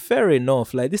know what, fair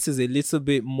enough, like this is a little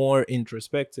bit more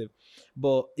introspective.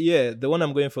 But yeah, the one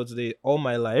I'm going for today, All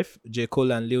My Life, J.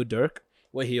 Cole and Lil Durk,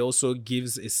 where he also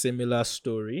gives a similar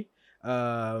story.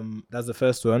 That's the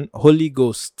first one. Holy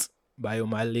Ghost by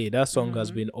Omale. That song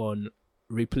has been on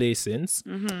replay since.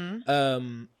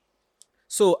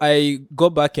 So I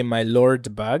got back in my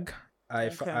Lord bag.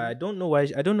 I don't know why.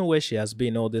 I don't know where she has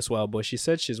been all this while, but she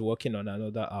said she's working on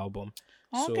another album.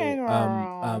 Okay, so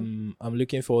I'm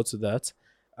looking forward to that.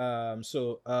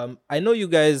 I know you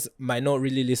guys might not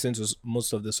really listen to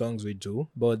most of the songs we do,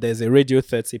 but there's a Radio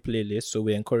 30 playlist, so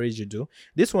we encourage you to.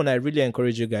 This one I really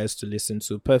encourage you guys to listen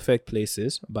to, Perfect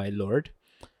Places by Lord.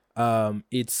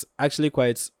 It's actually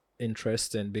quite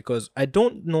interesting because I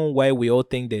don't know why we all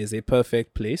think there is a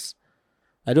perfect place.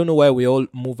 I don't know why we all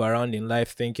move around in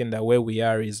life thinking that where we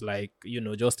are is like,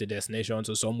 just a destination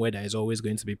to somewhere that is always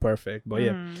going to be perfect. But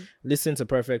yeah, listen to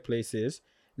Perfect Places.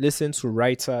 Listen to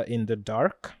Writer in the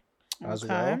Dark as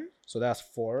well. So that's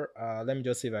 4. Let me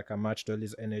just see if I can match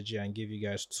Dolly's energy and give you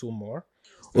guys 2 more.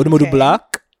 Odumodu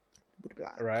Black.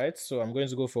 Right. So I'm going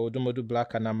to go for Odumodu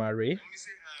Black and Amare.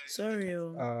 Sorry.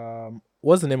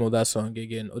 What's the name of that song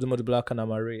again? Odumodu Black and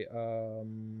Amare.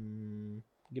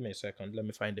 Give me a second. Let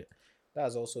me find it. That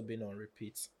has also been on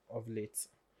repeat of late.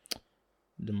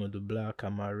 Odumodu Black,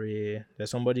 Amare. There's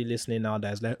somebody listening now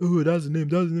that's like, oh, that's the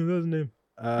name.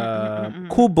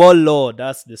 Kubolo,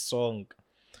 that's the song.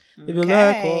 If you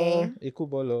like,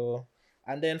 Kubolo.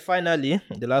 And then finally,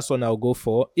 the last one I'll go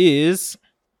for is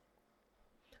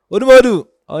Odumodu,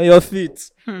 On Your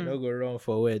Feet. You don't go wrong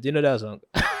for where? Do you know that song?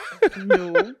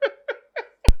 No.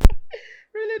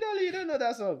 Really, Dolly, you don't know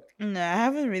that song? No, I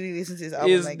haven't really listened to his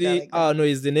album that. No,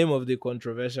 it's the name of the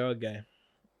controversial guy.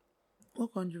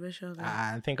 What controversial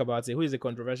guy? Think about it. Who is the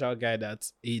controversial guy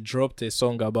that he dropped a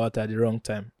song about at the wrong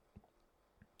time?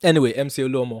 Anyway, MC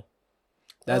Olomo.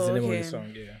 That's the name of the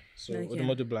song, yeah. So,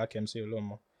 Odumodu Black, MC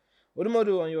Olomo.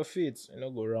 Odumodu, On Your Feet. You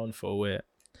know, go round for where.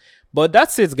 But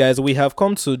that's it, guys. We have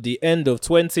come to the end of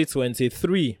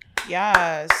 2023.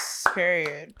 Yes,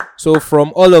 period. So,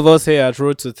 from all of us here at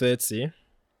Road to 30,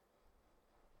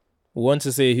 we want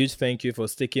to say a huge thank you for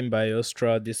sticking by us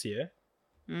throughout this year.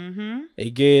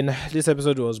 Again, this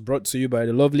episode was brought to you by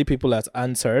the lovely people at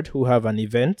Answered, who have an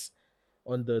event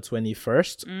on the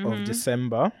 21st of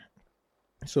December.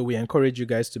 So we encourage you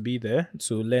guys to be there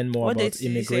to learn more about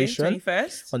immigration.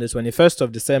 21st? On the 21st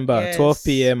of December at 12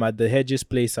 p.m. at the Hedges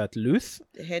Place at Luth.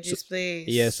 The Hedges Place.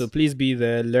 Yeah, so please be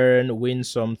there, learn, win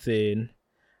something.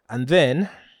 And then,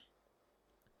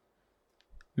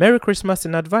 Merry Christmas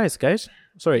in advance, guys.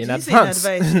 Sorry, in advance.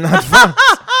 In advance.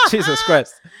 Jesus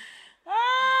Christ.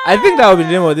 I think that will be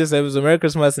the name of this episode. Merry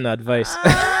Christmas in advice.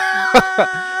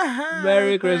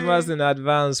 Merry Christmas in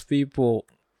advance, people.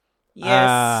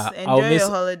 Yes, enjoy your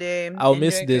holiday. I'll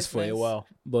miss this for a while.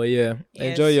 But yeah,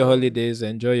 enjoy your holidays.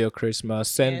 Enjoy your Christmas.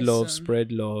 Send love,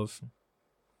 spread love.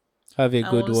 Have a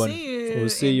good one. We'll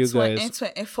see you guys.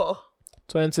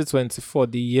 2024.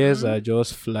 The years are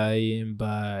just flying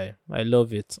by. I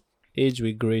love it. Age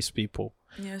with grace, people.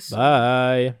 Yes.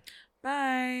 Bye.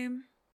 Bye.